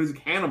got someone who's a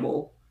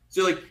cannibal.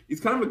 So like, it's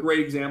kind of a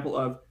great example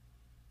of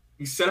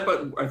you set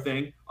up a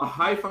thing, a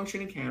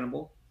high-functioning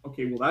cannibal.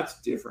 Okay, well that's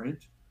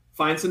different.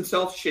 Finds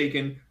himself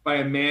shaken by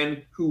a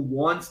man who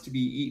wants to be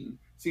eaten.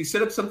 So you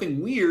set up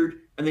something weird,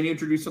 and then you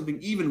introduce something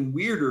even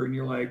weirder, and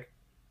you're like,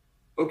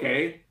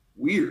 okay,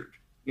 weird.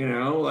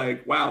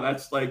 Like, wow,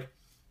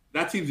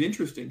 that seems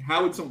interesting. Why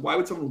would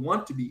someone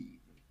want to be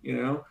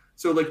eaten?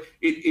 So like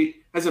it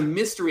has a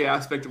mystery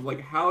aspect of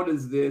like, how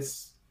does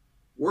this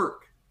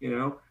work?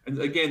 And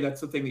again,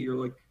 that's the thing that you're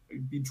like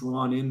be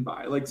drawn in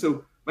by. Like,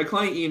 so my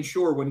client Ian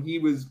Shore, when he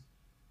was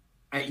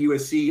at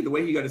USC, the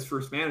way he got his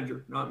first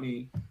manager, not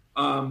me.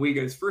 Way he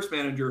got his first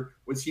manager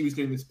was he was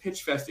doing this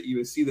pitch fest at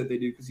USC that they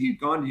do because he had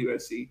gone to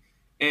USC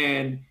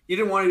and he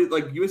didn't want to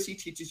like USC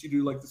teaches you to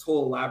do like this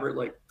whole elaborate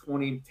like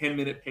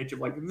 10-minute pitch of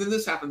like, and then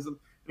this happens, and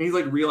he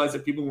like realized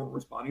that people weren't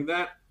responding to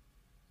that.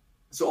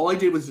 So all I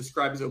did was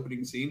describe his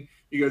opening scene.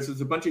 He goes,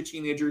 there's a bunch of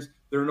teenagers,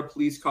 they're in a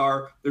police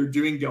car, they're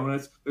doing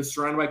donuts, they're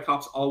surrounded by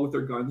cops all with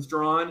their guns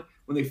drawn.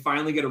 When they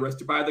finally get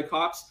arrested by the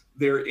cops,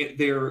 they're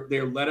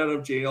let out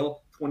of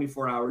jail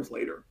 24 hours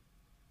later.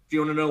 Do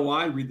you want to know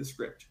why? Read the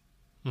script.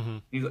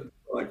 He's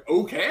like,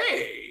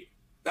 okay,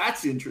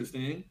 that's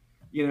interesting,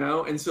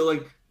 and so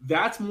like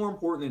that's more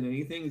important than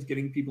anything is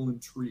getting people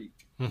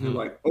intrigued. They're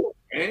like,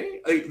 okay,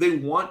 like, they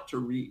want to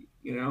read.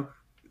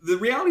 The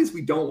reality is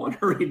we don't want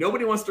to read.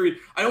 Nobody wants to read.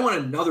 I don't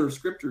want another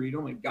script to read.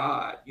 Oh my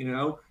god,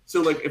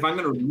 So like if I'm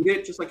going to read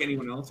it, just like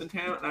anyone else in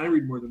town, and I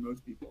read more than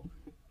most people.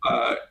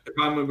 If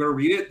I'm going to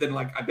read it, then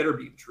like I better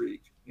be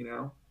intrigued.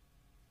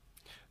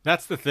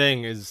 That's the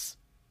thing is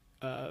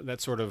that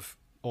sort of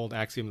old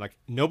axiom, like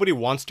nobody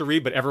wants to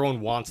read, but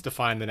everyone wants to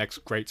find the next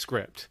great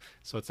script.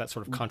 So it's that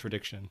sort of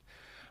contradiction.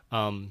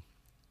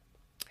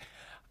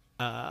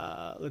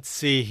 Let's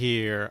see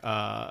here.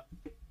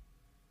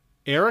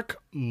 Eric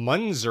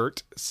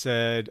Munzert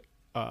said,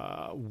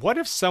 what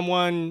if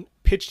someone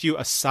pitched you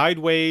a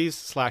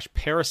sideways /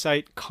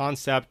 Parasite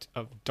concept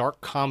of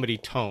dark comedy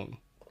tone?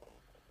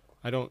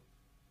 I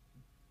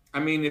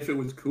mean, if it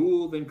was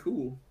cool, then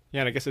cool.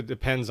 Yeah, and I guess it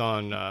depends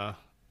on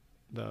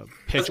the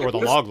pitch or the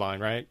log line,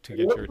 right, to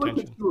get your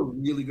attention. That's a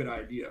really good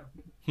idea.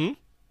 Well,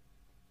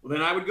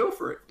 then I would go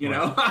for it.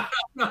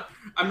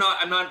 I'm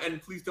not,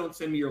 and please don't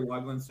send me your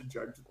log lines to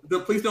judge.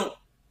 Please don't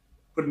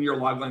put in your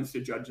log lines to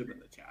judge them in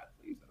the chat,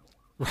 please.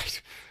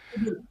 Right.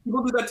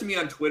 People do that to me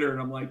on Twitter,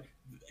 and I'm like,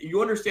 you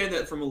understand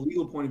that from a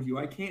legal point of view,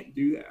 I can't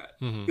do that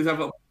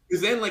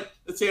because then, like,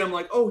 let's say I'm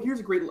like, oh, here's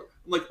a great. I'm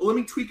like, let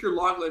me tweak your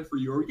log line for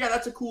you, or yeah,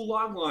 that's a cool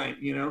log line,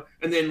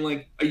 And then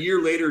like a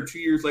year later, 2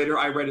 years later,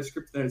 I write a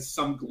script that has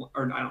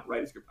or I don't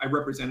write a script. I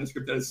represent a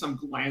script that has some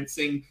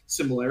glancing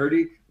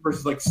similarity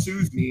versus like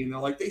sues me, and they're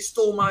like, they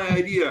stole my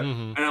idea,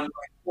 and I'm like,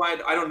 why?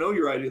 I don't know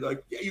your idea. They're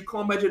like, yeah, you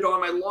commented on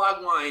my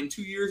log line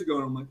 2 years ago,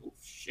 and I'm like, oh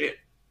shit,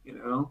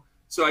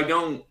 So I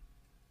don't,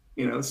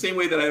 the same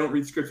way that I don't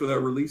read scripts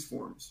without release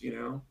forms,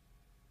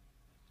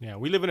 Yeah,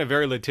 we live in a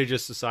very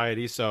litigious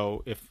society,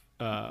 so if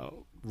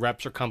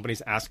reps or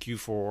companies ask you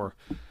for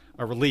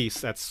a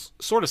release, that's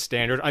sort of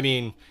standard. I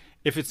mean,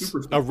 if it's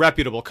a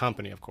reputable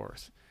company, of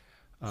course.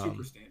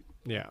 Super standard.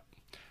 Yeah.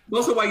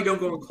 Also why you don't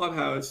go on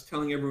Clubhouse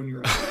telling everyone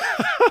you're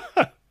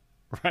out.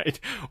 Right.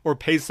 Or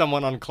pay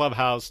someone on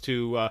Clubhouse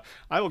to,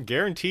 I will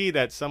guarantee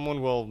that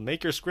someone will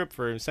make your script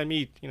for and send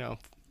me,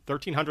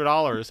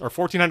 $1,300 or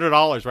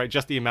 $1,400, right?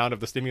 Just the amount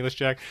of the stimulus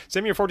check.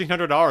 Send me your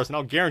 $1,400 and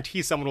I'll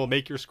guarantee someone will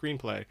make your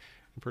screenplay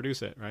and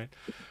produce it, right?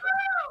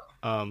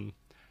 Um,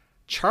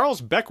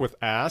 Charles Beckwith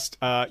asked,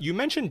 you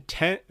mentioned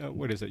 10,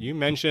 what is it? You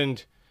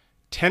mentioned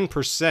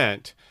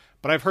 10%,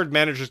 but I've heard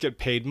managers get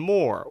paid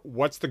more.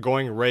 What's the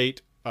going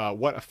rate?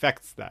 What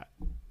affects that?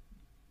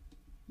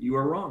 You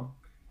are wrong.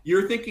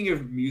 You're thinking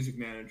of music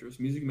managers.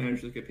 Music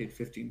managers get paid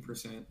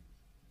 15%.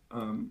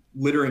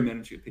 Literary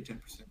managers get paid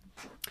 10%.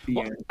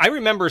 Well, I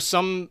remember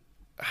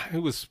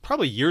it was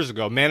probably years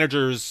ago,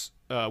 managers,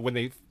 when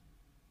they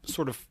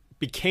sort of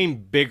became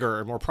bigger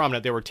and more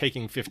prominent, they were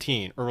taking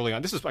 15 early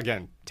on. This is,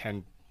 again,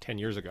 10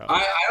 years ago.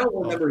 I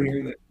don't remember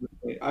hearing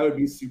that. I would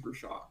be super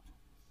shocked.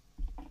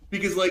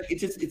 Because, like,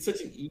 it's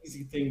such an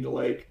easy thing to,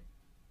 like,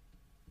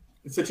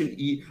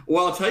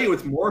 well, I'll tell you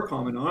what's more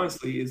common,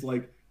 honestly, is,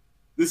 like,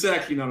 this is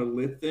actually not a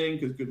lit thing,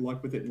 because good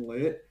luck with it in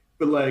lit.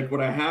 But, like, what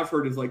I have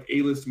heard is, like,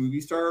 A-list movie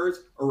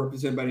stars are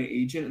represented by an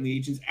agent, and the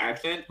agent's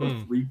accent are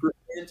 3%,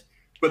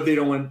 but they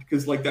don't want,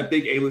 because, like, that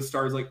big A-list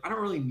star is like, I don't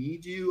really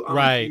need you. I'm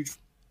a huge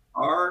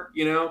star,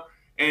 you know?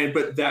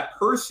 But that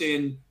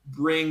person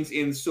brings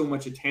in so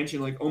much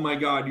attention, like, oh my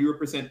God, you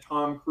represent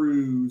Tom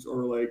Cruise,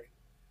 or, like,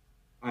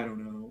 I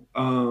don't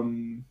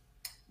know,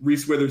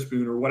 Reese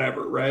Witherspoon or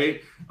whatever,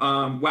 right?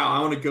 Wow,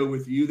 I want to go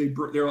with you.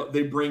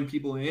 They bring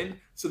people in,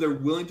 so they're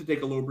willing to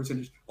take a low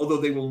percentage, although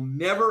they will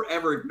never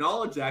ever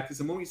acknowledge that, because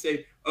the moment you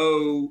say,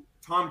 "Oh,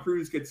 Tom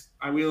Cruise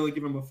we only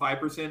give him a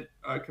 5%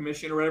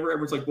 commission or whatever,"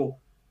 everyone's like, "Well,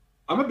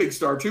 I'm a big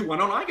star too. Why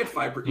don't I get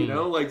 5%?" You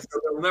know, like, so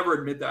they'll never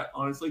admit that.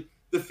 Honestly,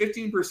 the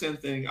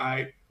 15% thing,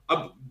 I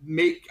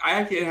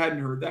actually hadn't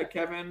heard that,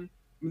 Kevin.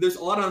 I mean, there's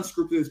a lot of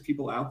unscrupulous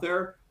people out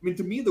there. I mean,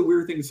 to me, the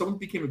weird thing is someone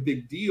became a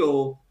big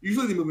deal.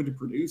 Usually, they move into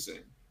producing.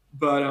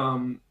 But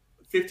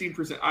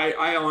 15%,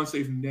 I honestly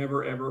have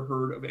never, ever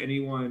heard of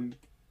anyone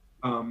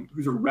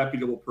who's a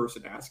reputable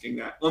person asking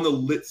that on the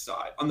lit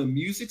side. On the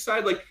music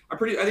side, like, I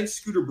think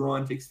Scooter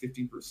Braun takes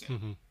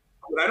 15%.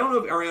 But I don't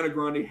know if Ariana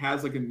Grande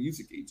has, like, a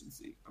music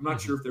agency. I'm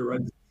not sure if they're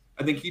right.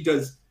 I think he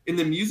does. In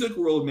the music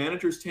world,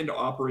 managers tend to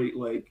operate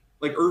like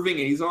Irving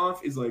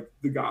Azoff is, like,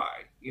 the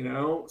guy, you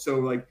know? So,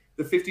 like,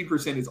 the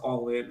 15% is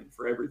all in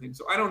for everything.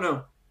 So I don't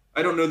know.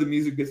 I don't know the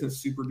music business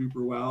super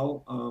duper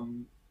well.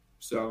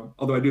 So,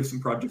 although I do have some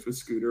projects with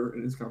Scooter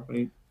and his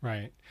company.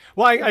 Right.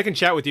 Well, I can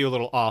chat with you a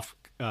little off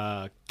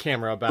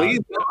camera about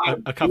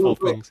a couple of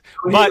things.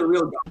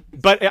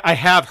 But I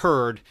have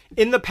heard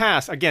in the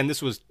past, again,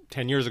 this was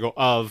 10 years ago,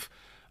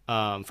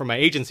 from my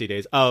agency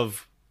days,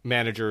 of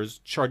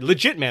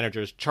legit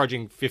managers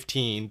charging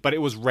 15, but it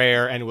was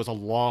rare and it was a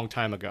long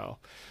time ago.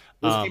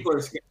 Those people are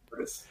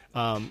scammers.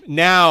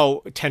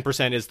 Now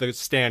 10% is the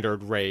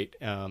standard rate,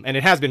 and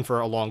it has been for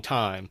a long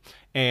time.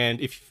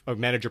 And if a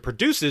manager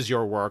produces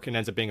your work and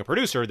ends up being a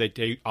producer,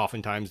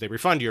 oftentimes they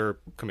refund your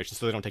commission,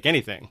 so they don't take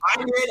anything.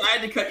 I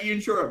had to cut you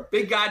short a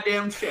big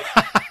goddamn shit.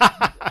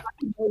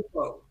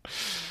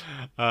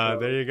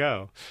 There you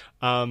go.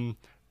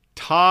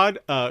 Todd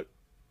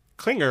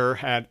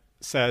Klinger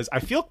says, I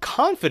feel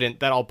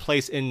confident that I'll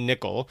place in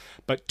nickel,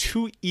 but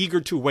too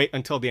eager to wait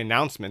until the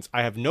announcements.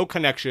 I have no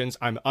connections.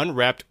 I'm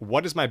unrepped.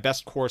 What is my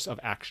best course of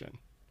action?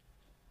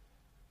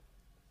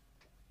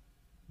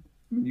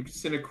 You can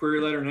send a query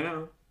letter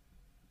now.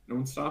 No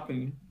one's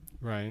stopping you.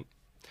 Right.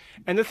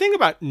 And the thing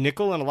about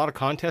nickel in a lot of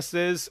contests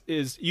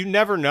is you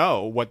never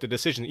know what the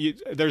decision.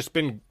 There's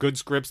been good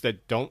scripts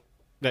that don't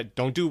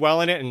do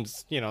well in it, and,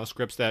 you know,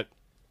 scripts that,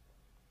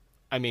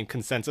 I mean,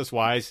 consensus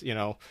wise, you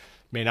know,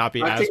 may not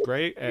be as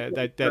great,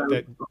 that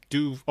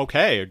do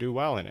okay or do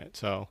well in it.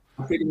 So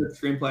I'm taking the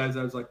screenplay as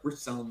I was like, we're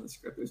selling this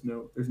script. There's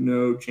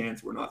no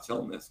chance we're not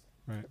selling this.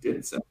 Right.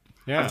 Didn't sell.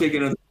 Yeah.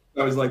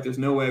 I was like, there's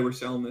no way we're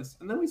selling this,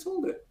 and then we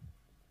sold it.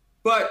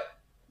 But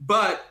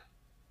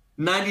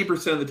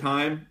 90% of the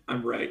time,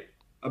 I'm right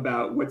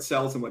about what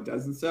sells and what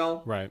doesn't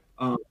sell. Right.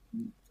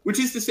 Which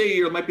is to say,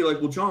 you might be like,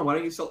 well, John, why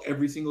don't you sell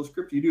every single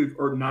script you do,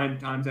 or 9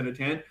 times out of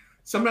 10?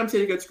 Sometimes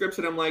I get scripts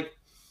and I'm like,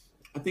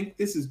 I think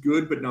this is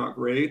good, but not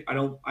great. I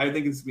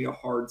think it's gonna be a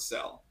hard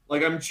sell.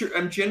 Like, I'm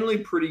generally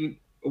pretty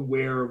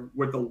aware of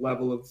what the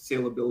level of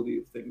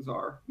saleability of things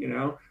are. You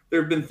know, there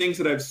have been things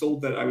that I've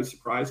sold that I was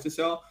surprised to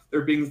sell.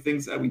 There have been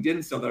things that we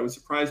didn't sell that I was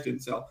surprised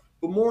didn't sell.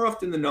 But more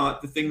often than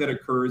not, the thing that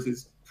occurs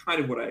is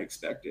kind of what I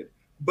expected.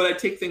 But I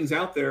take things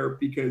out there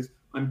because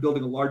I'm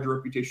building a larger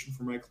reputation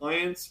for my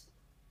clients,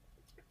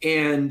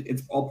 and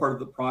it's all part of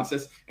the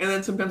process. And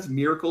then sometimes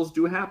miracles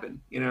do happen,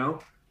 you know.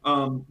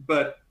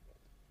 But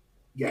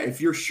yeah,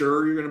 if you're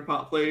sure you're going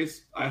to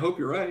place, I hope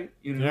you're right,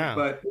 you know. Yeah.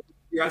 But if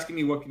you're asking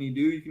me what can you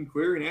do, you can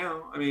query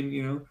now. I mean,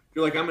 you know, if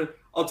you're like,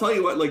 I'll tell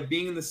you what, like,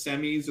 being in the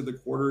semis or the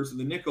quarters or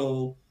the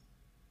nickel,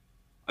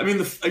 I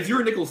mean, if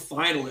you're a nickel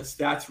finalist,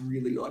 that's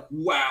really like,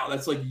 wow,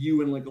 that's like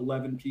you and like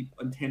 11 people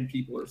and 10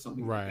 people or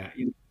something right. like that.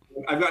 You know,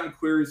 I've gotten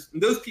queries,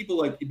 and those people,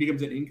 like, it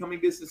becomes an incoming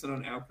business and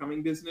an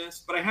outcoming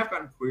business. But I have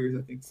gotten queries,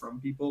 I think,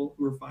 from people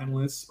who were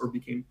finalists or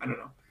became, I don't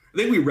know. I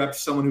think we repped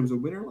someone who was a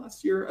winner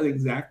last year. I think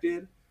Zach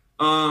did.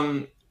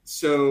 Anyhow,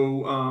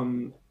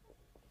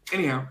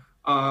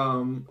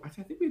 I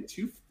think we had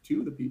two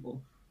of the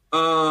people.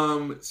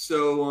 But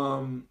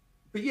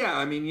yeah,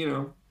 I mean, you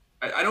know,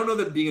 I don't know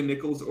that being a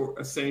nickels or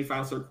a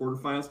semifinals or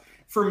quarterfinals,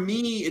 for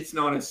me, it's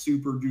not a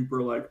super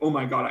duper like, oh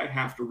my God, I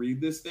have to read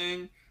this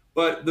thing.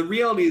 But the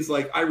reality is,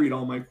 like, I read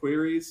all my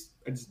queries.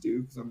 I just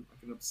do because I'm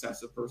like an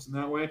obsessive person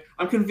that way.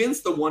 I'm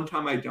convinced the one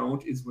time I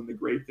don't is when the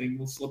great thing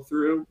will slip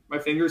through my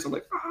fingers. I'm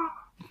like, ah.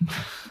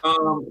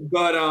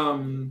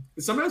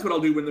 Sometimes what I'll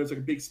do when there's like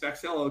a big spec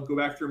sale, I'll go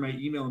back through my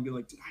email and be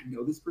like, did I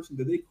know this person?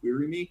 Did they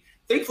query me?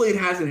 Thankfully, it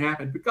hasn't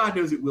happened, but God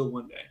knows it will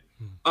one day.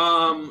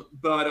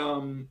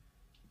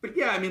 But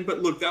yeah, I mean,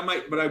 but look,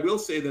 but I will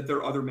say that there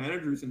are other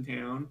managers in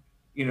town,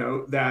 you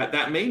know,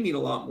 that may mean a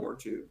lot more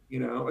to, you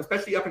know,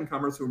 especially up and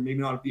comers who may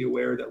not be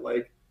aware that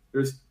like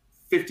there's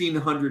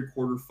 1,500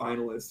 quarter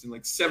finalists and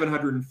like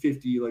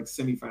 750 like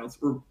semifinals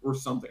or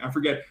something. I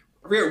forget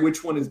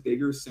which one is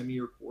bigger, semi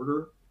or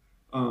quarter.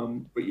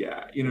 But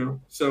yeah, you know,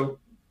 so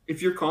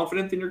if you're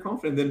confident, then you're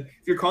confident. Then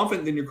if you're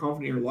confident, then you're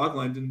confident in your log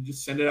line, and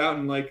just send it out.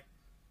 And like,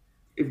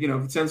 if you know,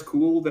 if it sounds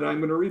cool, then I'm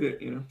going to read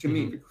it, you know, to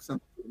me, it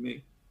sounds cool to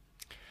me.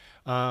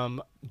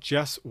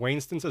 Jess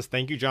Wainston says,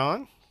 thank you,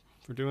 John,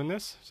 for doing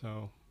this.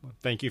 So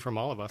thank you from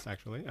all of us,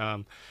 actually.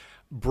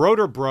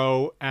 Broder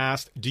Bro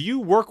asked, do you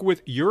work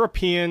with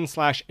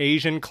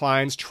European/Asian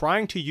clients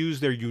trying to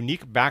use their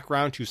unique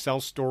background to sell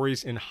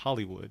stories in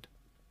Hollywood?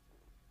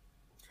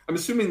 I'm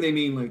assuming they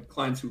mean like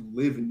clients who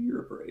live in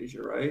Europe or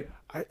Asia, right?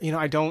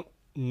 I don't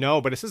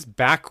know, but it says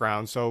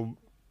background. So,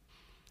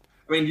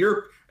 I mean,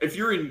 if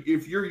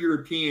you're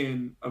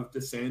European of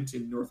descent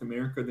in North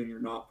America, then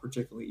you're not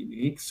particularly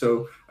unique.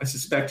 So I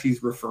suspect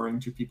he's referring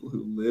to people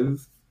who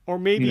live, or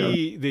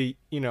maybe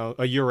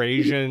a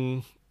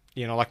Eurasian,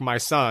 like my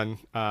son,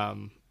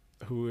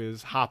 who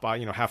is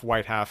Hapa, half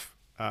white, half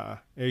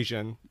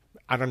Asian.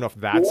 I don't know if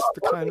that's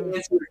the kind of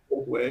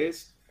both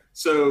ways.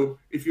 So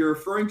if you're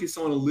referring to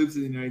someone who lives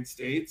in the United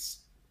States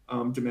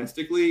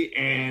domestically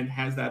and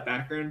has that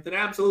background, then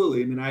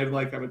absolutely. I mean, I have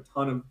a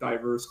ton of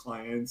diverse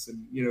clients,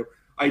 and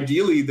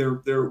ideally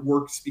their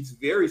work speaks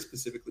very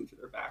specifically to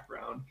their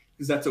background,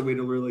 because that's a way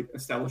to really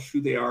establish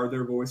who they are,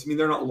 their voice. I mean,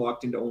 they're not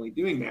locked into only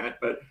doing that,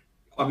 but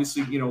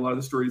obviously, a lot of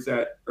the stories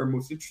that are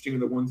most interesting are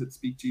the ones that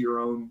speak to your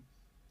own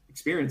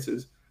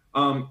experiences.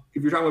 If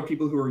you're talking about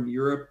people who are in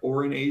Europe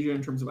or in Asia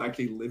in terms of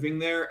actually living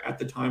there at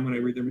the time when I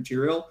read their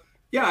material,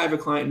 yeah, I have a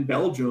client in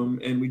Belgium,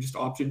 and we just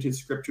optioned his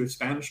script to a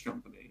Spanish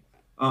company.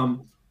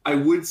 I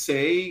would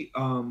say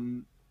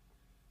TV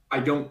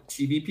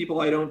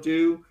people I don't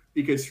do,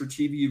 because for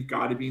TV, you've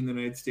got to be in the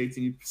United States,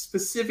 and you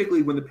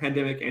specifically, when the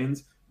pandemic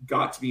ends,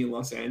 got to be in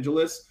Los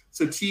Angeles.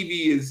 So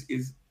TV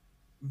is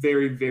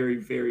very, very,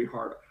 very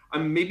hard.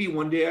 Maybe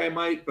one day I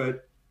might,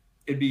 but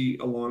it'd be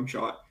a long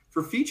shot.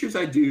 For features,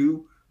 I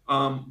do,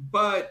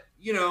 but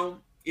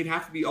it'd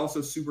have to be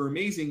also super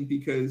amazing,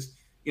 because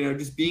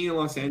just being in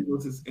Los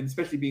Angeles and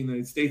especially being in the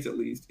United States, at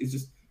least, is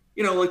just,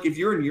 like if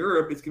you're in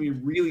Europe, it's going to be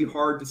really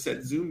hard to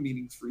set Zoom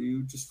meetings for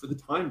you just for the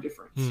time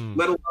difference,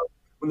 let alone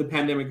when the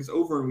pandemic is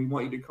over and we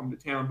want you to come to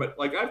town. But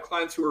I have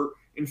clients who are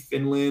in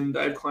Finland.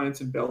 I have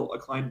clients a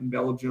client in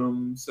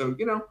Belgium. So,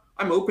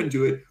 I'm open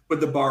to it, but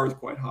the bar is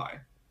quite high.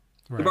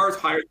 Right. The bar is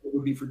higher than it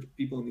would be for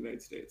people in the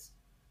United States.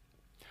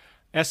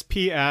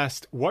 SP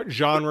asked, what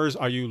genres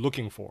are you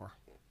looking for?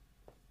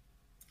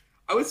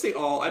 I would say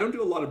all. I don't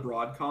do a lot of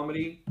broad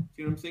comedy.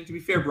 You know what I'm saying? To be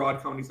fair,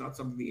 broad comedy is not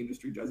something the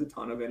industry does a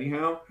ton of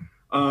anyhow.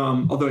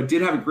 Although I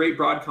did have a great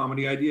broad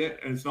comedy idea,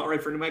 and it's not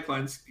right for any of my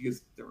clients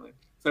because they're really.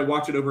 So I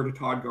walked it over to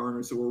Todd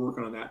Garner, so we're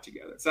working on that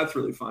together. So that's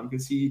really fun,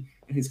 because he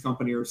and his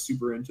company are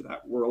super into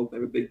that world. They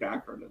have a big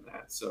background in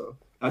that, so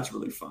that's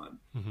really fun.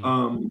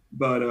 Mm-hmm.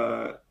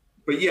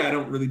 But yeah, I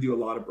don't really do a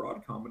lot of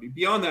broad comedy.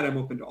 Beyond that, I'm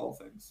open to all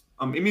things.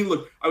 I mean,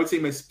 look, I would say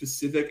my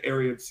specific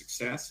area of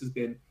success has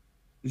been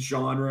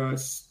genre,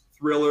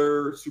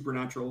 thriller,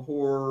 supernatural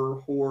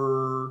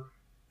horror,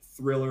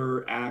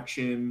 thriller,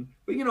 action.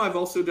 But, I've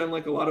also done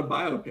a lot of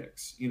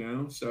biopics,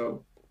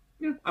 so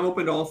yeah, I'm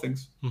open to all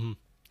things. Mm-hmm.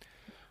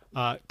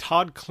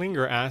 Todd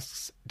Klinger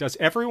asks, does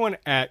everyone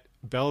at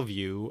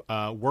Bellevue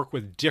work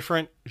with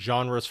different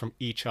genres from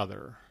each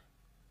other?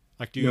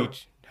 Do you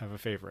each have a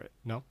favorite?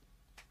 No?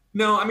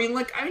 No, I mean,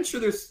 I'm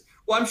sure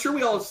I'm sure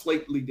we all have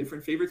slightly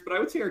different favorites, but I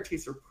would say our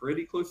tastes are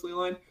pretty closely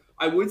aligned.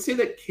 I would say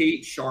that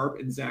Kate Sharp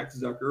and Zach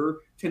Zucker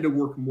tend to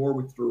work more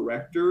with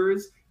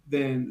directors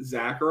than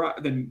Jeff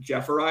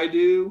or I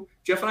do.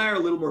 Jeff and I are a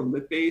little more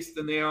lit-based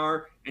than they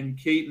are, and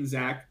Kate and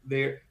Zach,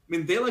 they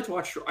like to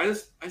watch. I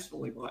just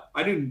don't like.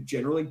 I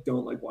generally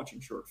don't like watching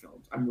short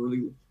films. I'm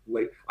really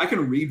late. I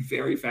can read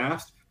very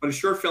fast, but a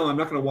short film, I'm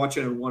not going to watch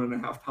it in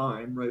 1.5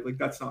 time, right?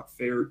 That's not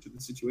fair to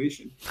the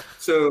situation.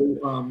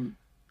 So,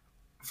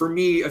 for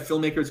me, a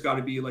filmmaker's got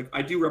to be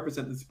I do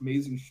represent this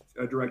amazing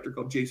director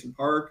called Jason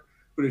Park,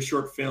 who did a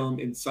short film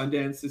in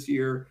Sundance this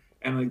year.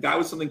 And that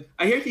was something,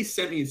 I hear he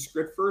sent me his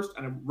script first,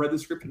 and I read the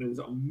script and it was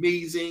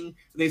amazing.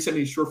 And they sent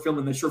me a short film,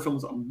 and the short film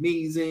was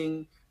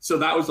amazing. So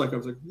that was I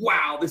was like,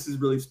 wow, this is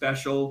really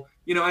special.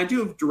 I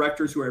do have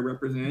directors who I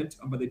represent,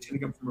 but they tend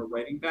to come from a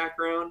writing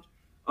background.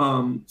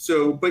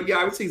 But yeah,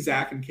 I would say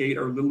Zach and Kate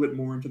are a little bit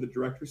more into the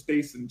director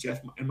space than Jeff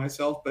and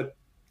myself. But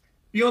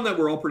beyond that,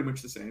 we're all pretty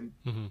much the same.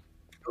 Mm-hmm.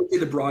 I would say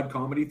the broad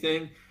comedy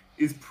thing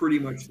is pretty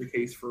much the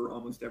case for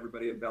almost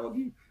everybody at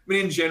Bellevue. I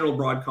mean, in general,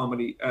 broad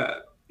comedy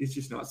is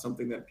just not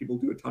something that people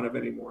do a ton of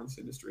anymore in this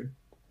industry.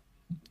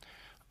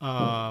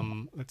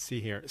 Let's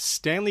see here.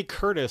 Stanley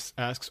Curtis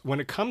asks, when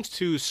it comes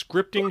to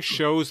scripting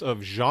shows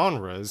of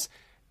genres,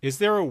 is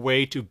there a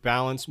way to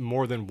balance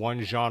more than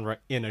one genre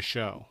in a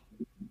show?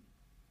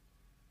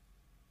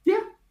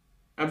 Yeah,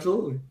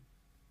 absolutely.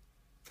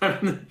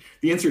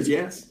 The answer is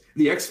yes.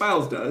 The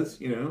X-Files does,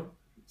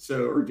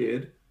 so, or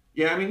did.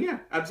 Yeah, I mean, yeah,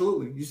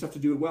 absolutely. You just have to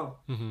do it well.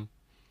 Mm-hmm.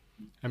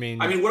 I mean,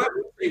 what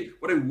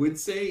I would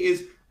say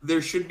is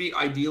there should be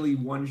ideally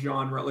one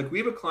genre. Like we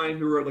have a client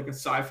who wrote like a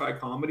sci-fi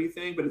comedy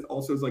thing, but it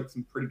also has like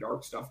some pretty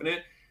dark stuff in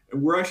it.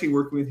 And we're actually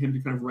working with him to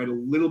kind of write a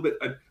little bit,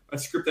 a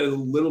script that is a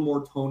little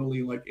more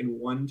tonally like in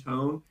one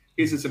tone.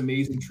 He has this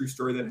amazing true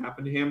story that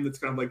happened to him that's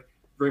kind of like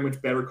very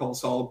much Better Call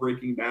Saul,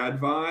 Breaking Bad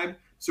vibe.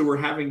 So we're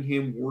having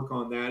him work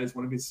on that as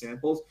one of his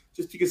samples,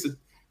 just because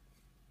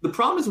the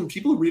problem is when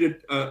people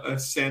read a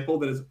sample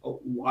that has a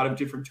lot of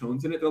different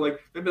tones in it, they'll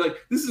be like,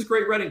 this is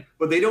great writing,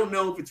 but they don't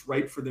know if it's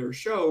right for their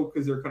show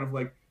because they're kind of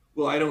like,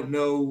 well, I don't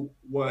know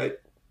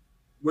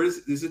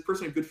is this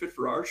person a good fit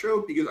for our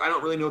show? Because I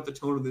don't really know what the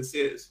tone of this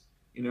is,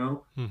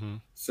 Mm-hmm.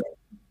 So,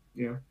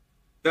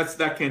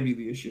 that can be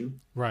the issue.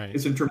 Right.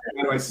 It's in terms of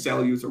how do I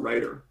sell you as a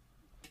writer?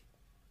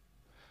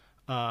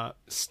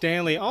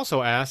 Stanley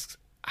also asks,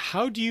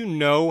 how do you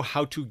know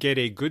how to get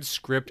a good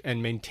script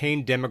and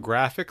maintain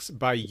demographics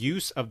by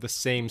use of the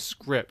same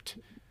script?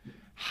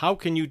 How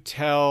can you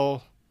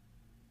tell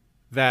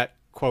that,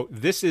 quote,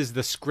 this is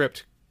the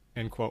script,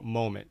 end quote,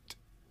 moment?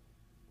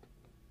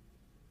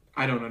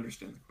 I don't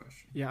understand the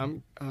question. Yeah,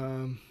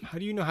 how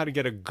do you know how to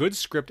get a good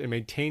script and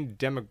maintain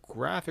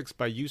demographics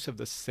by use of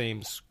the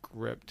same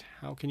script?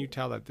 How can you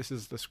tell that this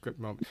is the script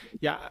moment?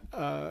 Yeah,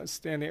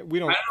 Stanley, we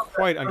don't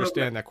quite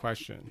understand that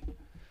question.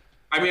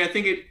 I mean, I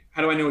think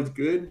how do I know it's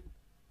good?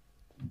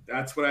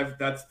 That's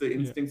the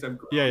instincts I've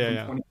grown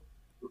from 20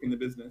 working the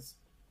business.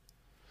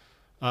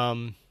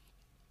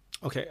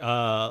 Okay.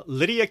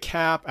 Lydia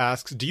Cap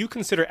asks, do you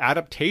consider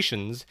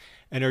adaptations,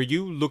 and are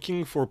you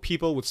looking for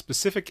people with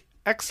specific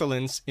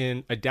excellence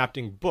in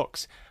adapting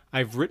books?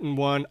 I've written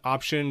one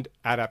optioned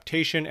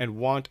adaptation and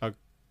want a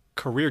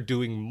career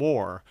doing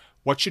more.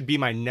 What should be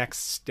my next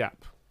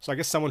step? So I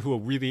guess someone who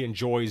really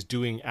enjoys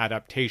doing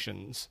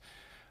adaptations.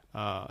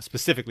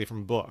 Specifically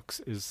from books,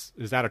 is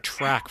that a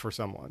track for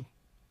someone?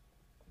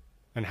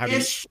 And how do you...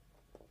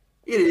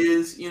 It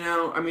is,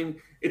 I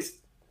mean, it's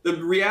the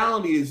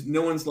reality is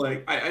no one's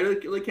like I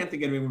really can't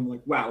think of anyone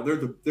like, wow, they're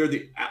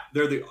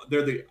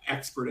the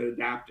expert at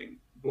adapting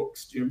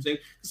books. Do you know what I'm saying?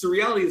 Because the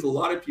reality is a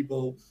lot of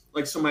people,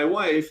 like, so my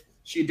wife,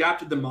 she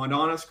adapted the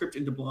Madonna script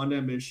into Blonde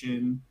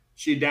Ambition.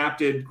 She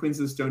adapted Queens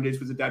of the Stone Age,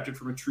 was adapted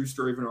from a true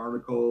story of an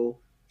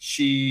article.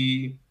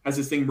 She has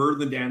this thing,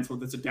 Murder in the Dance Hall,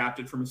 that's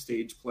adapted from a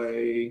stage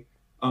play.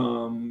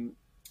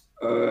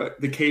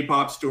 The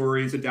K-pop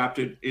story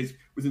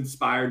was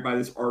inspired by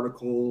this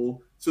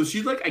article. So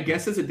she, like, I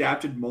guess has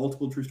adapted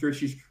multiple true stories.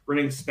 She's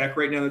running a spec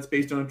right now that's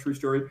based on a true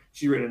story.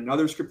 She wrote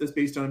another script that's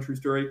based on a true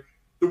story.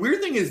 The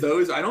weird thing is, though,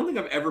 is I don't think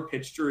I've ever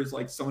pitched her as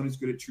like someone who's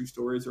good at true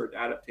stories or at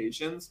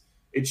adaptations.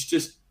 It's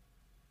just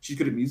she's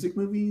good at music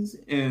movies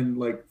and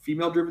like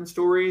female-driven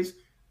stories.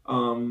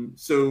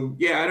 So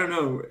yeah, I don't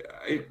know.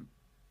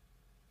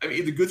 I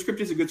mean, the good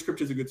script is a good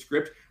script is a good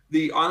script.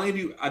 I only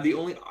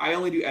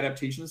do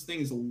adaptations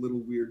thing is a little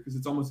weird because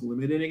it's almost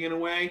limiting in a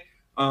way.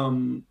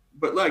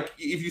 But like,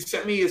 if you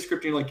sent me a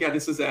script and you're like, yeah,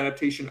 this is an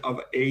adaptation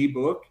of a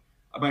book,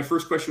 my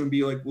first question would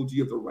be like, well, do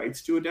you have the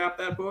rights to adapt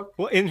that book?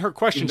 Well, in her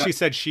question, she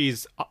said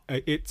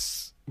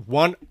it's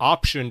one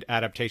optioned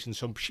adaptation.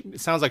 So it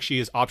sounds like she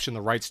has optioned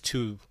the rights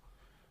to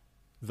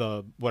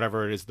the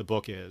whatever it is the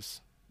book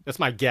is. That's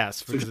my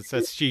guess, because it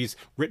says she's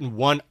written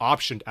one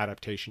optioned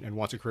adaptation and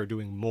wants a career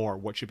doing more.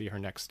 What should be her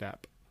next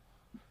step?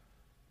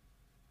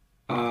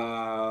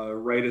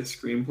 Write a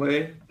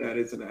screenplay that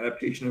is an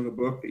adaptation of a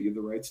book that you have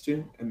the rights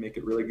to and make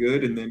it really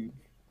good, and then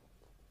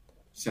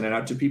send it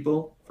out to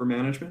people for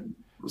management.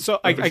 So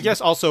I guess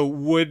also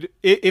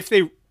if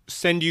they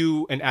send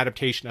you an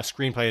adaptation, a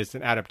screenplay as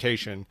an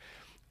adaptation,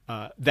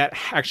 that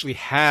actually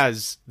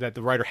has, that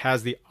the writer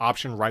has the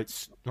option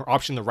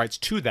the rights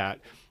to that,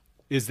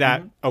 is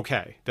that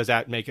okay? Does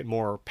that make it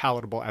more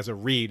palatable as a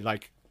read?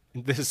 Like,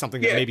 this is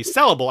something that may be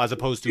sellable as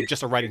opposed to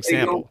just a writing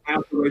sample. They don't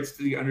have the rights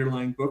to the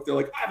underlying book. They're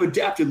like, I've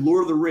adapted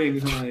Lord of the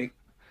Rings. I'm like,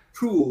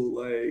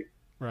 cool. Like,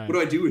 right. What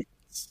do I do with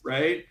this?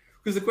 Right?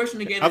 Because the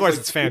question again, otherwise is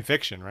like, it's fan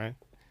fiction, right?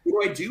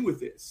 What do I do with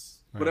this?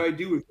 Right. What do I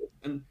do with it?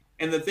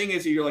 And the thing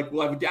is, you're like,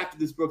 well, I've adapted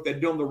this book that I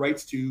don't have the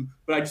rights to,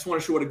 but I just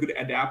want to show what a good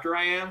adapter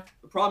I am.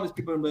 The problem is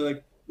people are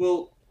like,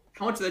 well,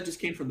 how much of that just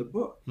came from the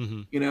book?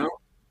 Mm-hmm. You know?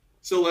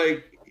 So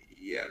like,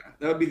 yeah,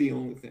 that would be the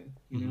only thing,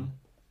 you know?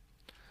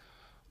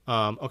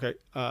 Okay.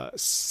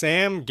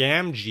 Sam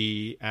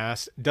Gamgee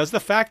asks, does the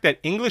fact that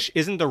English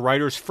isn't the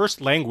writer's first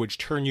language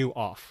turn you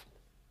off?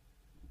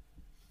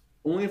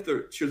 Only if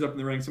it shows up in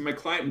the writing. So my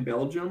client in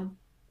Belgium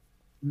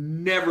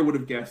never would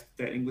have guessed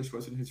that English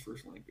wasn't his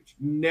first language.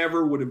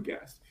 Never would have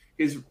guessed.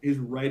 His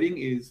writing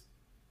is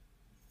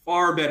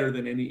far better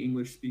than any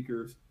English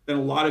speakers, than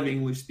a lot of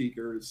English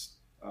speakers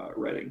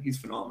writing. He's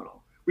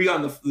phenomenal. We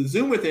got on the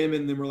Zoom with him,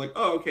 and then we're like,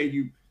 oh, okay,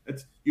 you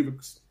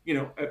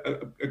have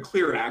a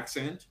clear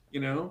accent,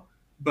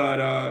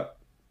 but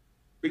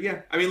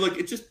yeah, I mean, look,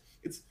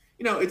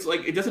 it's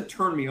like, it doesn't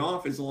turn me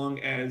off as long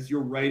as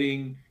your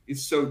writing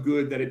is so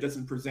good that it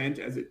doesn't present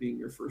as it being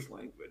your first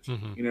language.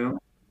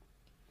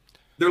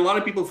 There are a lot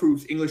of people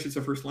whose English is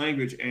their first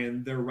language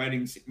and their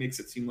writing makes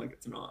it seem like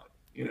it's not,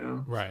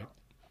 Right.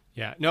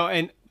 Yeah. No,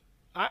 and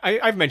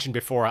I've mentioned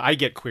before, I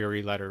get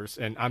query letters,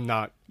 and I'm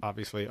not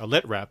obviously a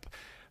lit rep,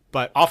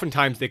 but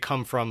oftentimes they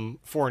come from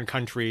foreign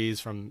countries,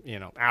 from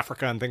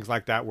Africa and things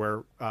like that,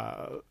 where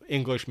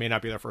English may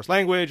not be their first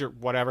language or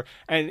whatever,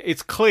 and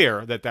it's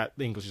clear that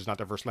English is not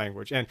their first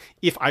language. And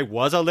if I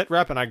was a lit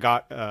rep and I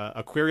got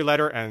a query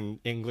letter and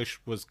English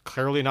was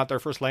clearly not their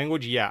first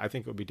language, yeah, I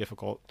think it would be a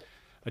difficult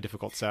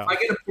sell. If I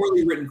get a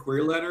poorly written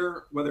query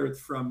letter, whether it's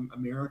from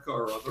America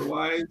or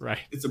otherwise, right,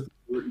 it's a poorly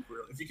written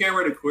query. If you can't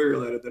write a query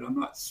letter, then I'm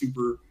not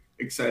super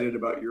excited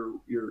about your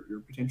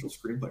potential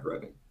screenplay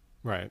writing.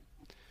 Right.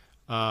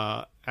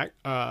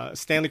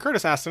 Stanley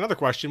Curtis asked another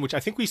question, which I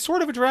think we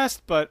sort of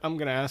addressed, but I'm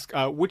going to ask,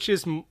 which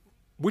is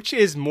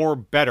more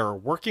better,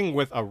 working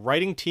with a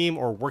writing team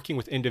or working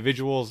with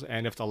individuals,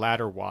 and if the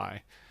latter,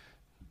 why?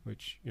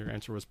 Which your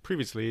answer was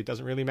previously, it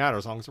doesn't really matter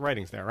as long as the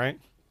writing's there, right?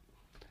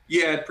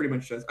 Yeah, it pretty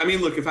much does. I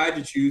mean, look, if I had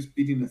to choose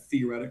between the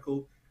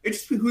theoretical,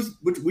 it's just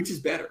which is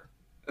better.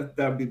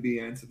 That would be the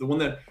answer. The one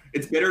that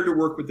it's better to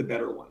work with the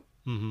better one.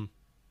 Mm-hmm.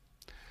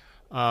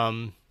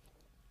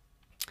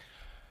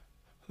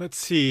 Let's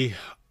see.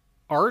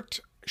 Art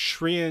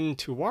Shriyan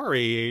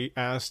Tiwari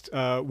asked,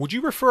 would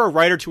you refer a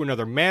writer to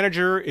another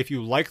manager if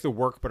you like the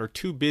work but are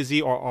too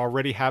busy or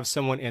already have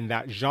someone in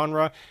that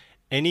genre?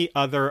 Any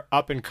other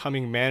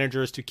up-and-coming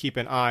managers to keep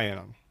an eye on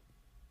them?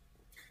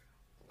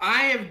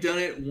 I have done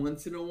it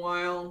once in a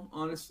while,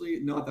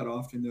 honestly. Not that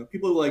often, though.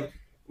 People are like,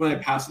 when I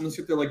pass them the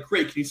script, they're like,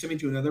 great, can you send me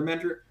to another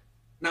mentor?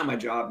 Not my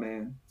job,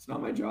 man. It's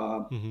not my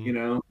job,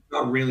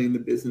 Not really in the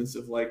business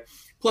of like,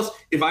 plus,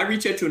 if I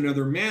reach out to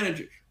another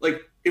manager,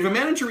 like, if a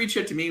manager reached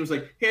out to me and was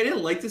like, hey, I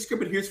didn't like this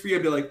script, but here's for you,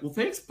 I'd be like, well,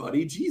 thanks,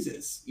 buddy.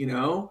 Jesus,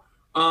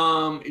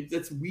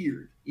 that's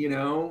weird,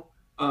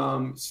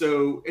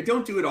 So I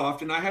don't do it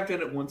often. I have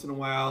done it once in a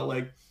while.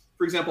 Like,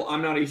 for example,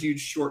 I'm not a huge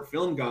short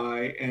film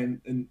guy,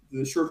 and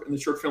the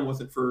short film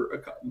wasn't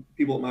for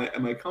people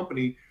at my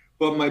company,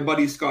 but my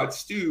buddy Scott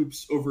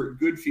Stoops over at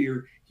Good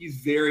Fear, he's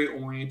very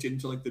oriented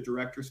into like the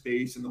director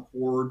space and the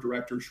horror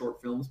director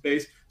short film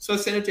space. So I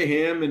sent it to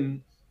him,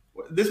 and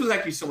this was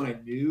actually someone I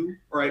knew.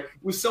 Right, it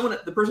was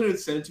the person who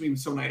sent it to me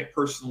was someone I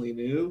personally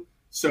knew.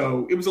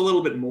 So it was a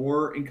little bit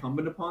more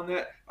incumbent upon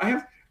that.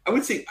 I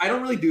would say I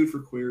don't really do it for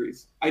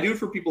queries. I do it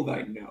for people that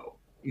I know,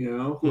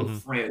 who are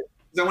friends.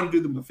 Because I want to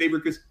do them a favor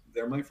because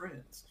they're my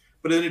friends.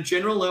 But at a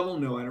general level,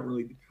 no, I don't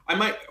really do.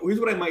 Here's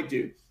what I might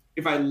do.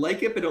 If I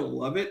like it but don't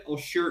love it, I'll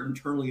share it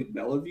internally at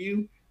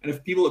Bellevue. And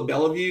if people at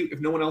Bellevue, if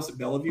no one else at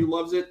Bellevue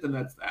loves it, then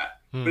that's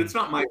that. But it's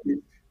not I'm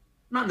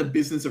not in the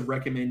business of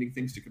recommending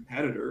things to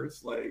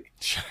competitors. Like,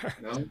 sure.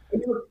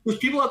 There's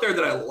people out there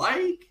that I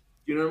like,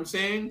 you know what I'm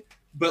saying?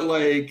 But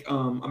like,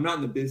 I'm not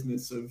in the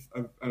business of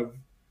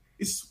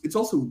it's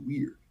also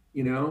weird,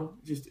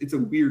 just it's a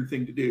weird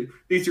thing to do.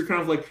 These are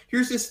kind of like,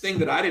 here's this thing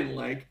that I didn't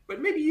like,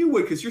 but maybe you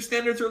would because your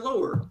standards are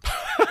lower.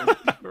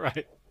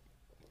 Right.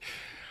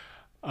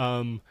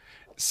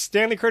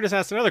 Stanley Curtis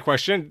asked another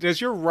question.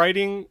 Does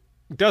writing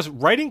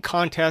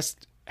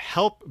contest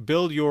help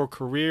build your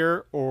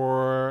career,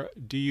 or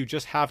do you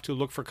just have to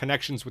look for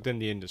connections within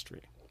the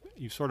industry?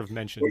 You sort of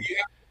mentioned. What you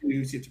have to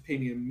do is you have to pay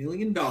me $1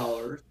 million,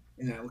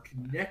 and I will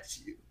connect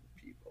you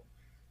with people.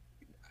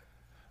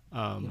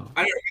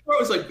 I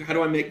was like, how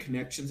do I make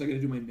connections? I got to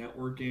do my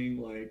networking.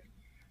 Like,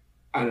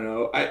 I don't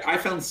know. I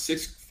found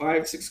 6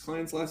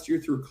 clients last year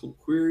through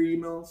query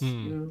emails.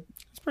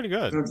 That's pretty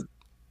good.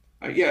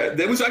 Yeah,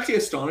 that was actually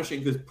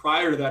astonishing because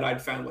prior to that,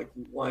 I'd found like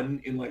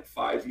 1 in like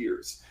 5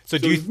 years. So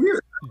do you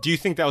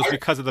think that was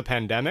because of the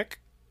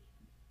pandemic?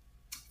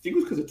 I think it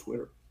was because of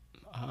Twitter.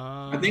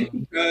 I think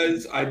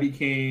because I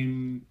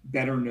became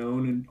better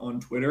known on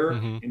Twitter,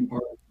 in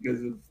part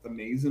because of the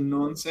Mason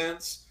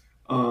nonsense.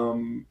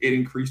 It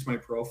increased my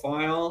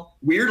profile.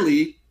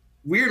 Weirdly,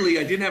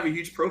 I didn't have a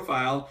huge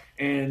profile,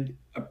 and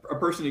a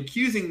person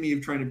accusing me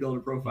of trying to build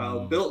a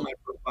profile built my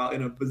profile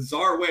in a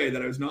bizarre way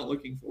that I was not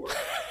looking for.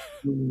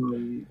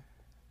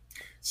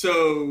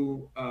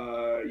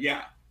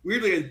 Yeah,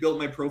 weirdly, I built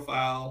my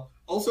profile.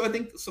 Also, I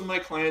think some of my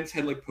clients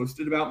had like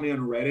posted about me on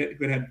Reddit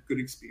who had good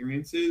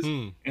experiences,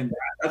 and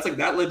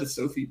that led to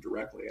Sophie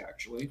directly,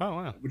 actually. Oh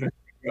wow! Which I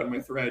got in my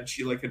thread.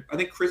 She I think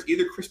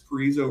either Chris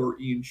Parizo or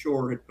Ian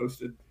Shore had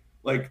posted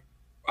like,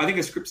 I think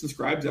a Scripts and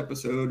Scribes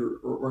episode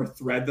or a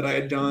thread that I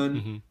had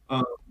done.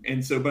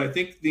 But I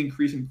think the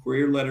increase in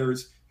query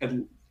letters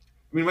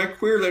my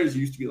query letters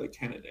used to be like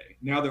 10 a day.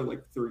 Now they're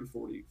like 30,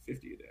 40,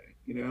 50 a day,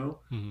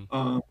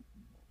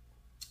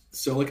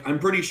 So like, I'm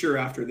pretty sure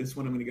after this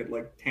one, I'm going to get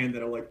like 10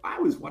 that are like, I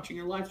was watching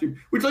your live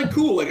stream, which like,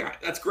 cool. Like,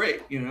 that's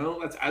great.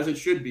 That's as it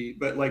should be.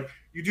 But like,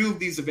 you do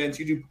these events,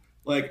 you do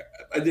Like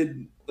I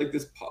did like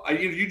this,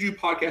 you do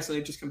podcasts and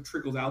it just kind of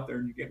trickles out there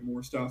and you get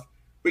more stuff.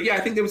 But yeah,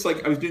 I think there was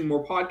like, I was doing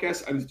more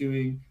podcasts. I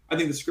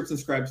think the Scripts and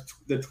Scribes,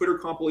 the Twitter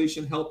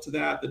compilation helped to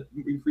that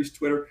increased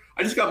Twitter.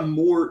 I got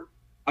more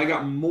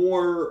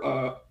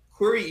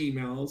query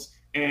emails.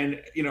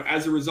 And,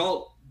 as a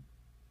result,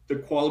 the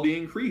quality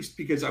increased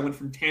because I went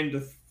from 10 to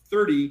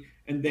 30.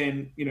 And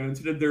then,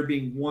 instead of there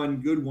being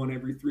one good one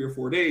every 3 or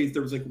 4 days,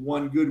 there was like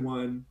one good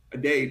one a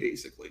day,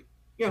 basically.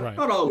 Yeah, right.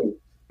 Not always,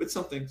 but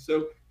something.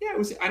 So yeah, it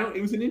was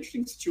an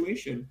interesting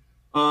situation.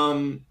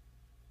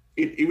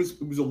 It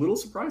was a little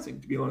surprising,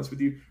 to be honest with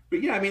you.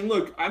 But yeah, I mean,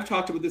 look, I've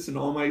talked about this in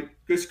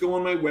just go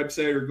on my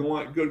website or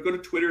go to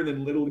Twitter and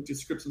then literally to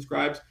Scripts and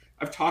Scribes.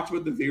 I've talked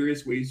about the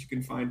various ways you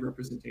can find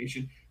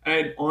representation.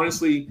 And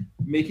honestly,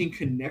 making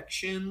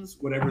connections,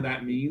 whatever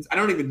that means, I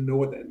don't even know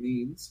what that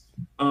means,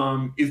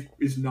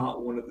 is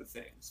not one of the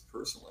things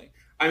personally.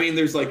 I mean,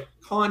 there's like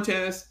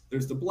contests,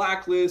 there's the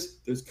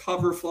blacklist, there's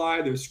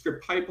Coverfly, there's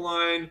Script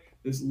Pipeline,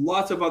 there's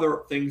lots of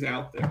other things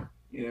out there,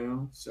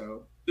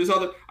 so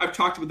I've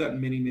talked about that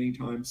many, many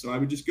times. So I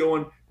would just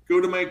go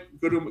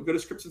to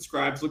Scripts and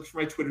Scribes, look for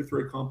my Twitter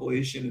thread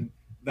compilation, and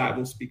that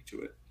will speak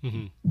to it.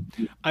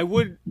 Mm-hmm. I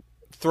would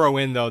throw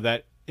in though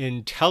that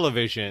in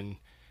television,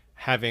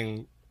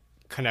 having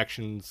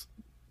connections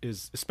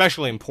is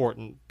especially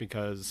important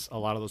because a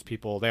lot of those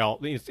people,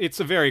 it's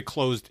a very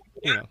closed,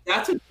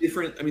 That's a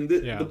different, I mean,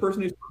 the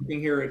person who's talking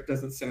here, it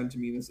doesn't sound to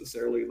me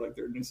necessarily like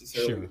they're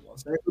necessarily in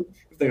Los Angeles.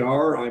 If they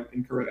are, I'm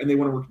incorrect. And they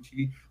want to work in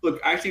TV.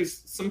 Look, actually,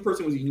 some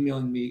person was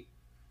emailing me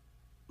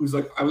who's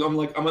like,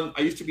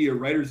 I used to be a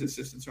writer's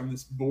assistant, so I'm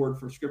this board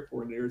for script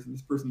coordinators. And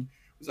this person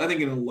was, I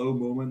think, in a low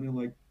moment.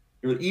 And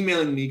they're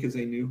emailing me because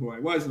they knew who I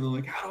was. And they're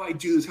like, how do I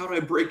do this? How do I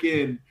break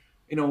in?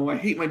 I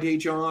hate my day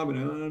job,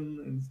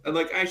 and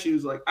I actually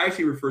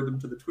referred them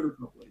to the Twitter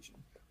compilation.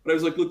 But I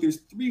was like, look,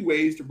 there's 3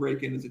 ways to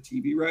break in as a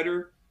TV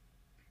writer.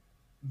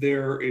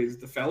 There is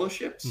the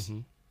fellowships,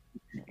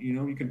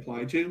 you can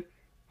apply to.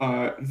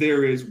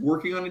 There is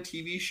working on a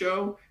TV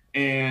show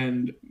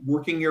and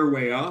working your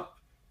way up,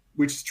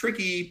 which is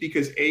tricky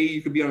because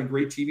you could be on a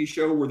great TV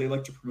show where they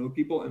like to promote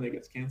people and they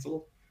get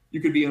canceled. You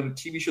could be on a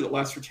TV show that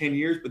lasts for 10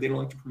 years, but they don't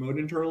like to promote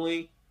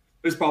internally.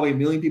 There's probably 1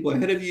 million people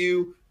ahead of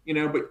you.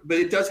 But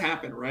it does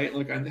happen, right?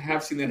 Like I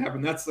have seen that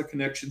happen. That's the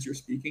connections you're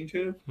speaking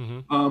to.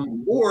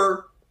 Mm-hmm.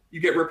 Or you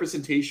get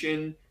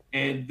representation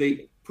and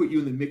they put you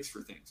in the mix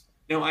for things.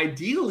 Now,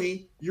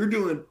 ideally, you're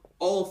doing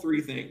all 3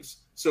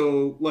 things.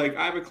 So like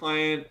I have a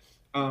client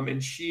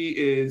and she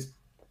is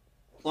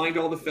applying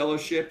to all the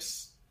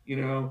fellowships,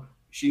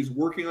 she's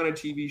working on a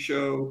TV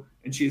show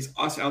and she has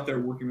us out there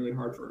working really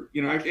hard for her.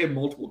 I actually have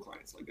multiple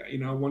clients like that.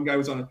 One guy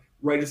was on a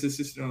writer's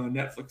assistant on a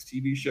Netflix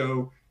TV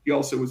show. He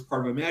also was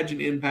part of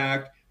Imagine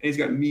Impact. And he's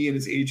got me and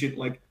his agent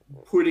like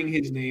putting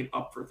his name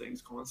up for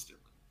things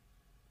constantly.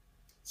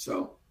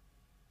 So,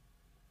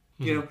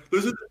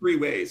 those are the 3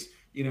 ways,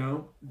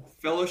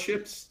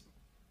 fellowships,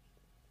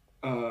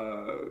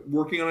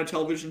 working on a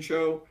television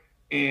show,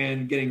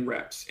 and getting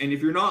reps. And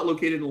if you're not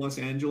located in Los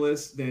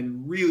Angeles,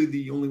 then really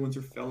the only ones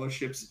are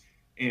fellowships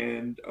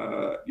and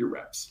your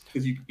reps.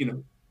 Because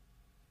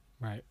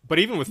Right. But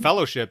even with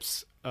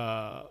fellowships,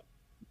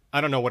 I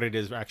don't know what it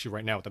is actually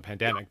right now with the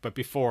pandemic, but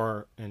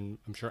before and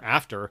I'm sure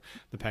after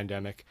the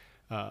pandemic,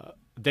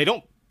 they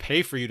don't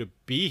pay for you to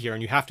be here,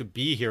 and you have to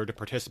be here to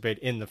participate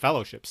in the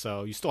fellowship.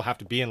 So you still have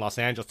to be in Los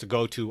Angeles to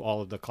go to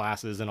all of the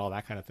classes and all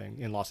that kind of thing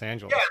in Los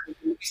Angeles. Yeah,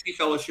 you see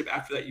fellowship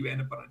after that, you end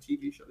up on a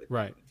TV show.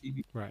 Right.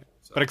 Right.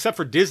 So. But except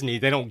for Disney,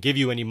 they don't give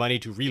you any money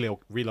to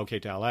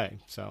relocate to LA.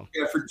 So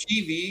yeah, for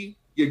TV,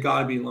 you got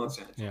to be in Los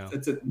Angeles. Yeah.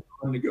 That's a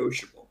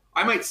non-negotiable.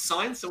 I might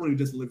sign someone who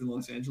doesn't live in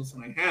Los Angeles,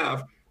 and I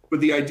have. But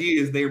the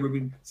idea is they are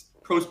moving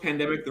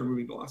post-pandemic. They're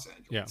moving to Los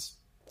Angeles.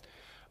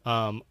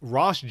 Yeah.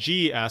 Ross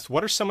G asked,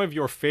 "What are some of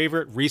your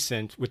favorite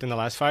recent, within the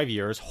last 5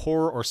 years,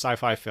 horror or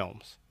sci-fi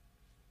films?"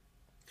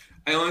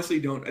 I honestly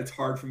don't. It's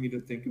hard for me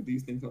to think of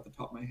these things off the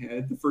top of my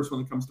head. The first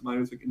one that comes to mind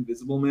was like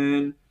Invisible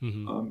Man,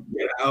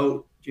 Get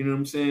Out. Do you know what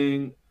I'm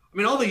saying? I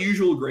mean, all the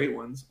usual great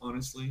ones.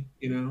 Honestly,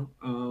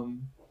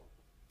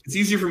 it's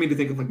easier for me to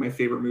think of like my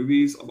favorite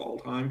movies of all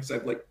time because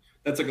I've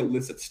that's like a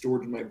list that's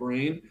stored in my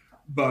brain.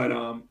 But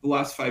the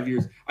last 5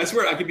 years, I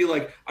swear I could be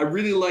like, I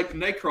really liked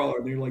Nightcrawler.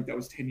 And they're like, that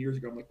was 10 years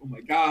ago. I'm like, oh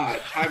my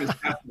God, time is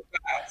passing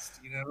fast,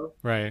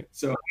 Right.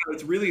 So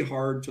it's really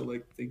hard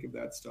to think of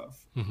that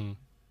stuff. Mm-hmm.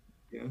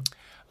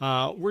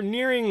 Yeah. We're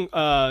nearing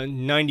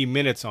 90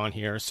 minutes on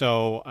here,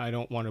 so I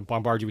don't want to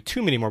bombard you with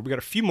too many more. We got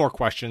a few more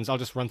questions. I'll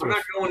just run through. I'm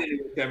not going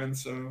anywhere, Kevin.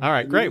 So. All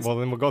right, great. Well,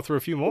 then we'll go through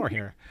a few more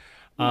here.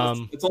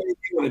 It's only if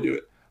you want to do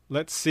it.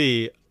 Let's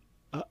see.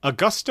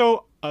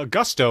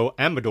 Augusto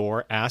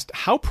Amador asked,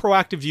 how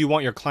proactive do you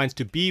want your clients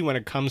to be when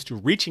it comes to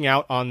reaching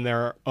out on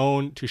their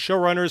own to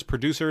showrunners,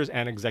 producers,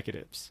 and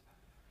executives?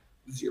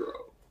 0.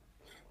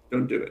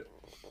 Don't do it.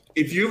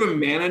 If you have a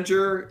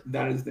manager,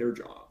 that is their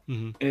job.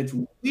 Mm-hmm. And it's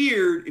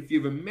weird if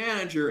you have a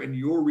manager and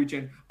you're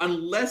reaching,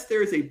 unless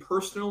there is a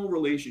personal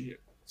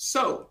relationship.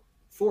 So,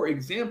 for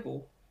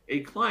example, a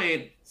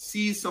client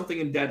sees something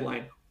in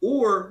Deadline,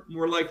 or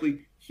more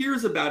likely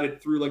hears about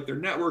it through like their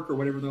network or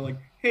whatever. They're like,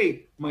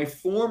 hey, my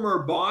former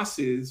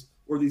bosses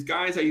or these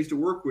guys I used to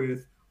work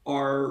with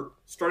are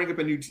starting up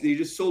they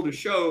just sold a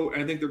show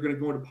and I think they're going to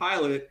go into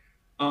pilot.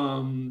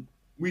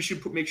 We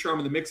should make sure I'm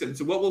in the mix. And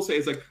so what we'll say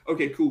is like,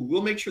 okay, cool.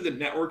 We'll make sure that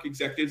network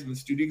executives and the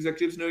studio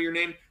executives know your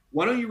name.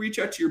 Why don't you reach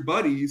out to your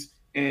buddies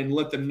and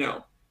let them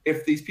know?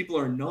 If these people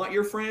are not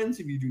your friends,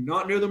 if you do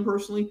not know them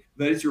personally,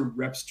 that is your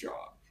rep's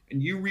job.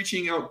 And you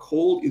reaching out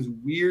cold is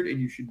weird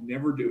and you should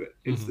never do it.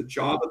 It's the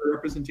job of the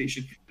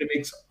representation. It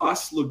makes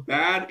us look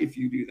bad if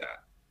you do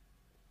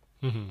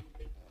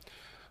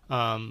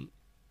that.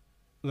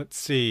 Let's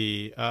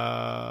see.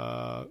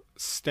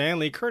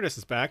 Stanley Curtis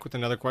is back with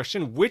another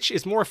question. Which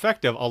is more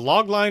effective, a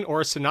logline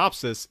or a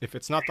synopsis? If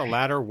it's not the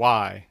latter,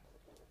 why?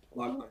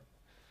 Logline.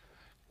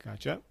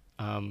 Gotcha.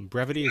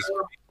 Brevity is...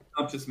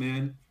 Synopsis,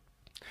 man.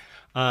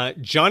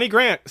 Johnny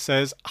Grant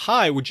says,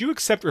 "Hi, would you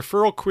accept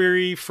referral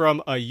query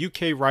from a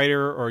UK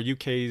writer or a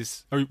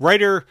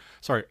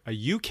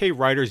UK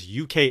writer's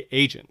UK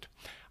agent?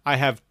 I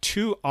have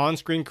 2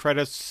 on-screen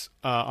credits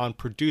on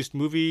produced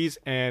movies,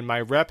 and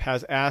my rep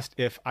has asked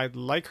if I'd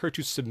like her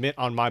to submit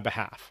on my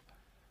behalf."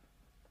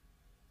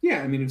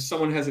 Yeah, I mean, if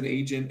someone has an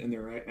agent and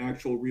they're an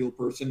actual real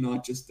person,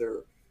 not just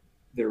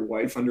their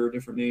wife under a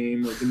different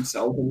name or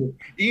themselves.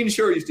 Ian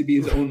Shore used to be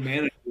his own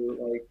manager.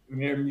 Like,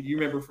 you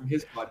remember from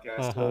his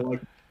podcast,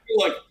 you're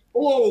like,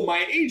 "Hello,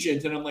 my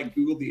agent," and I'm like,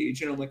 Google the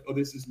agent. I'm like, "Oh,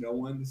 this is no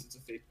one. This is a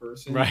fake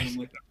person." Right. And I'm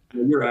like,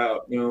 "Well, you're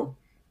out." You know,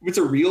 if it's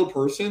a real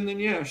person, then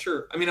yeah,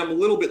 sure. I mean, I'm a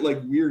little bit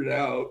like weirded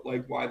out,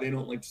 like why they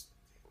don't like.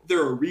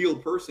 They're a real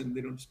person.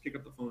 They don't just pick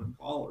up the phone and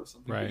call or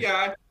something. Right. But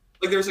yeah.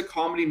 Like there's a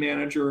comedy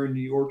manager in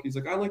New York. He's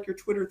like, "I like your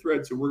Twitter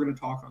thread, so we're going to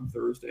talk on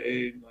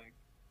Thursday." And like,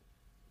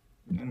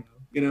 I don't know.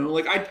 You know,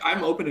 like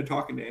I'm open to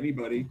talking to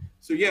anybody.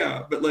 So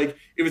yeah, but like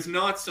if it's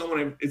not someone,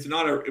 if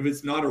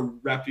it's not a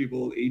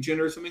reputable agent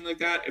or something like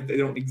that, if they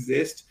don't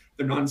exist,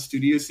 they're not in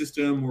studio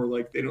system or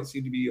like they don't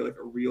seem to be like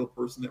a real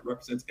person that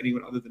represents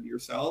anyone other than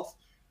yourself.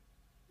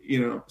 You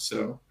know,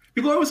 so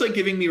people are always like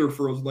giving me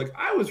referrals. Like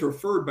I was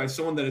referred by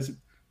someone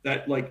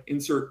that like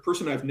insert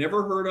person I've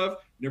never heard of,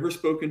 never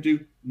spoken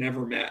to,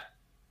 never met.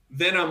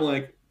 Then I'm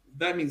like,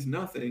 that means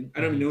nothing.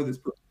 I don't even know who this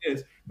person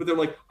is. But they're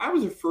like, I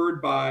was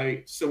referred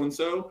by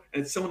so-and-so,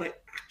 and it's someone I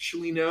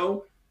actually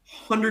know.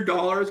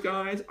 $100,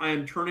 guys. I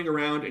am turning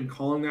around and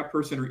calling that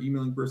person or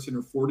emailing person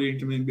or forwarding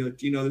to me and be like,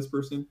 do you know this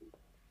person?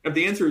 If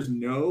the answer is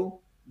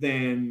no,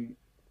 then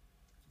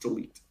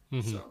delete.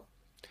 So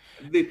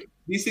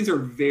these things are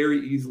very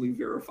easily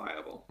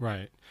verifiable.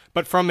 Right.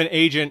 But from an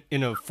agent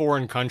in a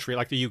foreign country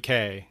like the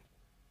UK.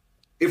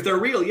 If they're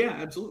real, yeah,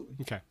 absolutely.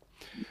 Okay.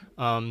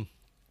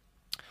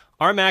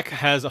 RMAC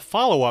has a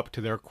follow-up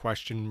to their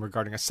question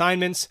regarding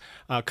assignments.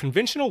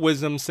 Conventional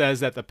wisdom says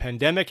that the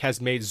pandemic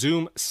has made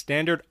Zoom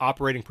standard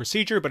operating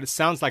procedure, but it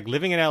sounds like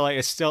living in LA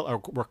is still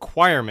a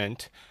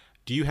requirement.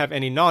 Do you have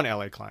any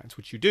non-LA clients?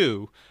 Which you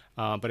do,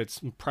 but it's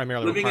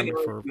primarily living a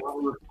requirement in LA is not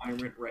a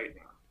requirement right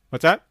now.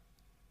 What's that?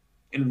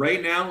 And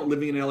right now,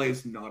 living in LA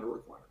is not a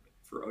requirement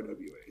for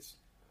OWAs.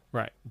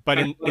 Right, but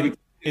don't live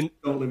in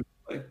LA.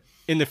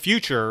 In the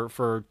future,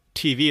 for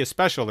TV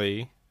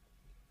especially.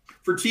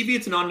 For TV,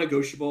 it's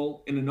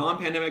non-negotiable. In a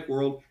non-pandemic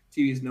world,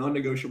 TV is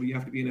non-negotiable. You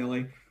have to be in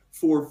LA.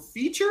 For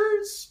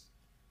features,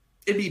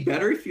 it'd be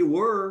better if you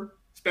were,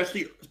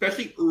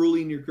 especially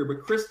early in your career.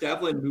 But Chris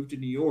Devlin moved to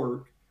New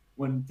York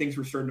when things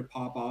were starting to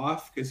pop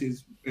off because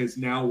his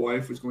now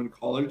wife was going to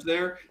college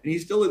there, and he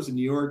still lives in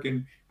New York.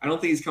 And I don't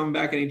think he's coming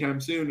back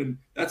anytime soon, and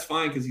that's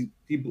fine because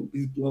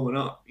he's blowing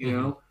up, you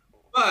know.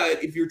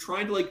 But if you're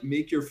trying to like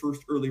make your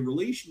first early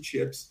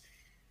relationships,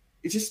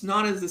 it's just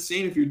not as the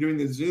same if you're doing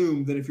the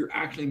Zoom than if you're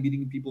actually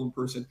meeting people in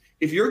person.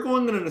 If you're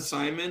going on an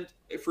assignment,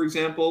 for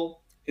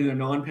example, in a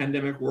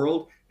non-pandemic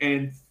world,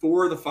 and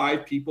 4 of the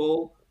 5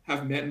 people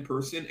have met in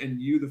person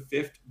and you, the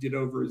 5th, did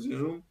over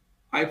Zoom,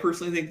 I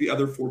personally think the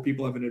other 4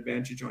 people have an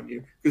advantage on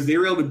you because they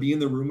were able to be in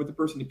the room with the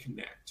person to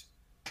connect.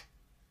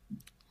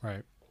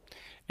 Right.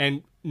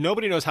 And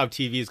nobody knows how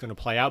TV is going to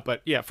play out,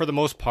 but yeah, for the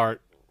most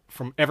part,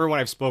 from everyone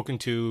I've spoken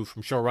to,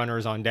 from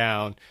showrunners on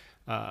down,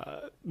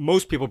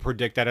 most people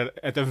predict that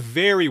at the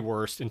very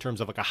worst, in terms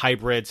of like a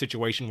hybrid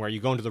situation where you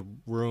go into the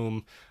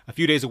room a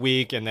few days a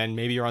week and then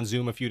maybe you're on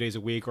Zoom a few days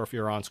a week, or if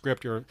you're on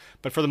script,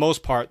 but for the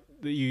most part,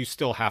 you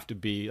still have to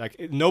be like,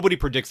 nobody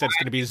predicts that it's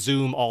going to be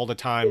Zoom all the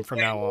time from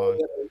now on.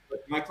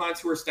 My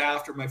clients who are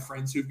staffed or my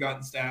friends who've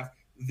gotten staff,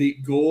 the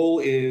goal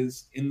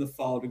is in the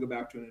fall to go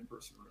back to an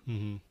in-person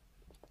room.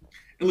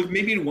 And look,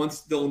 maybe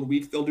once in a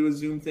week they'll do a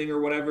Zoom thing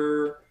or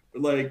whatever,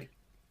 but like,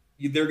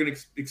 they're going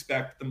to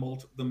expect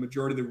the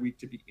majority of the week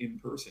to be in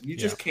person. You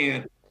just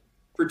can't.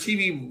 For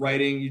TV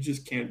writing, you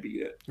just can't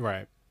beat it.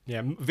 Right.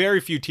 Yeah.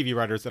 Very few TV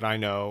writers that I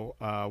know,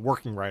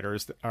 working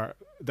writers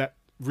that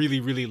really,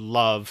 really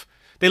love.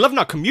 They love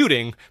not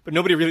commuting, but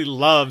nobody really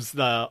loves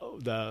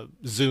the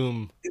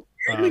Zoom. It's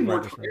really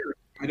more tiring.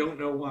 I don't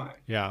know why.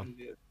 Yeah.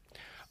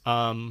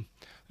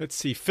 Let's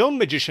see. Film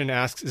Magician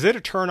asks, is it a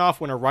turnoff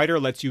when a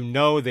writer lets you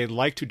know they'd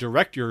like to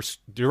direct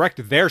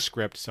their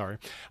script,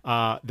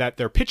 that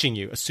they're pitching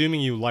you, assuming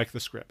you like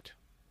the script?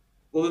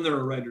 well, then they're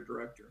a writer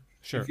director.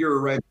 Sure. If you're a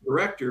writer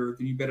director,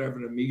 then you better have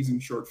an amazing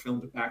short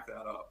film to back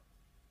that up.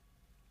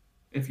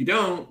 And if you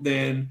don't,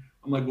 then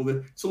I'm like,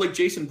 well, so like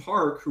Jason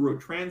Park, who wrote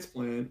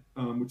Transplant,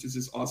 which is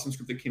this awesome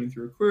script that came in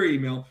through a query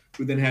email,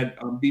 who then had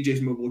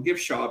BJ's Mobile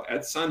Gift Shop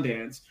at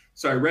Sundance.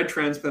 So I read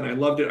Transplant, I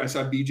loved it. I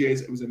saw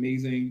BJ's, it was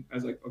amazing. I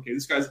was like, okay,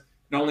 this guy's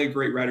not only a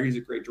great writer, he's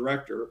a great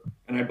director,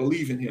 and I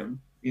believe in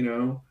him, you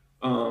know.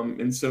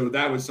 And so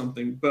that was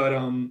something. But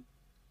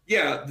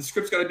yeah, the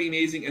script's got to be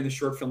amazing, and the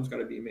short film's got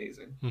to be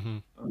amazing.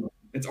 Mm-hmm.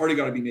 It's already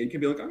got to be made. You can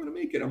be like, I'm going to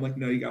make it. I'm like,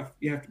 no, you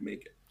have to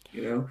make it.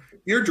 You know, if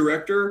you're a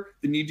director,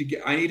 I need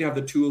to have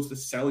the tools to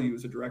sell you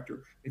as a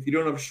director. If you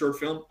don't have a short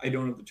film, I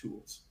don't have the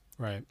tools.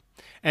 Right.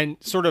 And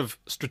sort of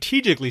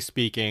strategically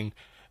speaking,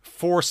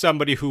 for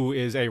somebody who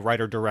is a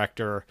writer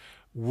director,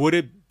 would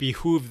it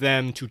behoove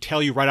them to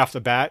tell you right off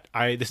the bat,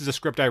 this is a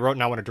script I wrote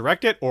and I want to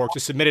direct it, or to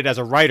submit it as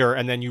a writer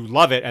and then you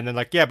love it and then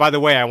like, yeah, by the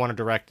way, I want to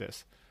direct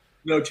this?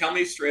 No, tell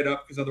me straight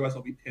up, because otherwise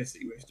I'll be pissed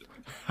that you wasted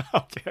my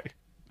time. Okay.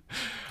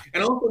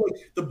 And also,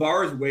 like, the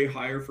bar is way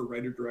higher for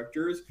writer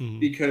directors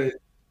because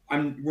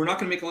we're not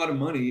going to make a lot of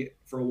money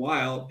for a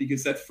while,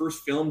 because that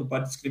first film, the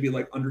budget's going to be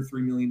like under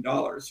 $3 million.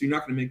 So you're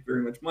not going to make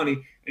very much money,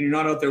 and you're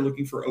not out there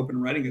looking for open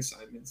writing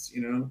assignments,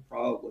 you know,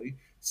 probably.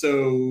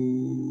 So,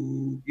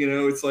 you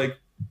know, it's like,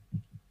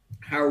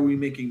 how are we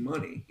making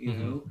money? You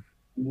know,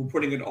 we're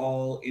putting it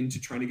all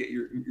into trying to get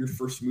your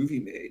first movie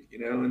made, you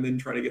know, and then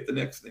try to get the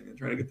next thing and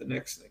try to get the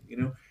next thing, you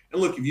know.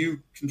 And look, if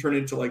you can turn it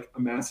into like a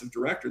massive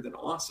director, then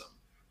awesome.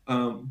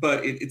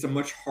 But it's a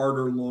much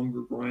harder,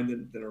 longer grind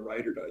than a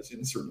writer does in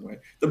a certain way.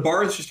 The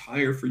bar is just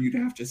higher for you to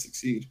have to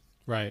succeed.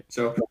 Right.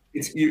 So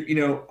it's, you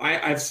know, I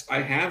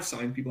have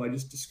signed people. I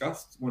just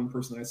discussed one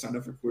person I signed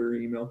up for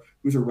query email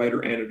who's a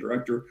writer and a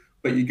director.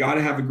 But you got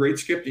to have a great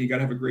script and you got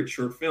to have a great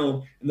short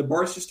film, and the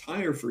bar is just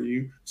higher for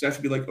you. So I have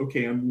to be like,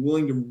 okay, I'm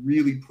willing to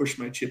really push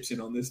my chips in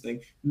on this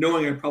thing,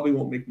 knowing I probably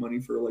won't make money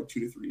for like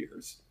 2 to 3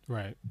 years.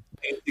 Right.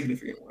 In a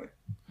significant way.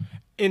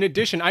 In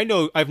addition,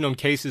 I've known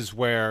cases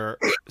where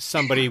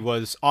somebody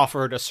was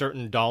offered a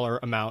certain dollar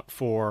amount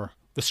for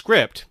the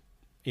script,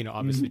 you know,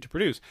 obviously to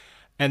produce.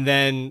 And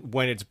then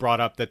when it's brought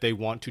up that they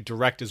want to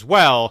direct as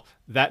well,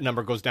 that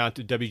number goes down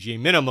to WGA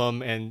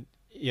minimum, and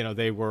you know,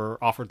 they were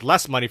offered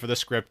less money for the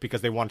script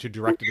because they wanted to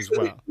direct it as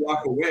well.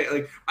 Walk away.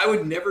 Like, I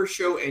would never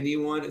show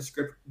anyone a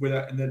script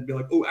without, and then be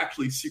like, oh,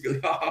 actually,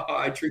 secretly,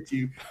 I tricked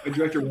you. My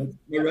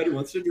writer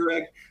wants to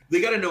direct.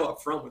 They got to know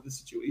up front what the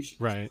situation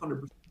is. Right.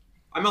 100%.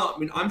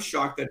 I'm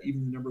shocked that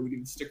even the number would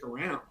even stick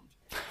around.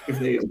 If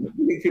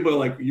people are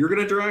like, you're going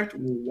to direct?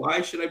 Well,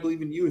 why should I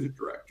believe in you as a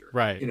director?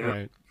 Right. You know,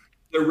 right.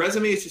 Their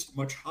resume is just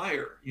much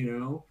higher, you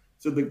know?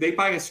 So they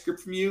buy a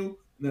script from you,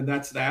 and then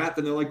that's that.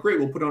 Then they're like, great,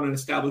 we'll put on an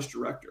established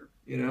director.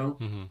 You know,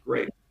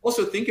 great.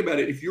 Also, think about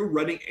it. If you're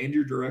writing and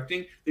you're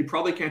directing, they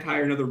probably can't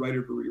hire another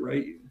writer to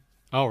rewrite you.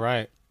 Oh,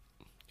 right.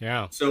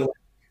 Yeah. So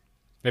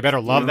they better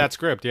love that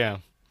script. Yeah.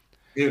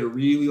 They would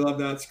really love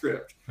that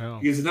script. Oh.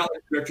 Because it's not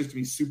like directors can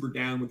be super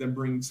down with them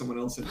bringing someone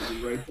else in to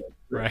rewrite that.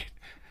 Right.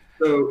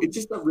 So it's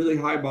just a really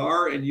high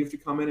bar, and you have to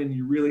come in and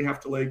you really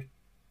have to like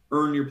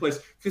earn your place.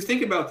 Because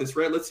think about this,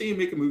 right? Let's say you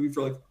make a movie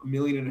for like $1.5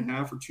 million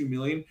or $2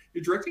 million.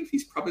 Your directing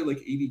fee's probably like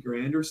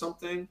 $80,000 or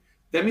something.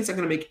 That means I'm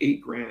going to make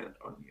 $8,000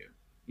 on you.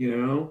 You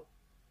know,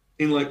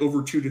 in like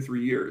over 2 to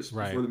 3 years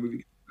before the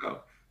movie comes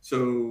out.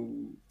 So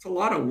it's a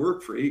lot of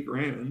work for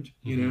 $8,000,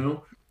 you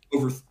know,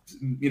 over,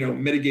 you know,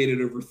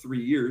 mitigated over 3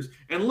 years.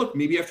 And look,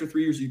 maybe after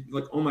 3 years, you're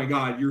like, oh my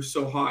God, you're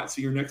so hot.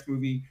 So your next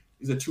movie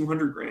is a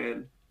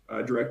 $200,000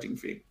 directing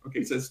fee.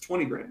 Okay. So it's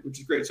 $20,000, which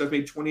is great. So I've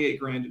made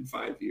 $28,000 in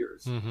 5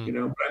 years, you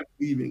know, but I'm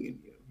believing in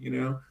you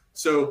know?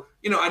 So,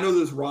 you know, I know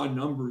those raw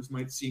numbers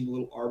might seem a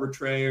little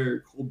arbitrary or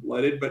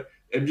cold-blooded, but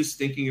I'm just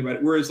thinking about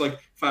it. Whereas like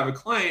if I have a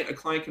client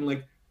can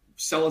like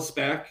sell a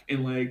spec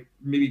and like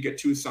maybe get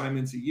 2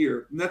 assignments a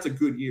year, and that's a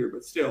good year,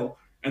 but still,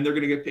 and they're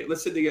going to get paid.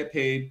 Let's say they get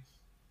paid,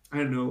 I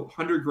don't know,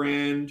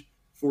 $100,000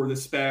 for the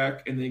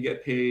spec, and they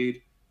get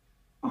paid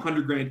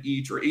 $100,000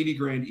 each or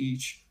 $80,000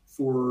 each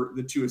for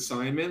the 2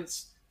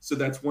 assignments. So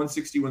that's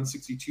 160,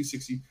 160,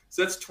 260.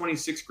 So that's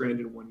 $26,000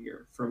 in 1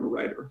 year from a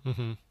writer.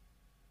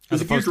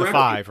 As opposed to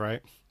 5,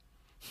 right?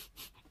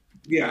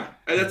 Yeah,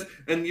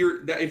 and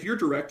if you're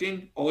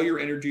directing, all your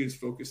energy is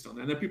focused on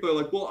that. And then people are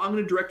like, well, I'm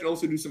going to direct and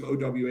also do some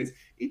OWAs.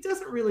 It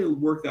doesn't really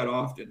work that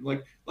often.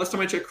 Like last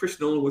time I checked, Chris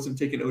Nolan wasn't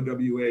taking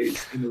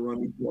OWAs in the run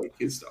of like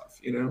his stuff,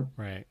 you know?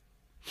 Right.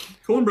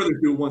 Coen Brothers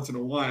do it once in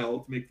a while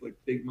to make like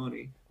big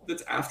money.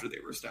 That's after they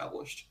were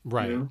established.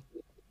 Right. You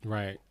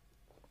know?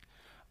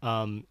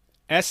 Right.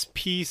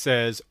 SP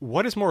says,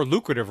 what is more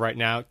lucrative right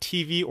now,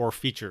 TV or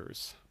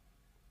features?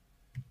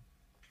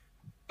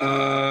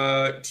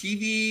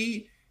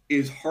 TV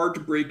is hard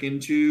to break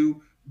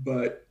into,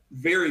 but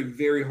very,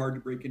 very hard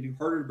to break into.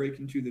 Harder to break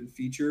into than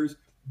features.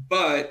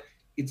 But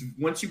it's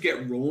once you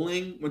get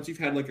rolling, once you've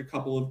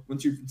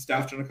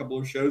staffed on a couple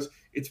of shows,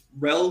 it's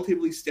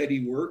relatively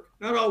steady work.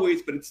 Not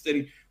always, but it's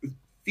steady. With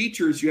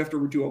features, you have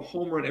to do a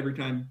home run every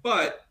time.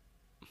 But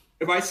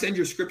if I send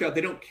your script out,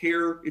 they don't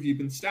care if you've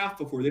been staffed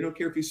before. They don't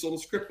care if you sold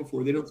a script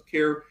before. They don't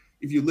care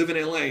if you live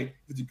in LA, if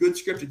it's a good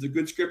script, it's a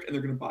good script, and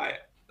they're going to buy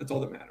it. That's all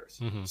that matters.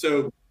 Mm-hmm.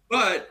 So,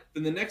 but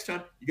then the next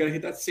time, you got to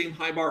hit that same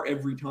high bar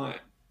every time.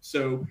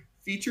 So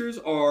features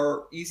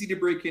are easy to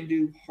break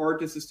into, hard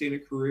to sustain a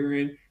career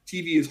in.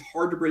 TV is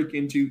hard to break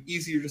into,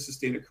 easier to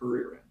sustain a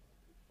career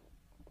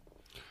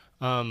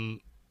in.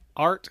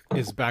 Art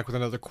is back with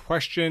another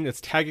question. It's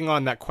tagging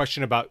on that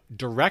question about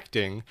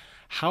directing.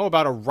 How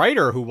about a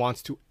writer who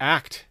wants to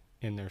act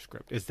in their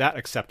script? Is that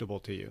acceptable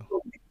to you?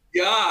 Oh my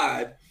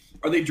God.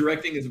 Are they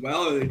directing as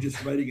well, or are they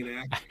just writing and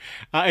acting?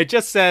 It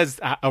just says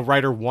a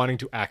writer wanting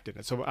to act in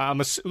it. So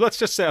let's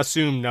just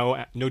assume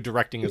no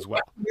directing as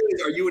well.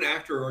 Are you an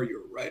actor or are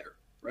you a writer?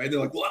 Right? They're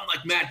like, well, I'm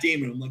like Matt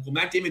Damon. I'm like, well,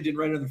 Matt Damon didn't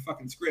write another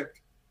fucking script.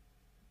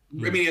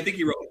 I mean, I think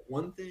he wrote like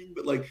one thing,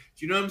 but like,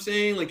 do you know what I'm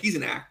saying? Like, he's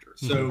an actor.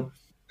 So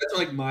that's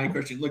like my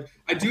question. Look,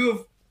 I do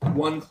have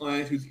one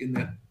client who's in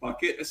that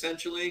bucket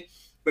essentially,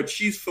 but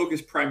she's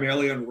focused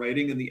primarily on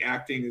writing, and the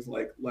acting is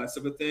like less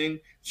of a thing.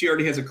 She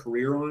already has a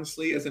career,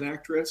 honestly, as an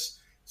actress.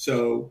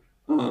 So,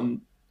 yeah,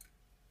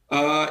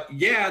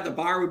 the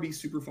bar would be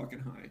super fucking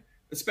high,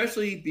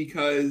 especially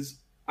because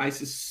I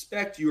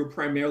suspect you are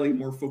primarily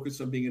more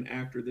focused on being an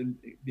actor than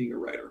being a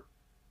writer.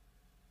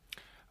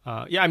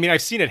 Yeah, I mean,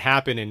 I've seen it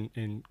happen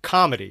in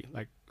comedy.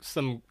 Like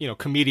some,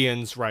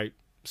 comedians write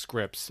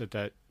scripts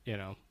that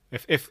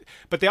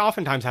but they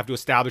oftentimes have to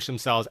establish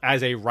themselves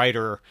as a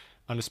writer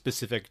on a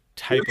specific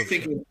type of.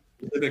 Thinking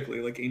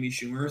specifically, like Amy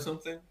Schumer or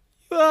something.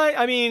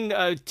 I mean,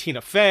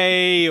 Tina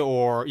Fey,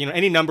 or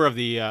any number of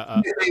the.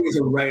 Tina Fey was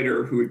a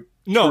writer who.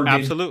 No,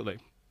 absolutely.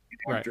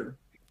 Right.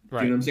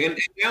 Right. You know what I'm saying? And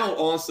now,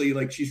 honestly,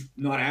 like she's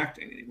not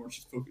acting anymore;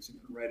 she's focusing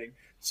on writing.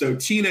 So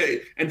Tina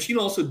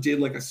also did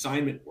like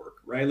assignment work,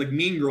 right? Like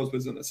Mean Girls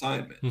was an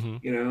assignment.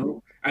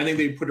 I think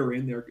they put her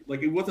in there.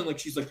 Like it wasn't like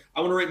she's like,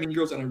 I want to write Mean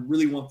Girls and I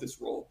really want this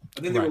role.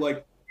 And then they were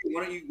like,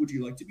 hey, would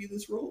you like to be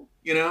this role?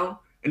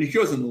 And she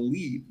was in the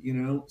lead.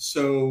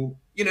 So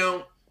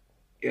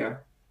yeah.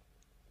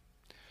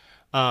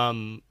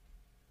 But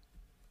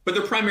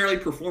they're primarily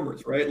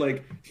performers, right?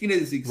 Like Tina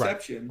is the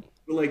exception,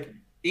 but like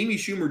Amy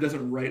Schumer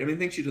doesn't write. I mean, I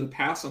think she does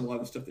pass on a lot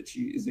of the stuff that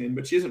she is in,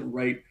 but she doesn't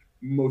write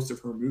most of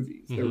her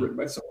movies. They're written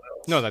by someone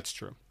else. No, that's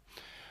true.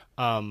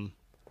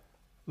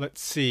 Let's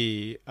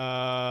see.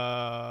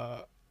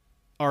 Art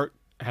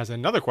has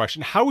another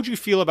question. How would you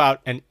feel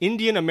about an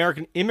Indian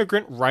American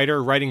immigrant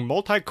writer writing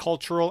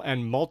multicultural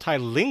and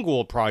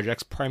multilingual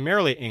projects,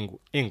 primarily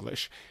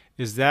English?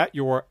 Is that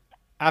your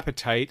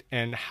appetite,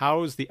 and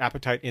how's the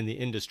appetite in the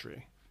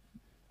industry?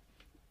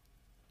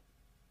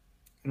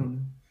 I don't know.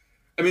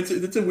 I mean,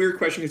 it's a weird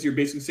question because you're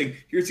basically saying,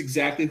 here's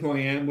exactly who I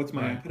am. What's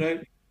my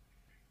appetite?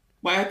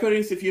 My appetite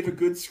is if you have a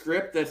good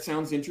script that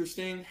sounds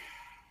interesting.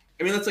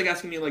 I mean, that's like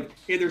asking me like,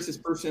 hey, there's this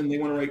person, they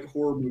want to write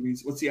horror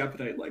movies. What's the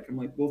appetite like? I'm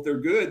like, well, if they're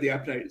good, the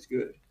appetite is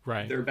good.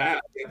 Right. If they're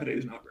bad, the appetite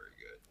is not very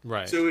good.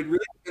 Right. So it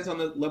really depends on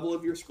the level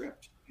of your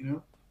script,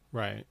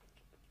 Right.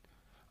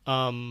 The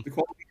quality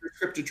of your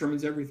script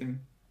determines everything.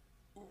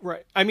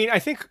 Right. I mean, I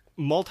think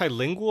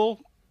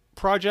multilingual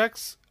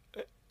projects,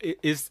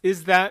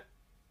 is that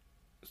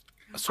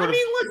sort of...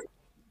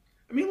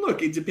 I mean,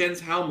 look, it depends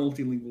how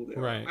multilingual they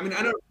are. Right. I mean,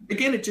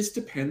 again, it just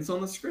depends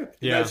on the script.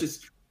 Yeah. That's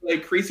just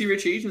like Crazy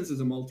Rich Asians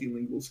is a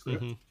multilingual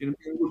script.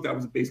 That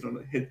was based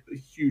on a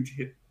huge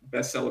hit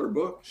bestseller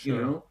book,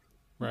 Sure.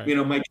 Right.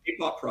 My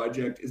K-pop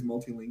project is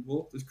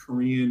multilingual. There's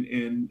Korean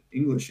and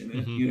English in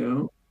it,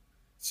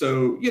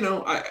 So,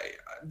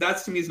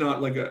 that's to me is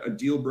not like a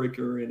deal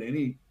breaker in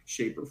any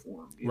shape or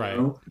form, right.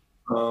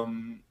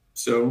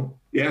 So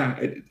yeah,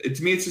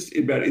 to me, it's just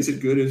about, is it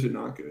good? Is it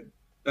not good?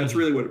 That's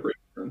really what it breaks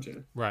down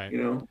to. Right. I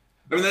mean,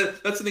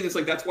 that's the thing. It's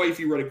like, that's why if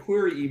you write a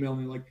query email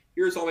and you're like,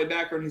 here's all my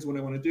background, here's what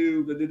I want to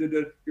do,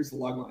 here's the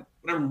log line.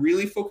 What I'm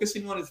really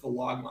focusing on is the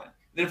log line. And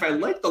then if I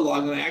like the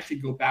log line, I actually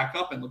go back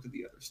up and look at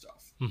the other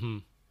stuff.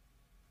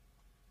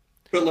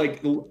 But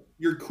like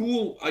your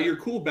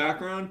cool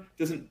background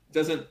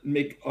doesn't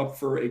make up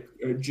for a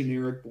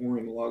generic,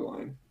 boring log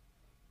line.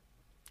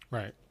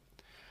 Right.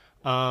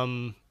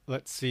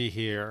 Let's see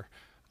here.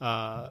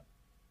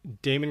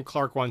 Damon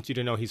Clark wants you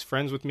to know he's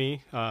friends with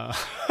me.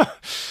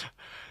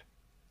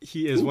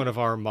 He is one of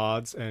our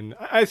mods, and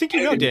I think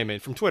you know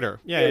Damon from Twitter.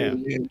 Yeah.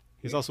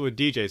 He's also a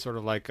DJ, sort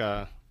of like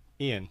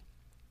Ian.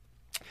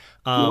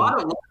 A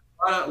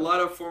lot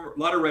of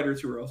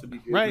writers who are also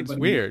DJs. Right, it's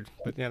weird,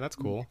 but yeah, that's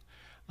cool.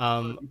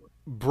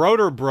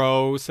 Broder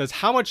Bro says,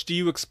 how much do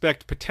you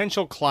expect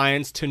potential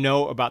clients to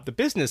know about the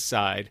business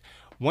side?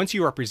 Once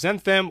you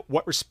represent them,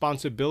 what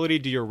responsibility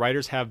do your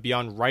writers have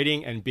beyond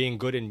writing and being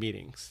good in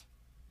meetings?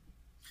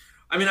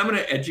 I mean, I'm going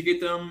to educate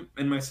them,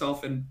 and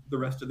myself and the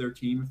rest of their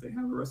team, if they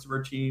have the rest of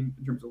our team,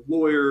 in terms of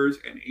lawyers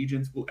and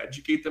agents, we'll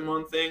educate them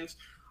on things.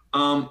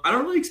 I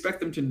don't really expect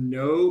them to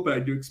know, but I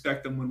do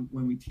expect them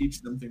when we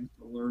teach them things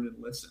to learn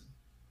and listen.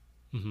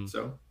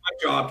 So my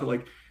job to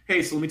like,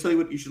 hey, so let me tell you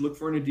what you should look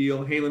for in a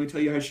deal. Hey, let me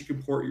tell you how you should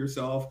comport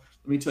yourself.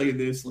 Let me tell you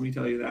this. Let me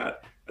tell you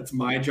that. That's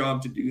my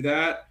job to do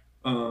that.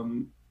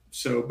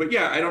 But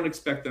yeah, I don't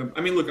expect them.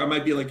 I mean, look, I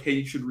might be like, hey,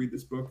 you should read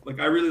this book. Like,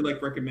 I really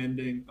like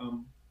recommending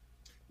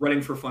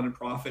Writing for Fun and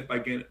Profit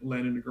by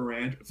Lennon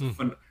Grant. It's a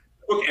fun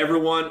book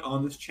everyone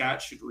on this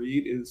chat should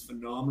read. It is a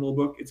phenomenal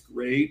book. It's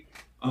great.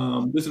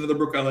 There's another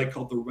book I like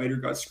called The Writer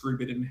Got Screwed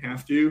But Didn't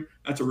Have to.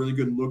 That's a really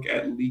good look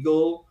at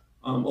legal.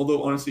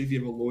 Although honestly, if you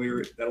have a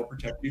lawyer, that'll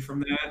protect you from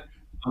that.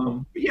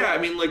 But yeah, I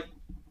mean, like,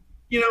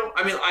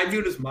 I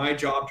view it as my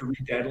job to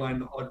read Deadline,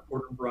 The Hollywood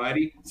Reporter, and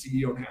Variety, so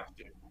you don't have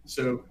to.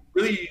 So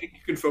really, you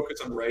can focus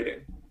on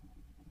writing.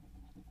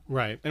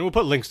 Right. And we'll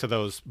put links to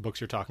those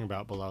books you're talking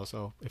about below,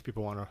 so if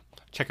people want to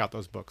check out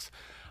those books.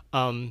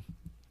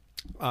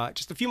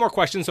 Just a few more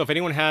questions. So if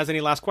anyone has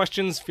any last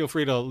questions, feel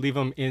free to leave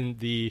them in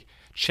the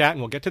chat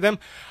and we'll get to them.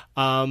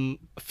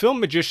 Film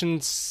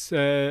Magicians,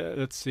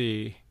 let's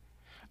see.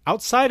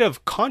 Outside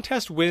of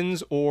contest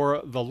wins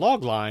or the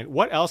log line,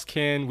 what else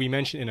can we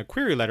mention in a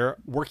query letter?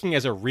 Working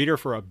as a reader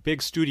for a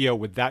big studio,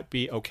 would that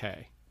be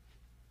okay?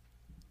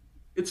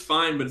 It's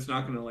fine, but it's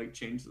not going to like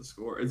change the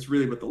score. It's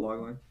really with the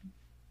log line.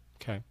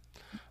 Okay.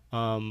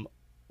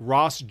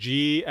 Ross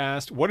G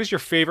asked, what is your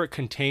favorite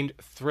contained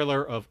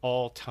thriller of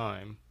all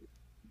time?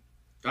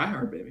 Die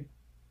Hard, baby.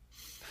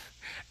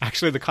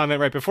 Actually, the comment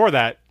right before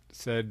that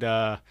said,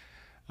 or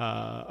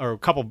a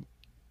couple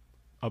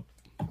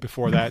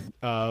before that,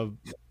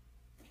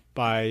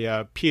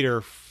 by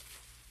Peter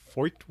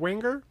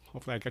Feuchtwanger.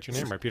 Hopefully I got your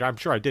name right, Peter. I'm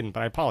sure I didn't,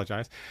 but I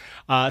apologize.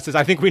 Says,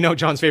 I think we know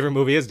John's favorite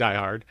movie is Die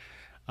Hard.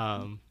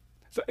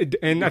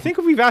 And I think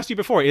we've asked you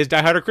before, is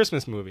Die Hard a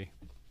Christmas movie?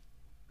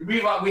 We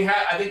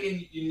had, I think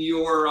in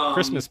your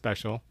Christmas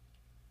special,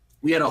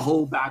 we had a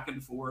whole back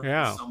and forth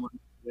with someone.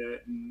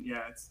 And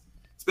yeah,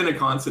 it's been a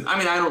constant. I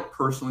mean, I don't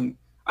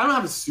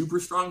have a super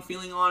strong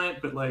feeling on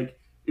it, but like,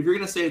 if you're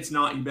going to say it's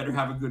not, you better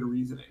have a good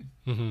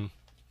reasoning.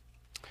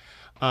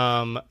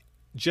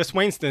 Jess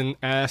Wainston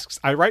asks,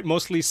 I write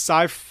mostly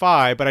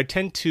sci-fi, but I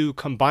tend to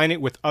combine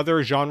it with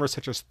other genres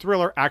such as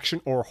thriller,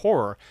 action, or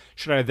horror.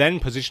 Should I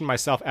then position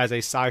myself as a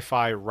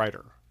sci-fi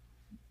writer?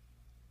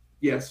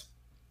 Yes.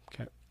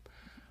 Okay.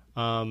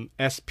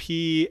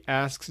 SP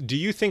asks, do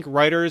you think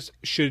writers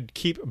should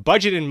keep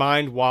budget in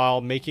mind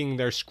while making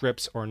their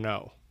scripts or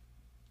no?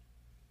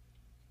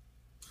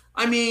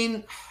 I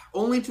mean,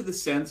 only to the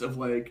sense of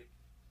like,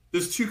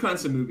 there's two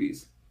kinds of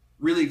movies,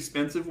 really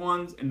expensive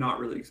ones and not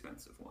really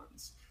expensive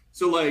ones.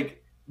 So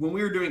like when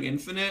we were doing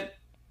Infinite,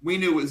 we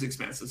knew it was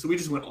expensive. So we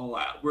just went all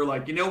out. We're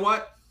like, you know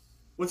what?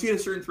 Once you hit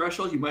a certain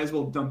threshold, you might as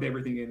well dump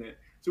everything in it.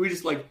 So we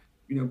just like,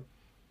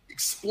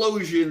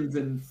 explosions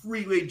and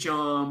freeway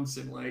jumps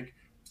and like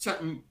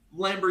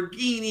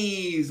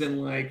Lamborghinis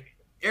and like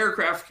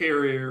aircraft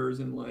carriers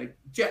and like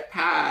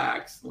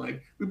jetpacks.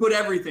 Like we put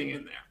everything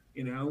in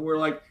there, We're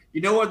like, you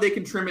know what? They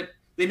can trim it.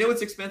 They know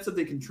it's expensive.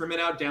 They can trim it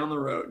out down the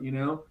road,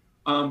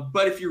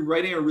 But if you're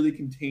writing a really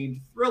contained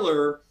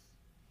thriller,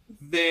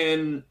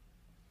 then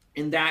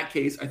in that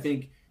case, I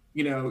think,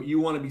 you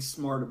want to be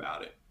smart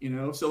about it,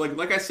 So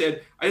like I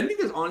said, I think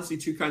there's honestly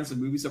two kinds of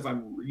movies. If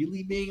I'm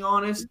really being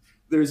honest,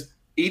 there's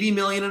 80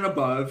 million and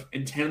above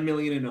and 10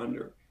 million and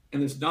under.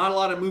 And there's not a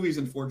lot of movies,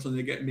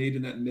 unfortunately, that get made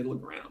in that middle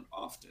ground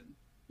often,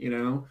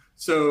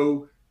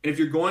 So, and if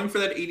you're going for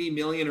that 80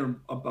 million or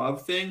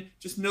above thing,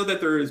 just know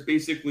that there is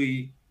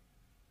basically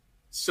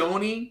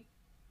Sony,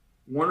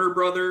 Warner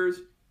Brothers,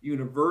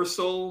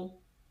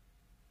 Universal,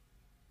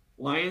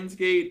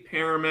 Lionsgate,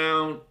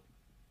 Paramount.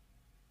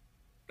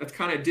 That's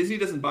kind of, Disney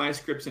doesn't buy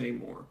scripts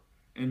anymore.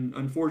 And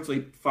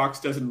unfortunately, Fox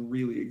doesn't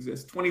really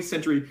exist. 20th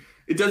Century,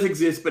 it does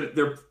exist, but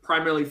they're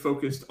primarily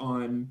focused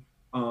on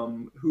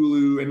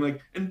Hulu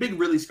and big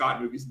Ridley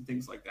Scott movies and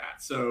things like that.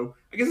 So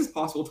I guess it's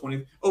possible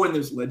 20. Oh, and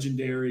there's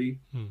Legendary.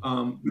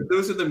 But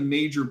those are the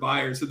major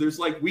buyers. So there's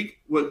like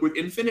with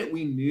Infinite,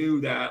 we knew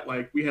that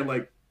like we had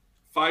like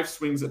 5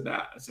 swings at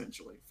that,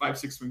 essentially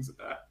 5-6 swings at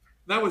that.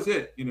 That was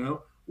it,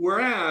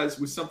 Whereas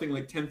with something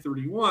like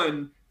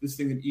 1031, this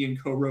thing that Ian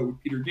co-wrote with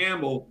Peter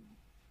Gamble,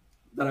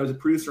 that I was a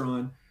producer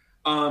on,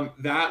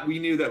 that we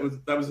knew that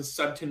was a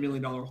sub $10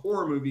 million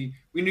horror movie.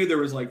 We knew there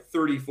was like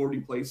 30,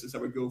 40 places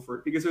that would go for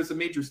it because there's the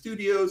major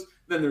studios,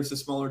 then there's the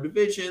smaller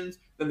divisions,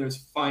 then there's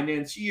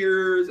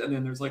financiers, and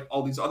then there's like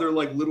all these other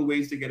like little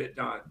ways to get it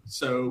done.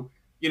 So,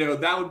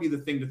 that would be the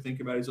thing to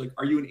think about is like,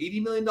 are you an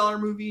 $80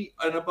 million movie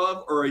and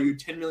above, or are you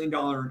 $10 million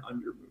and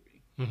under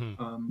movie?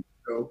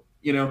 So,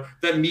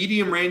 that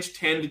medium range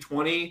 10 to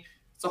 20,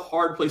 it's a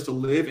hard place to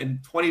live,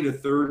 and 20 to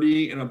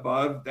 30 and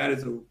above, that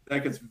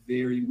gets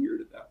very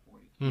weird at that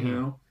point.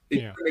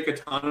 They make a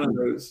ton of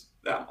those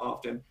that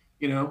often,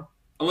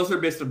 unless they're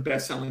based on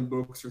best-selling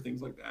books or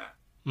things like that.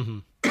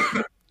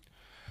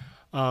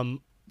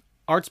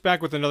 Art's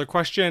back with another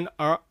question.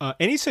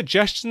 Any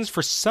suggestions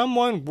for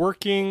someone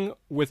working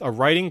with a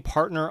writing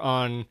partner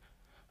on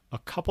a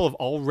couple of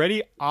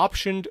already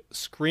optioned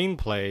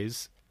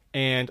screenplays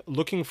and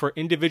looking for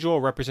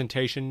individual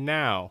representation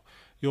now?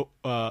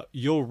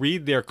 You'll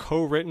read their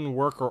co-written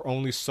work or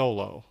only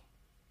solo?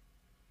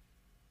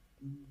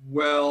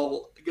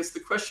 Well, I guess the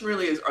question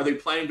really is, are they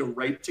planning to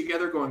write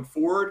together going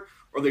forward,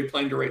 or are they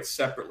planning to write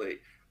separately?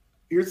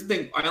 here's the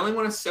thing. I only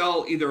want to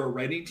sell either a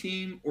writing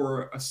team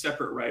or a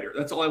separate writer.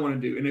 That's all I want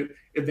to do. And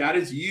if that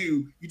is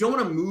you, you don't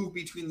want to move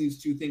between these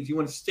two things. You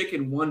want to stick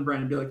in one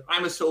brand and be like,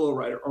 I'm a solo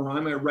writer or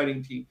I'm a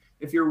writing team.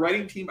 If you're a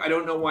writing team, I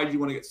don't know why you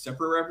want to get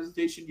separate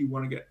representation. You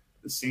want to get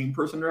the same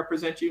person to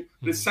represent you.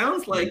 But it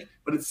sounds like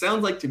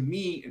to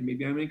me, and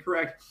maybe I'm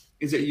incorrect,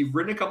 is that you've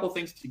written a couple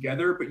things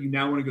together, but you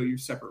now want to go your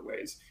separate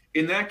ways.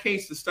 In that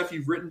case, the stuff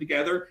you've written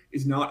together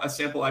is not a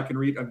sample I can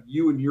read of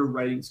you and your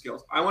writing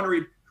skills. I want to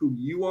read who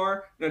you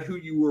are, not who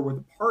you were with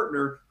a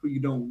partner who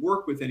you don't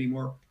work with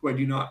anymore, who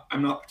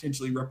I'm not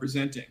potentially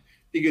representing.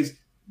 Because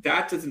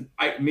that doesn't,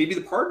 maybe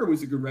the partner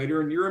was a good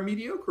writer and you're a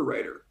mediocre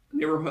writer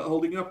and they were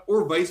holding up,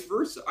 or vice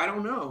versa. I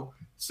don't know.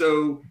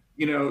 So,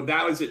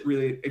 that was it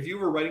really. If you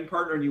have a writing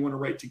partner and you want to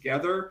write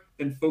together,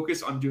 then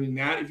focus on doing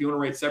that. If you want to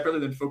write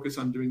separately, then focus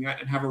on doing that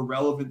and have a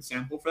relevant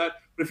sample for that.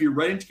 But if you're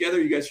writing together,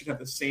 you guys should have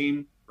the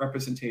same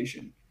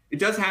representation. It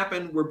does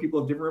happen where people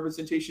have different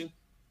representation,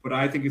 but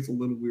I think it's a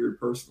little weird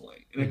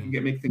personally, and it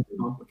can make things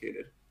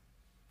complicated.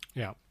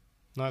 Yeah,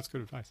 no, that's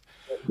good advice.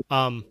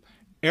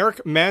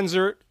 Eric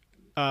Manzert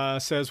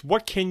says,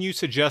 what can you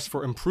suggest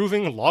for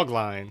improving log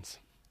lines?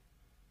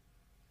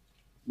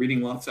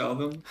 Reading lots of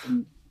them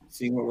and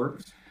seeing what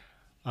works.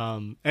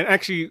 And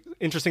actually,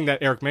 interesting that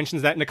Eric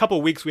mentions that. In a couple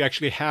of weeks, we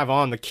actually have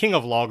on the king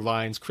of log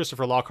lines,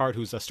 Christopher Lockhart,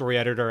 who's a story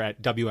editor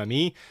at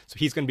WME. So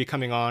he's going to be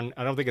coming on.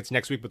 I don't think it's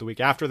next week, but the week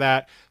after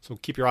that. So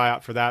keep your eye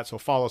out for that. So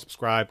follow,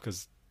 subscribe,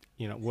 because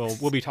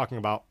we'll be talking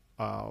about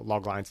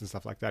log lines and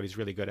stuff like that. He's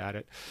really good at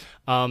it.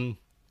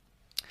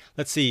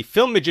 Let's see.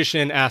 Film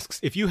Magician asks,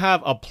 if you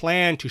have a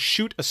plan to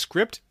shoot a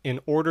script in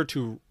order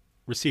to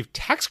receive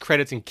tax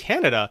credits in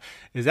Canada,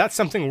 is that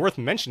something worth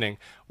mentioning,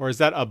 or is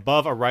that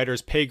above a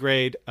writer's pay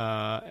grade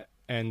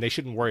and they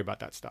shouldn't worry about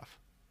that stuff?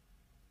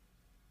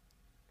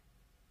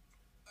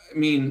 I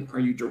mean, are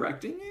you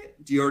directing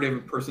it? Do you already have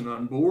a person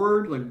on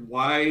board? Like,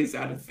 why is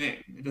that a thing?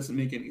 It doesn't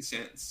make any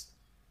sense.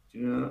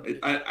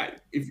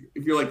 If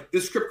you're like,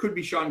 this script could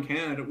be shot in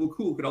Canada, well,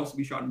 cool, it could also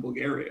be shot in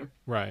Bulgaria.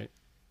 Right.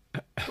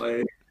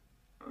 Like,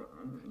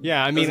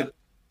 yeah, I mean,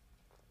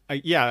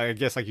 I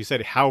guess like you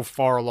said, how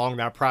far along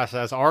that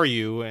process are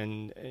you?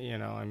 And,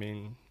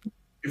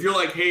 if you're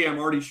like, hey, I'm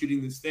already shooting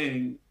this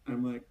thing,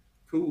 I'm like,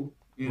 cool.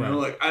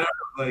 Like, I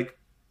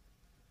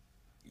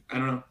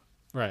don't know.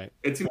 Right.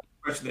 It's a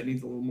question that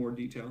needs a little more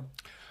detail.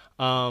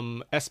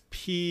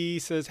 SP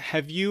says,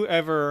 have you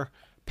ever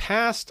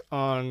passed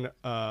up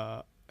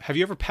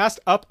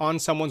on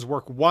someone's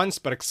work once,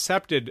 but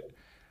accepted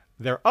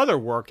their other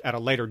work at a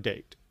later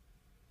date?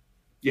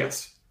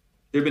 Yes.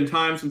 There have been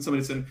times when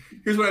somebody said,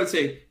 here's what I would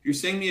say. If you're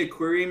sending me a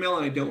query email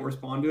and I don't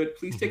respond to it,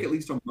 please take at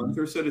least a month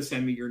or so to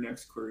send me your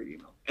next query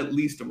email. At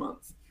least a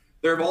month.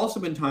 There have also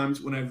been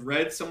times when I've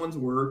read someone's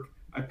work,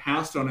 I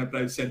passed on it,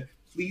 but I've said,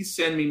 please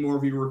send me more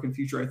of your work in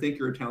future. I think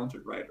you're a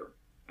talented writer.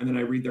 And then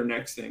I read their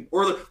next thing.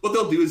 Or what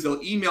they'll do is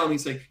they'll email me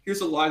and say, here's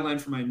a log line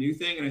for my new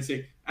thing. And I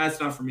say, that's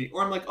not for me.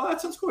 Or I'm like, oh,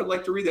 that sounds cool. I'd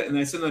like to read that. And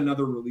I send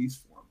another release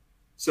form.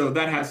 So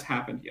that has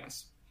happened,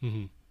 yes.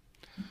 Mm-hmm.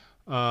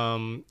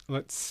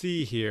 Let's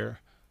see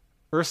here.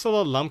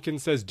 Ursula Lumpkin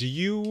says, do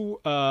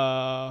you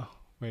work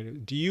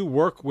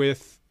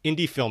with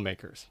indie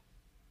filmmakers?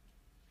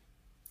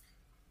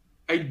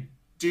 I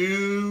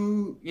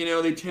do.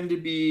 They tend to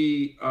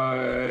be,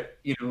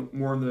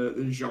 more in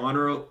the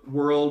genre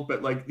world,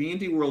 but like the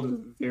indie world is a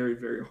very,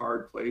 very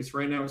hard place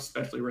right now,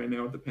 especially right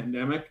now with the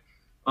pandemic.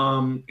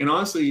 And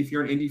honestly, if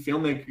you're an indie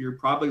filmmaker, you're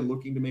probably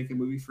looking to make a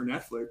movie for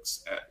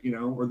Netflix,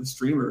 or the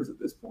streamers at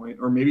this point,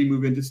 or maybe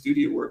move into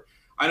studio work.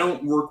 I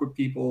don't work with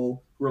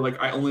people who are like,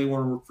 I only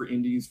want to work for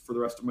indies for the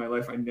rest of my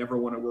life. I never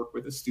want to work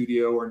with a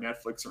studio or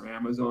Netflix or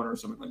Amazon or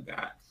something like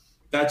that.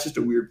 That's just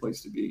a weird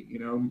place to be,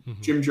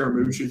 Mm-hmm. Jim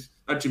Jarmusch is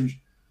not Jim.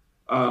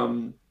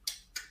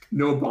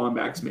 Noah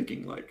Baumbach's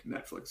making like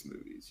Netflix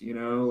movies,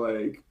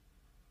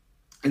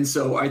 and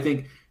so I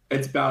think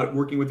it's about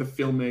working with a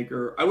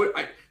filmmaker.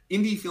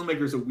 Indie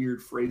filmmaker is a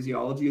weird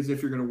phraseology, as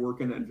if you're going to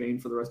work in that vein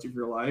for the rest of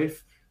your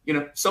life.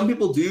 Some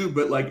people do,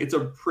 but like it's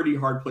a pretty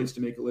hard place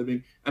to make a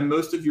living. And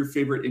most of your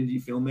favorite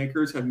indie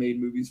filmmakers have made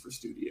movies for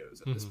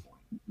studios at this point.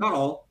 Not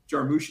all.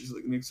 Jarmusch is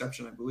an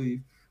exception, I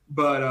believe,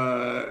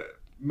 but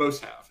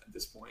most have at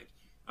this point.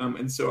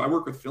 And so I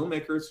work with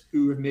filmmakers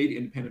who have made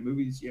independent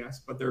movies,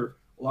 yes, but a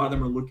lot of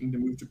them are looking to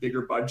move to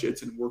bigger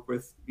budgets and work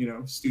with,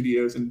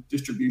 studios and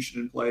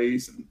distribution in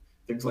place and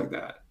things like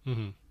that.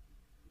 Mm-hmm.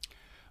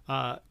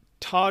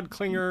 Todd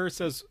Klinger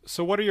says,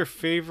 so what are your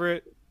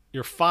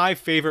 5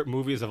 favorite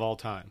movies of all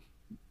time?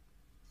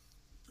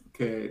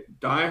 Okay.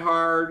 Die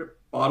Hard,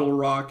 Bottle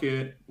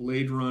Rocket,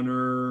 Blade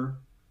Runner,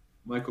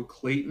 Michael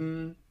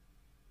Clayton.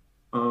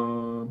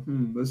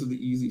 Those are the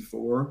easy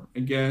 4, I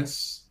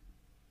guess.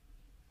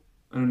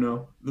 I don't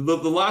know. The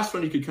last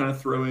one you could kind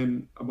of throw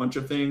in a bunch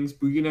of things.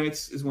 Boogie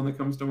Nights is one that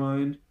comes to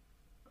mind.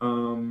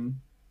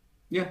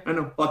 Yeah, I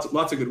know. Lots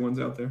of good ones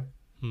out there.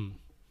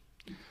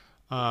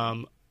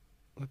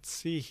 Let's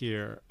see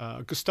here.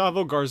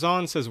 Gustavo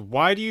Garzon says,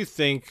 why do you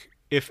think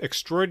if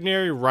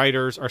extraordinary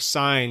writers are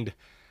signed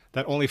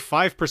that only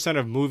 5%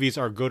 of movies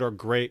are good or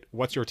great?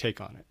 What's your take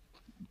on it?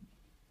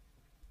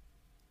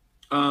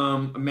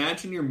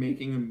 Imagine you're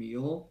making a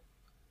meal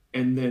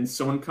and then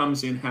someone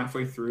comes in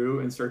halfway through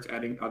and starts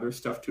adding other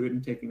stuff to it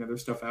and taking other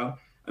stuff out.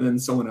 And then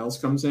someone else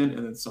comes in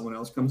and then someone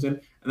else comes in.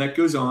 And that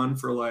goes on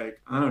for like,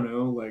 I don't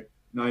know, like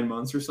 9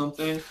 months or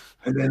something.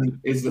 And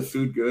then is the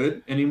food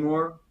good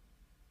anymore?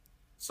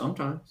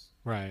 Sometimes.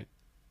 Right.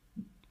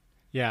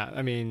 Yeah,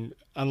 I mean,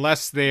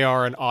 unless they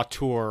are an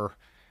auteur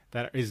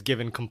that is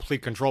given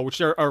complete control, which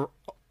there are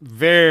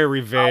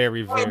very,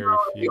 very, I very know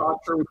the few.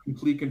 author with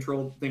complete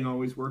control thing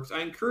always works.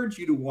 I encourage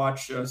you to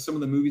watch some of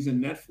the movies in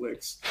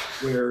Netflix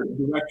where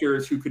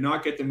directors who could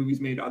not get the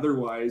movies made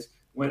otherwise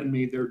went and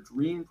made their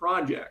dream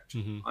project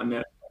Hmm. on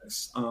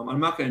Netflix. I'm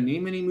not going to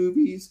name any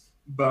movies,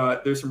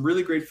 but there's some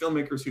really great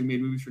filmmakers who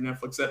made movies for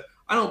Netflix that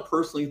I don't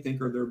personally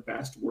think are their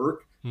best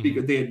work Hmm.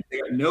 because they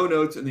got no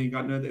notes and they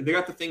got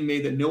the thing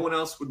made that no one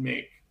else would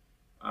make.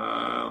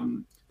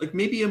 Like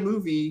maybe a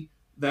movie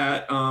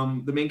that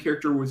the main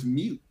character was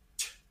mute,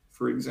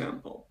 for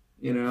example,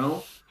 you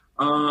know?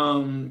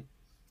 Um,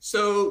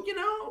 so,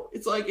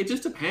 it's like, it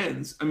just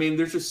depends. I mean,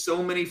 there's just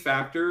so many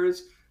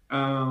factors.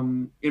 I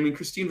mean,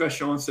 Christine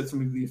Vachon said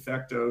something to the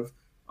effect of,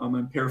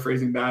 I'm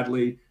paraphrasing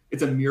badly,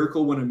 it's a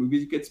miracle when a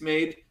movie gets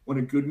made. When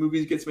a good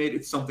movie gets made,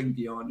 it's something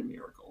beyond a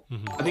miracle.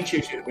 Hmm. I think she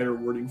actually had a better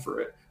wording for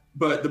it.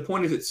 But the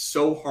point is, it's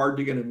so hard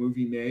to get a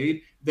movie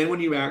made. Then when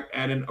you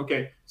add in,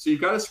 okay, so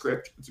you've got a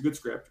script, it's a good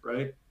script,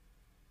 right?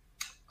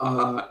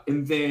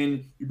 And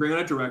then you bring on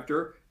a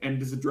director, and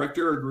does the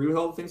director agree with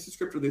all the things in the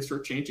script, or they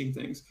start changing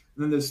things?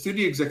 And then the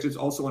studio executives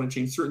also want to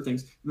change certain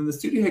things. And then the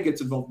studio head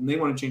gets involved, and they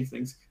want to change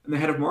things. And the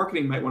head of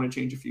marketing might want to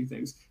change a few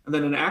things. And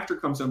then an actor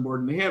comes on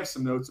board, and they have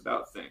some notes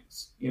about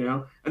things,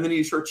 And then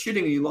you start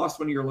shooting, and you lost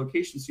one of your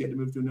locations, so you had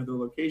to move to another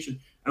location.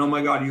 And oh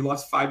my God, you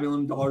lost $5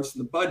 million from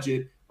the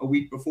budget a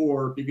week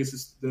before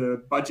because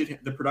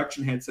the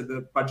production head said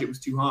the budget was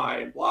too high,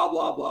 and blah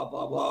blah blah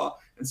blah blah,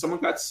 and someone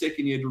got sick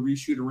and you had to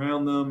reshoot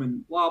around them,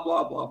 and blah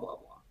blah blah blah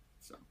blah.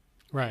 So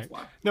Right. that's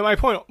why. No, my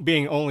point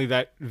being only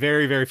that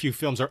very, very few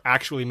films are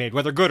actually made,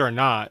 whether good or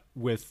not,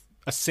 with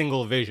a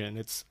single vision.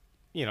 It's,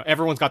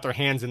 everyone's got their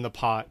hands in the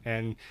pot,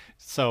 and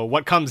so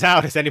what comes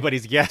out is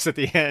anybody's guess at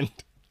the end.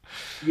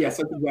 Yes,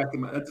 that's exactly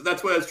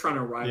that's what I was trying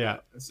to arrive Yeah.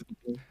 at.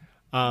 Essentially.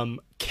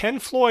 Ken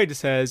Floyd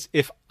says,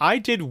 if I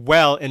did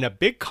well in a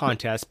big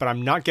contest, but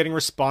I'm not getting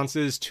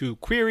responses to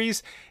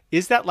queries,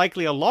 is that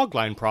likely a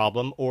logline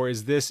problem, or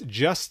is this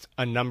just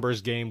a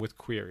numbers game with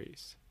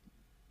queries?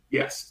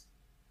 Yes,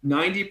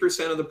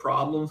 90% of the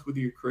problems with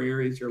your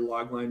career is your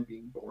logline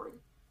being boring.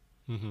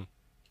 Hmm.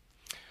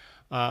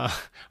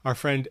 Our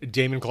friend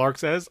Damon Clark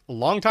says,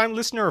 long-time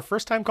listener or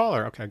first-time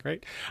caller. Okay,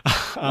 great.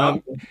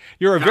 Um, No,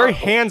 you're a very no.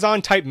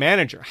 hands-on type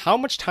manager. How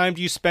much time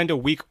do you spend a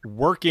week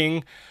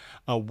working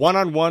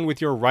one-on-one with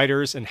your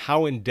writers, and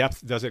how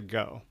in-depth does it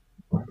go?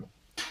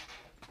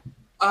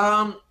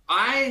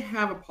 I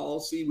have a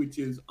policy which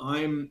is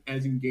I'm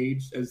as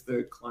engaged as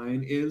the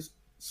client is.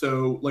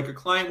 So, like, a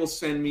client will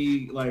send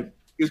me like,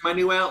 here's my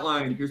new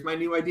outline, here's my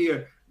new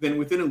idea. Then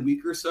within a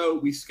week or so,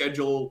 we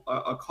schedule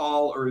a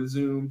call or a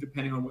Zoom,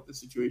 depending on what the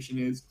situation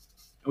is,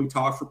 and we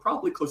talk for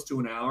probably close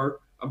to an hour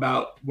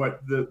about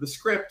what the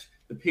script,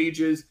 the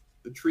pages,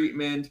 the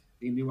treatment,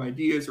 the new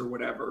ideas, or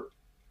whatever.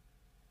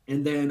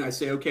 And then I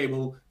say, okay,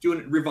 well,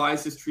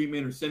 revise this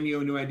treatment, or send me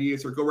new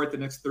ideas, or go write the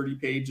next 30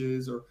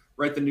 pages, or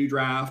write the new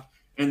draft.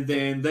 And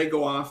then they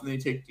go off and they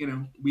take,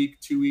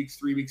 week, 2 weeks,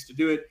 3 weeks to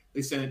do it.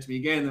 They send it to me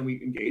again, then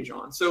we engage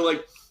on. So,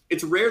 like,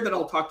 it's rare that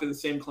I'll talk to the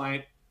same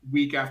client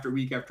week after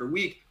week after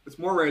week. What's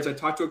more rare is I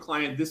talk to a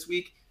client this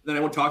week, then I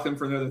won't talk to them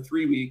for another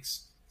 3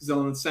 weeks because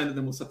they'll send it,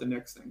 then we'll set the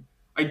next thing.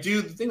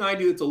 The thing I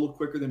do that's a little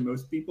quicker than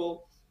most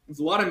people is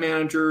a lot of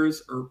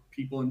managers or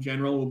people in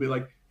general will be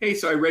like, hey,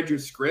 so I read your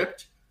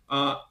script.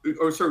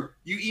 Or sorry,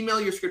 you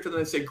email your script and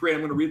then they say, great,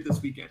 I'm going to read it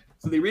this weekend.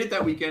 So they read it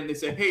that weekend. They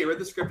say, hey, I read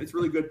the script. It's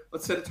really good.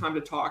 Let's set a time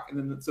to talk.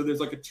 And then, so there's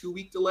like a 2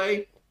 week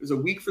delay. There's a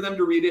week for them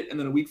to read it and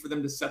then a week for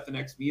them to set the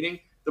next meeting.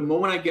 The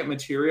moment I get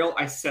material,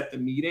 I set the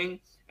meeting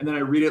and then I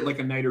read it like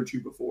a night or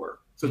two before.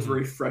 So it's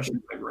very fresh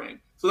in my brain.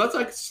 So that's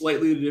like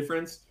slightly the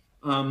difference.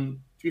 To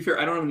be fair,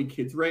 I don't have any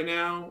kids right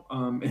now.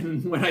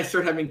 And when I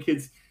start having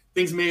kids,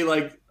 things may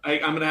I'm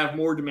going to have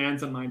more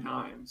demands on my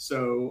time.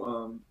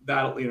 So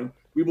that'll,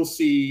 we will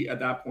see at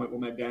that point what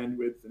my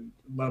bandwidth and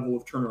level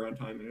of turnaround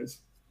time is.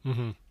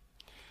 Mm-hmm.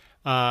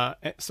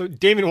 So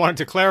Damon wanted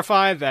to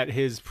clarify that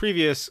his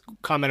previous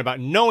comment about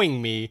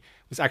knowing me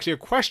was actually a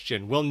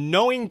question. Will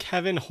knowing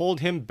Kevin hold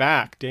him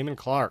back? Damon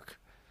Clark.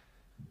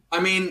 I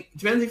mean, it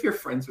depends if you're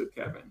friends with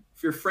Kevin.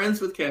 If you're friends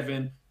with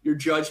Kevin, your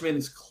judgment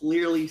is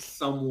clearly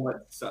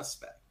somewhat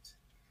suspect.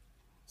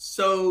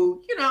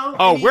 So,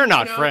 Oh, we're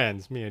not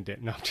friends. Me and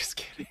Damon. No, I'm just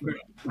kidding.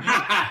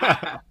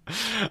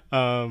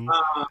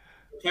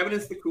 Kevin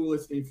is the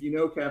coolest. And if you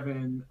know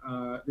Kevin,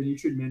 then you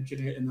should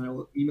mention it. And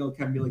I'll email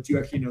Kevin and be like, do you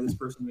actually know this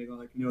person? And they go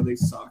like, no, they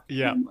suck.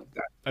 Yeah. Like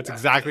that. That's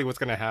exactly what's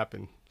going to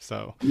happen.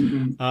 So,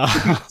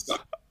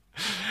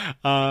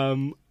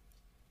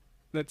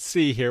 let's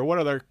see here. What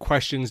other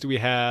questions do we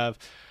have?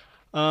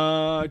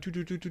 Here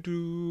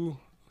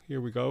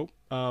we go.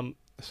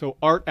 So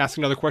Art asks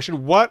another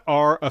question. What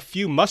are a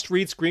few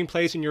must-read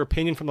screenplays in your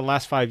opinion from the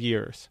last 5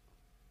 years?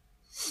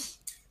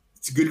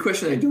 It's a good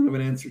question I don't have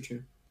an answer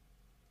to.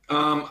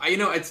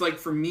 It's like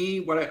for me,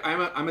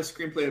 I'm a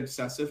screenplay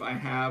obsessive. I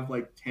have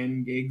like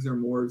 10 gigs or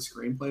more of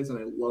screenplays, and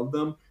I love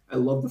them. I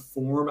love the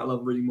form. I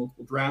love reading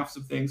multiple drafts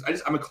of things.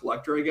 I'm a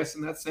collector, I guess,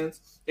 in that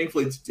sense.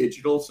 Thankfully, it's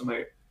digital, so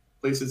my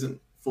place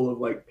isn't full of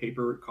like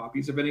paper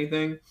copies of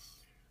anything.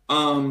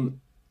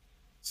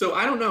 So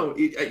I don't know.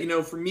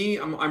 For me,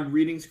 I'm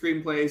reading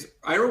screenplays.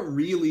 I don't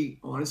really,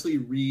 honestly,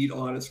 read a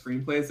lot of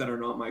screenplays that are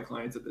not my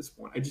clients at this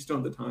point. I just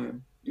don't have the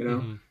time.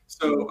 Mm-hmm.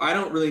 So I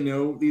don't really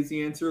know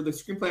the answer. The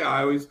screenplay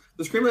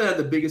that had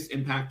the biggest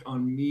impact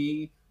on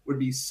me would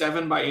be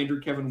Seven by Andrew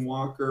Kevin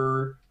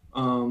Walker,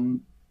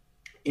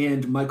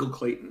 and Michael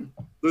Clayton.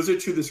 Those are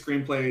two of the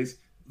screenplays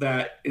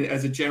that,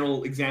 as a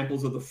general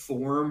examples of the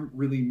form,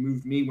 really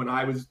moved me when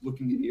I was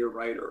looking to be a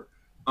writer.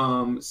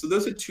 So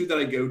those are two that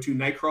I go to.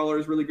 Nightcrawler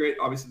is really great.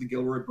 Obviously, the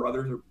Gilroy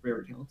brothers are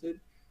very talented.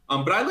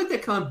 But I like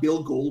that kind of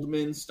Bill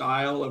Goldman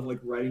style of like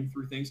writing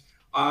through things.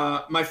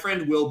 My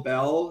friend Will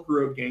Bell, who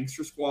wrote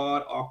Gangster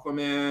Squad,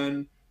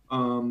 Aquaman.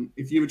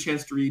 If you have a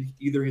chance to read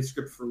either his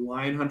script for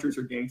Lion Hunters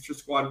or Gangster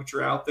Squad, which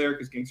are out there,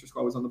 because Gangster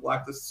Squad was on the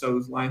blacklist, so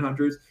is Lion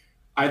Hunters.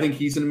 I think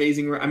he's an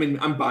amazing. I mean,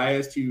 I'm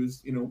biased. He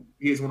is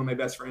one of my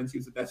best friends. He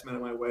was the best man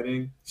at my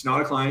wedding. He's not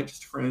a client,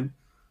 just a friend.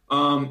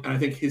 And I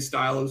think his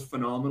style is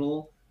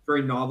phenomenal.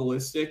 Very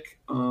novelistic.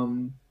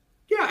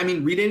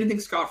 Read anything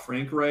Scott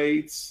Frank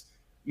writes.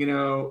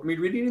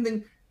 Read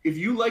anything. If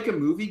you like a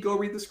movie, go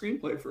read the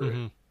screenplay for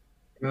it.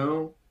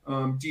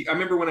 I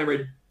remember when I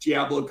read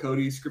Diablo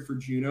Cody's script for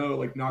Juno,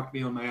 like knocked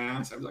me on my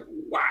ass. I was like,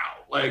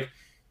 wow, like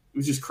it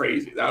was just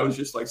crazy. That was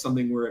just like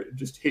something where it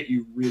just hit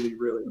you really,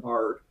 really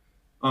hard.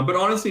 But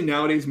honestly,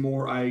 nowadays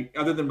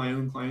other than my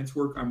own clients'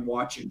 work, I'm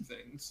watching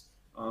things.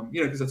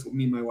 Because that's what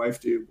me and my wife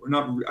do. I'm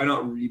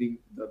not reading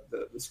the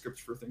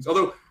scripts for things.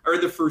 Although I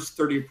read the first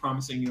 30 of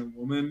Promising Young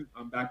Woman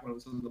back when I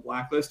was on the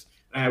blacklist,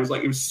 and I was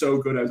like, it was so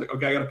good. I was like,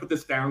 okay, I got to put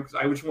this down because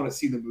I just want to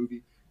see the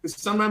movie. Because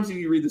sometimes if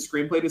you read the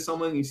screenplay to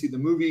someone and you see the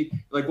movie,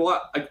 like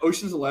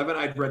Ocean's 11,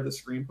 I'd read the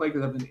screenplay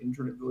because I've been an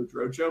intern at Village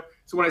Roadshow.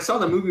 So when I saw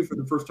the movie for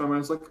the first time, I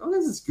was like, oh,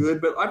 this is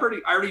good. But I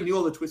already knew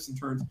all the twists and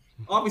turns.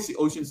 Obviously,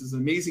 Ocean's is an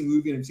amazing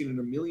movie, and I've seen it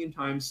a million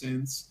times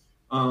since.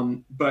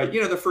 But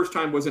the first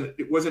time wasn't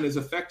as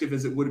effective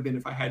as it would have been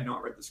if I had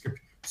not read the script.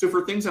 So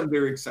for things I'm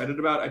very excited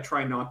about, I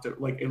try not to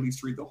at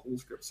least read the whole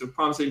script. So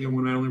Promising Young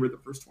Woman, I only read the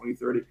first 20,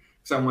 30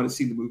 because I want to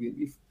see the movie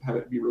and have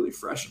it be really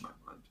fresh in my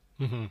mind.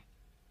 Mm-hmm.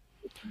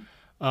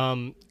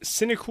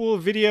 Cinecool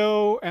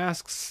Video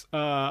asks,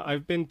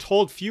 I've been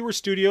told fewer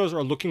studios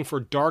are looking for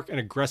dark and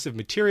aggressive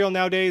material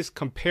nowadays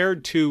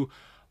compared to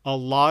a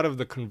lot of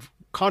the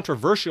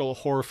controversial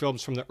horror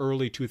films from the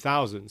early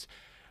 2000s.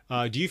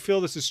 Do you feel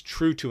this is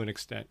true to an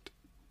extent?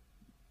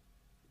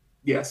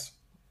 Yes.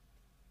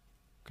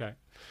 Okay.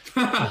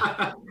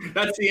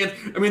 That's the end.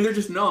 I mean, they're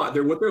just not.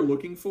 What they're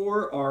looking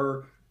for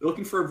they're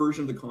looking for a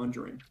version of The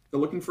Conjuring. They're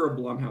looking for a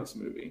Blumhouse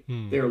movie.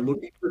 They're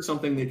looking for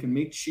something they can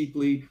make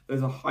cheaply.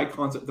 There's a high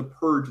concept. The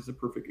Purge is a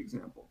perfect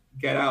example.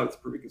 Get Out is a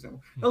perfect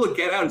example. Now, look,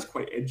 Get Out is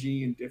quite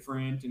edgy and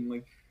different,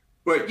 and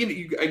but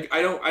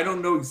I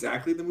don't know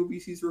exactly the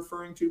movies he's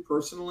referring to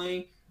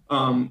personally.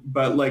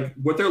 But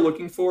what they're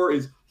looking for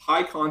is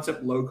high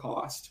concept, low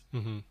cost.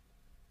 Mm-hmm.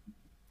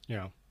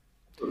 Yeah.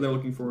 What they're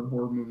looking for in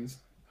horror movies.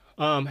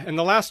 And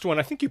the last one,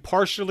 I think you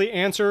partially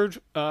answered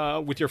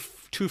with your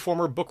two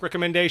former book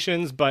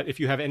recommendations, but if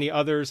you have any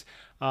others,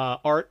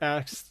 Art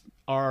asks,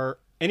 are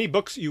any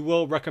books you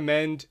will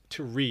recommend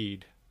to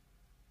read?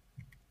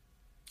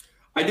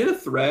 I did a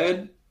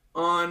thread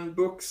on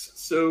books,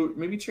 so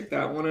maybe check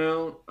that one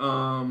out.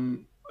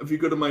 If you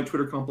go to my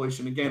Twitter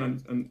compilation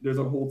again, and there's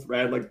a whole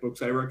thread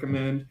books I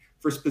recommend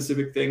for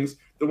specific things.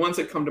 The ones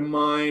that come to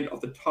mind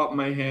off the top of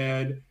my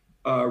head,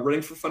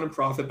 Running for Fun and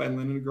Profit by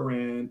Lyndon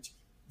Grant,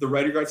 The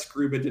Writer Got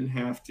Screwed But Didn't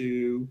Have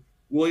To,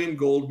 William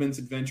Goldman's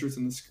Adventures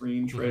in the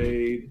Screen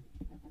Trade.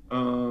 I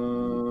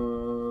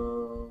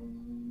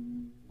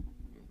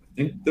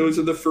think those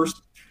are the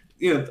first.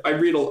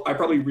 I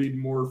probably read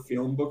more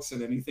film books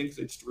than anything because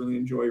I just really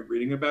enjoy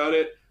reading about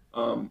it.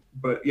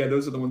 But yeah,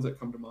 those are the ones that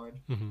come to mind.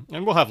 Mm-hmm.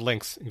 And we'll have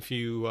links if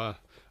you are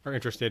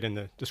interested in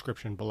the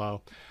description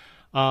below.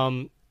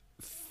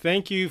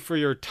 Thank you for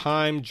your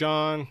time,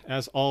 John.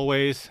 As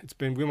always,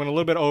 we went a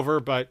little bit over,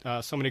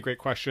 but so many great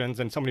questions,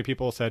 and so many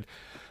people said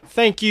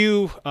thank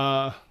you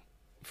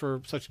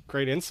for such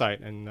great insight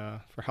and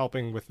for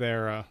helping with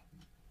their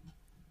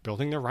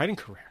building their writing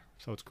career.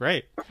 So it's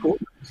great. Cool.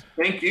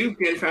 Thank you,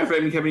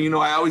 Kevin.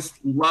 I always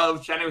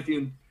love chatting with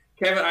you.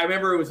 Kevin, I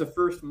remember it was the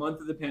first month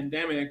of the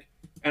pandemic,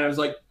 and I was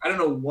like, I don't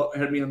know what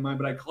had me on mind,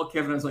 but I called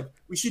Kevin. I was like,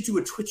 we should do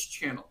a Twitch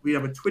channel. We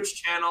have a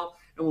Twitch channel,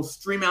 and we'll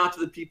stream out to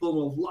the people, and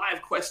we'll have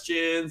live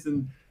questions.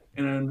 And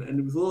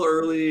it was a little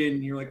early,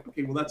 and you're like,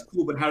 okay, well, that's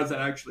cool, but how does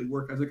that actually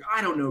work? I was like,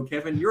 I don't know,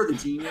 Kevin. You're the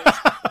genius.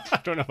 I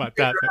don't know about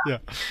that, but yeah.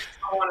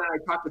 I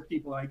talk with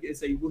people. I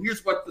say, well,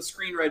 here's what the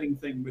screenwriting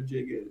thing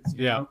majig is.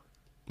 Yeah.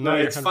 No,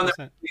 it's 100%. Fun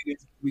that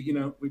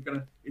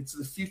it's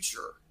the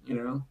future.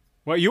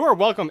 Well, you are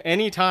welcome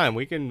anytime.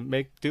 We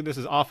can do this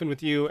as often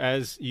with you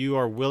as you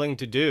are willing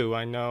to do.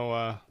 I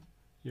know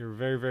you're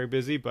very, very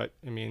busy, but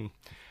I mean,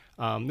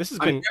 this has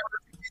I'm been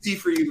never easy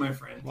for you, my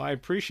friend. well. I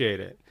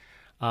appreciate it.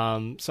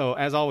 So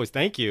as always,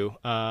 thank you.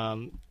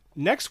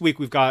 Next week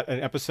we've got an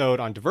episode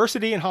on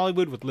diversity in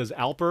Hollywood with Liz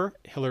Alper,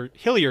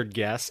 Hilliard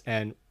Guess,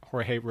 and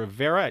Jorge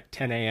Rivera at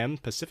 10 a.m.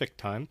 Pacific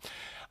time.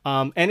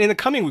 And in the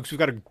coming weeks, we've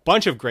got a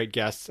bunch of great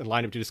guests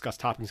lined up to discuss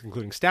topics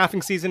including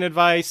staffing season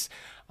advice,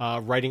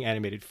 writing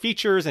animated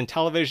features and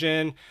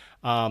television.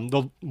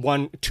 The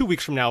one 2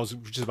 weeks from now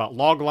which is about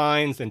log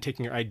lines and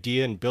taking your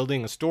idea and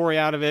building a story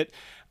out of it.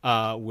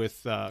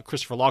 With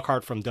Christopher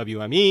Lockhart from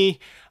WME,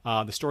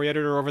 the story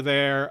editor over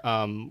there.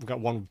 We've got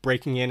one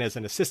breaking in as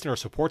an assistant or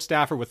support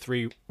staffer with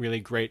 3 really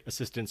great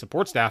assistant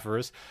support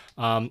staffers,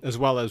 as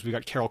well as we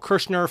got Carol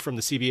Kirshner from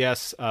the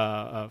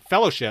CBS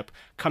Fellowship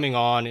coming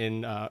on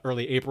in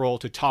early April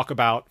to talk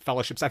about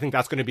fellowships. I think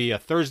that's going to be a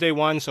Thursday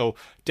one, so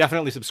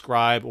definitely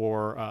subscribe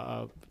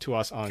or to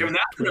us on Kevin,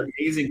 that's Twitter. an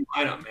amazing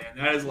lineup, man.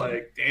 That is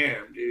like,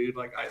 damn, dude.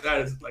 Like,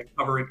 that is like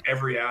covering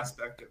every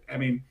aspect of. I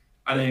mean,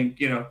 I think,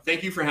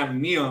 thank you for having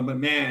me on, but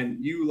man,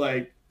 you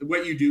like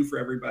what you do for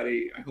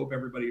everybody. I hope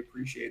everybody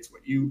appreciates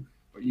what you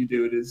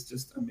do. It is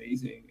just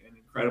amazing and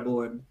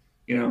incredible. And,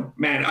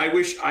 man, I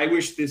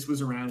wish this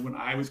was around when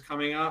I was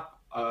coming up,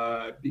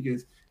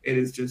 because it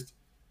is just,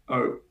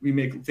 we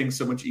make things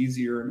so much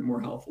easier and more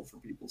helpful for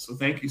people. So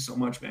thank you so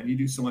much, man. You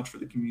do so much for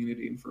the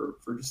community and for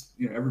just,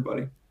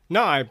 everybody.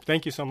 No, I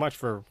thank you so much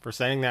for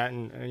saying that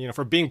and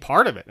for being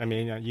part of it. I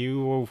mean,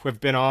 you have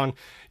been on.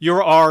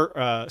 You're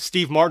our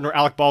Steve Martin or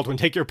Alec Baldwin.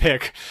 Take your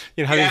pick.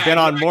 He's been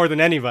on more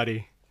than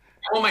anybody.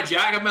 Oh, my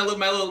jacket, my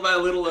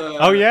little.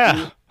 Oh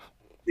yeah.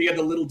 They had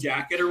the little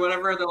jacket or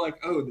whatever. They're like,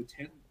 oh, the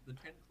 10 club.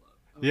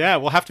 Oh. Yeah,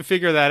 we'll have to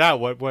figure that out.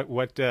 What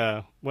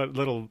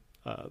little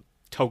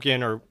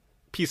token or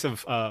piece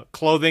of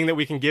clothing that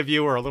we can give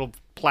you, or a little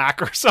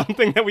plaque or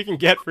something that we can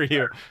get for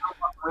you. I'll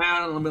walk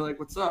around and I'll be like,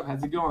 what's up?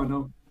 How's it going?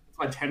 No.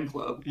 My 10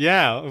 club.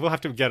 Yeah, we'll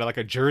have to get like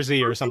a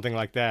jersey or something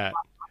like that.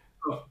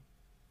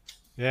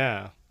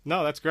 Yeah,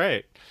 no, that's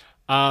great.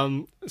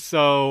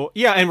 So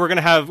yeah, and we're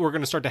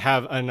gonna start to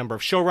have a number of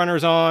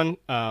showrunners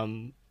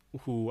on,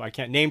 who I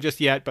can't name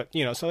just yet, but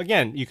so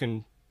again, you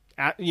can,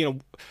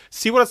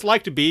 see what it's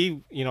like to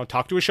be,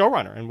 talk to a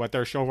showrunner and what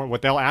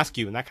they'll ask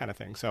you and that kind of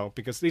thing. So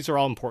because these are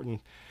all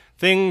important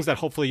things that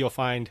hopefully you'll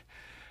find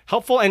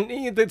helpful.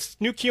 And this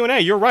new Q&A,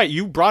 you're right,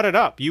 you brought it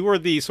up. You were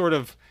the sort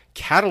of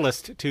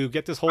catalyst to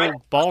get this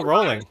whole ball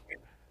rolling.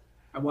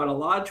 I watch a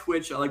lot of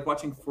Twitch. I like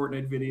watching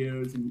Fortnite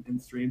videos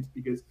and streams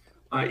because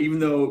even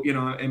though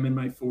I'm in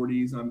my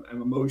 40s, I'm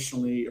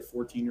emotionally a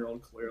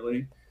 14-year-old.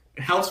 Clearly,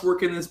 it helps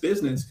work in this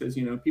business because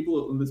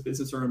people in this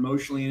business are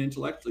emotionally and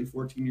intellectually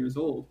 14 years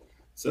old.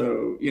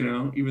 So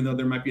even though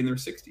they might be in their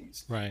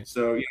 60s, right?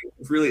 So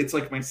it's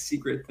like my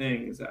secret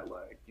thing is that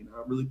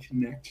I really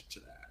connect to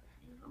that.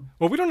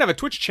 Well, we don't have a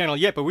Twitch channel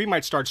yet, but we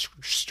might start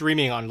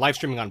live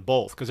streaming on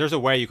both, because there's a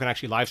way you can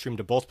actually live stream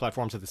to both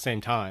platforms at the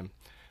same time.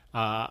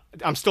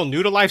 I'm still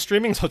new to live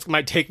streaming, so it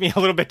might take me a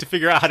little bit to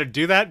figure out how to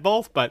do that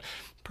both, but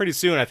pretty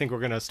soon I think we're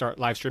going to start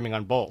live streaming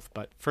on both.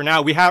 But for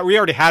now, we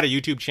already had a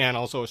YouTube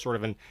channel, so it's sort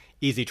of an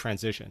easy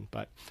transition.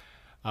 But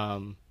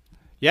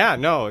yeah,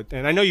 no,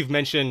 and I know you've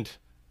mentioned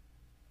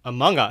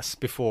Among Us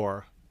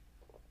before.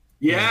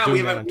 Yeah, we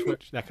have on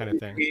Twitch, that kind of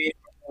thing.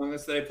 Among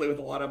Us that I play with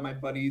a lot of my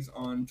buddies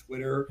on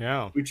Twitter.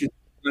 Yeah, which is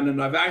fun.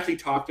 And I've actually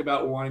talked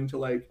about wanting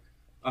to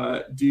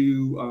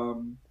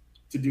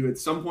do at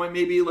some point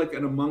maybe like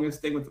an Among Us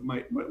thing with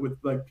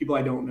like people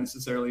I don't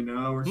necessarily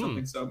know or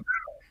something. So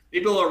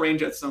maybe I'll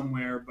arrange that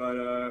somewhere.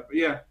 But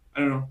yeah, I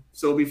don't know.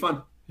 So it'll be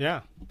fun.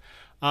 Yeah.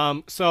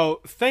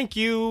 So thank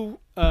you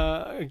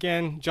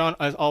again, John.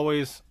 As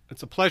always,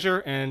 it's a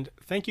pleasure, and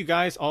thank you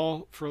guys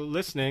all for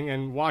listening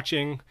and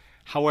watching.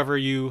 However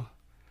you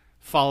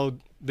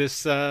followed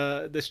this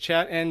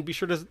chat, and be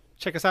sure to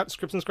check us out at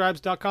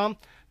scriptsandscribes.com.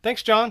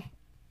 Thanks, John.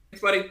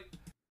 Thanks, buddy.